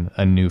adding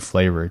a new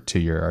flavor to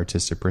your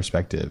artistic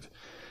perspective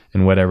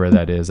and whatever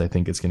that is, I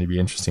think it's going to be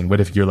interesting. What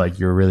if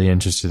you're really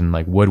interested in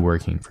like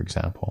woodworking, for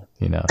example,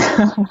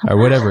 or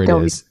whatever it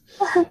is.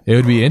 It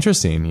would be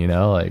interesting,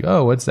 like,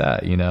 oh, what's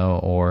that,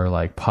 or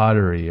like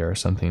pottery or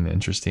something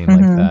interesting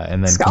like that.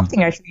 And then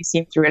sculpting actually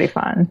seems really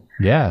fun.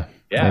 Yeah.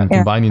 And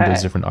combining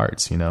those different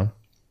arts, Yeah.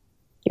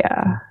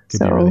 Could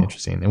be really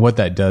interesting. And what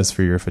that does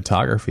for your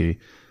photography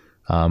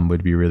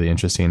would be really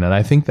interesting. And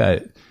I think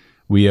that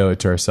we owe it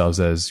to ourselves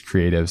as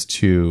creatives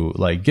to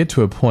like get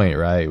to a point,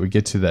 right? We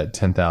get to that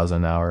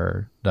 10,000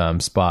 hour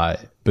spot,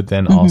 but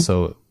then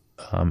also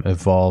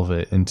evolve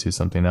it into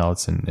something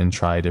else and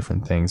try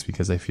different things,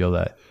 because I feel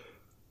that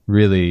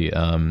really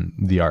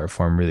the art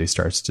form really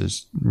starts to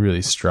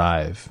really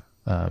strive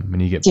when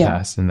you get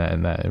past in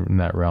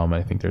that realm.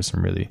 I think there's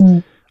some really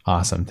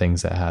awesome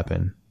things that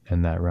happen.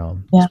 in that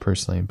realm, just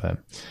personally. But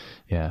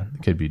yeah,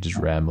 it could be just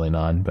rambling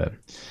on, but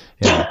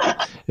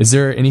yeah. Is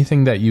there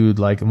anything that you would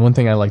like? One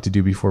thing I like to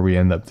do before we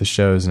end up the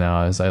shows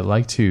now is I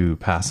like to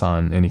pass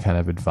on any kind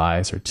of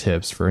advice or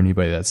tips for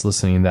anybody that's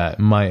listening that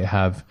might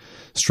have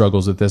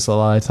struggles with this. A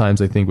lot of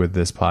times I think with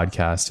this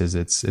podcast is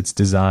it's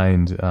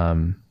designed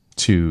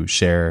to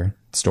share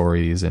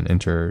stories and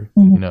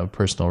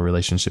personal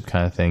relationship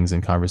kind of things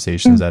and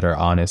conversations that are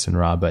honest and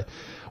raw. But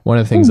one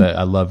of the things that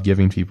I love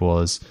giving people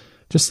is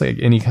just like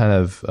any kind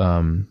of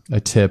a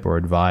tip or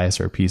advice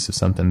or a piece of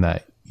something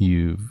that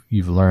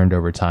you've learned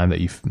over time that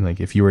like,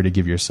 if you were to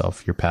give your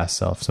past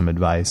self some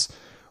advice,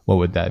 what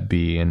would that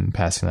be? And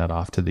passing that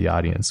off to the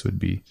audience would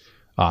be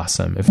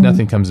awesome. If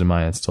nothing comes to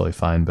mind, it's totally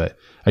fine. But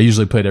I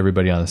usually put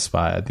everybody on the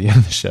spot at the end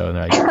of the show, and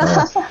they're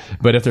like, oh.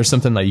 But if there's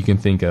something that you can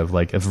think of,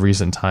 like of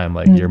recent time,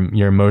 like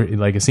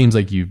like it seems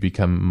like you've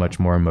become much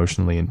more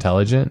emotionally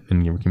intelligent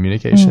in your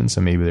communication. So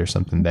maybe there's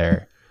something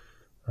there.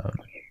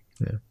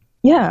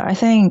 Yeah, I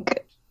think,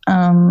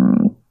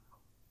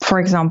 for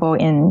example,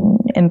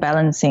 in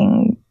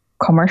balancing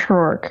commercial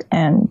work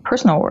and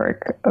personal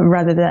work,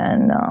 rather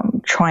than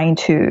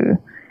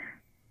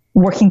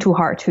working too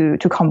hard to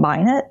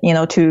combine it,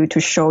 to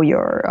show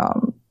your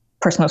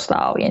personal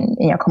style in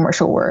your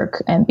commercial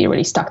work and be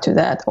really stuck to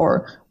that,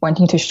 or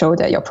wanting to show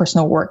that your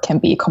personal work can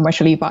be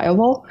commercially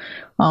viable.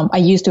 I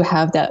used to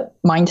have that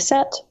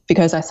mindset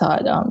because I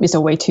thought it's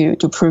a way to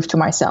prove to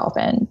myself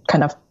and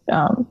kind of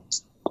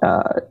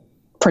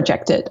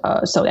project it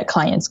so that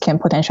clients can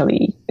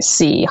potentially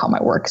see how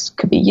my works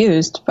could be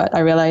used. But I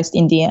realized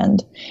in the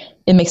end,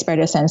 it makes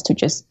better sense to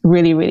just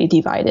really, really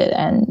divide it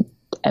and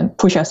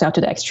push yourself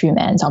to the extreme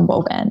ends on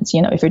both ends.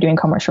 If you're doing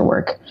commercial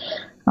work,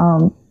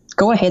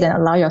 go ahead and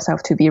allow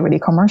yourself to be really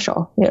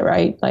commercial,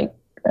 right? Like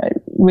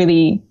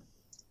really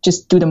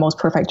just do the most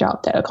perfect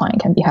job that a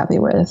client can be happy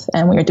with.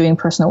 And when you're doing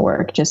personal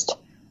work, just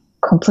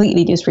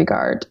completely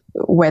disregard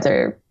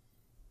whether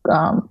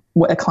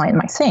what a client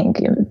might think.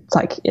 It's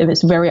like if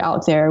it's very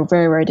out there,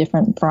 very, very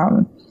different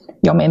from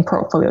your main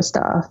portfolio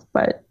stuff,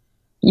 but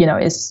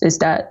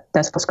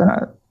that's what's going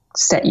to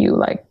set you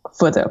like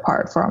further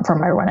apart from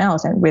everyone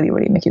else and really,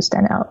 really make you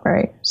stand out,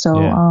 right?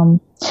 So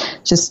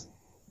just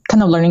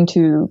kind of learning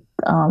to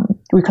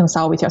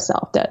reconcile with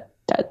yourself that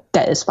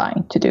is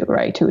fine to do,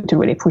 right? To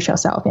really push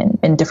yourself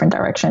in different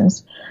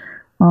directions,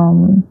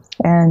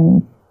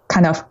 and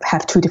kind of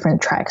have two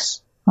different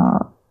tracks.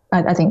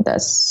 I think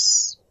that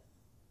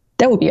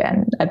would be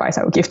an advice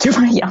I would give to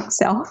my young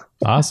self.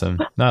 Awesome.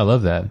 No, I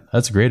love that.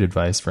 That's great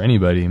advice for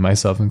anybody,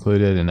 myself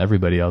included, and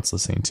everybody else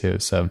listening too.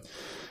 So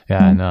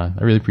yeah, no,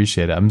 I really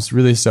appreciate it. I'm just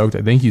really stoked.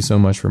 Thank you so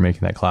much for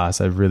making that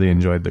class. I've really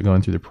enjoyed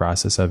going through the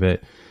process of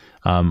it.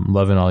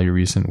 Loving all your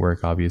recent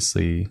work,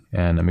 obviously.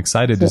 And I'm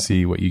excited to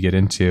see what you get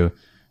into.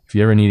 If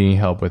you ever need any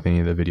help with any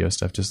of the video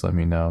stuff, just let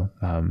me know.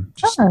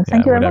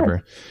 Thank you whatever. Very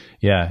much.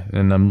 Yeah.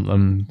 And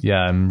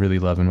I'm really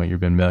loving what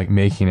you've been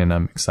making, and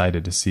I'm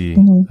excited to see,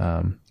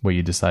 what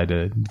you decide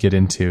to get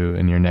into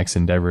in your next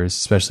endeavors,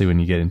 especially when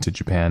you get into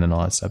Japan and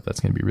all that stuff. That's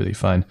going to be really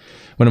fun.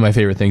 One of my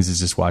favorite things is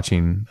just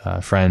watching,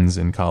 friends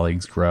and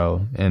colleagues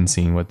grow and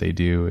seeing what they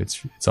do.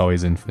 It's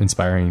always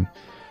inspiring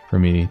for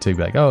me to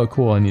be like, oh,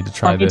 cool, I need to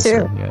try this.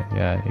 Too.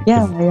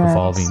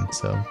 Evolving.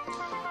 So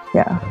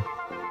yeah.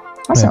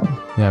 Awesome.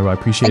 Yeah, well, I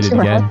appreciate it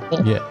again.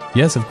 Yeah.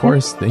 Yes, of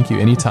course. Thank you.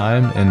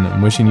 Anytime. And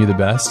I'm wishing you the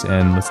best,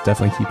 and let's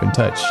definitely keep in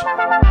touch.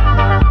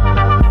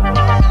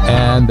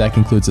 And that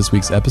concludes this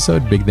week's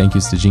episode. Big thank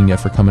yous to Jingna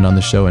for coming on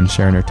the show and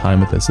sharing her time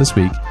with us this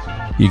week.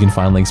 You can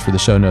find links for the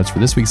show notes for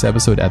this week's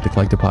episode at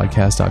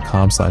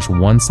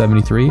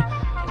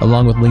thecollectivepodcast.com/173,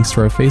 along with links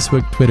to our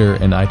Facebook, Twitter,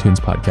 and iTunes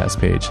podcast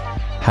page.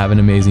 Have an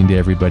amazing day,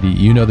 everybody.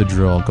 You know the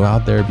drill. Go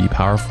out there, be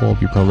powerful,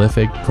 be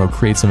prolific, go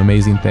create some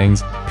amazing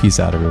things. Peace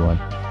out, everyone.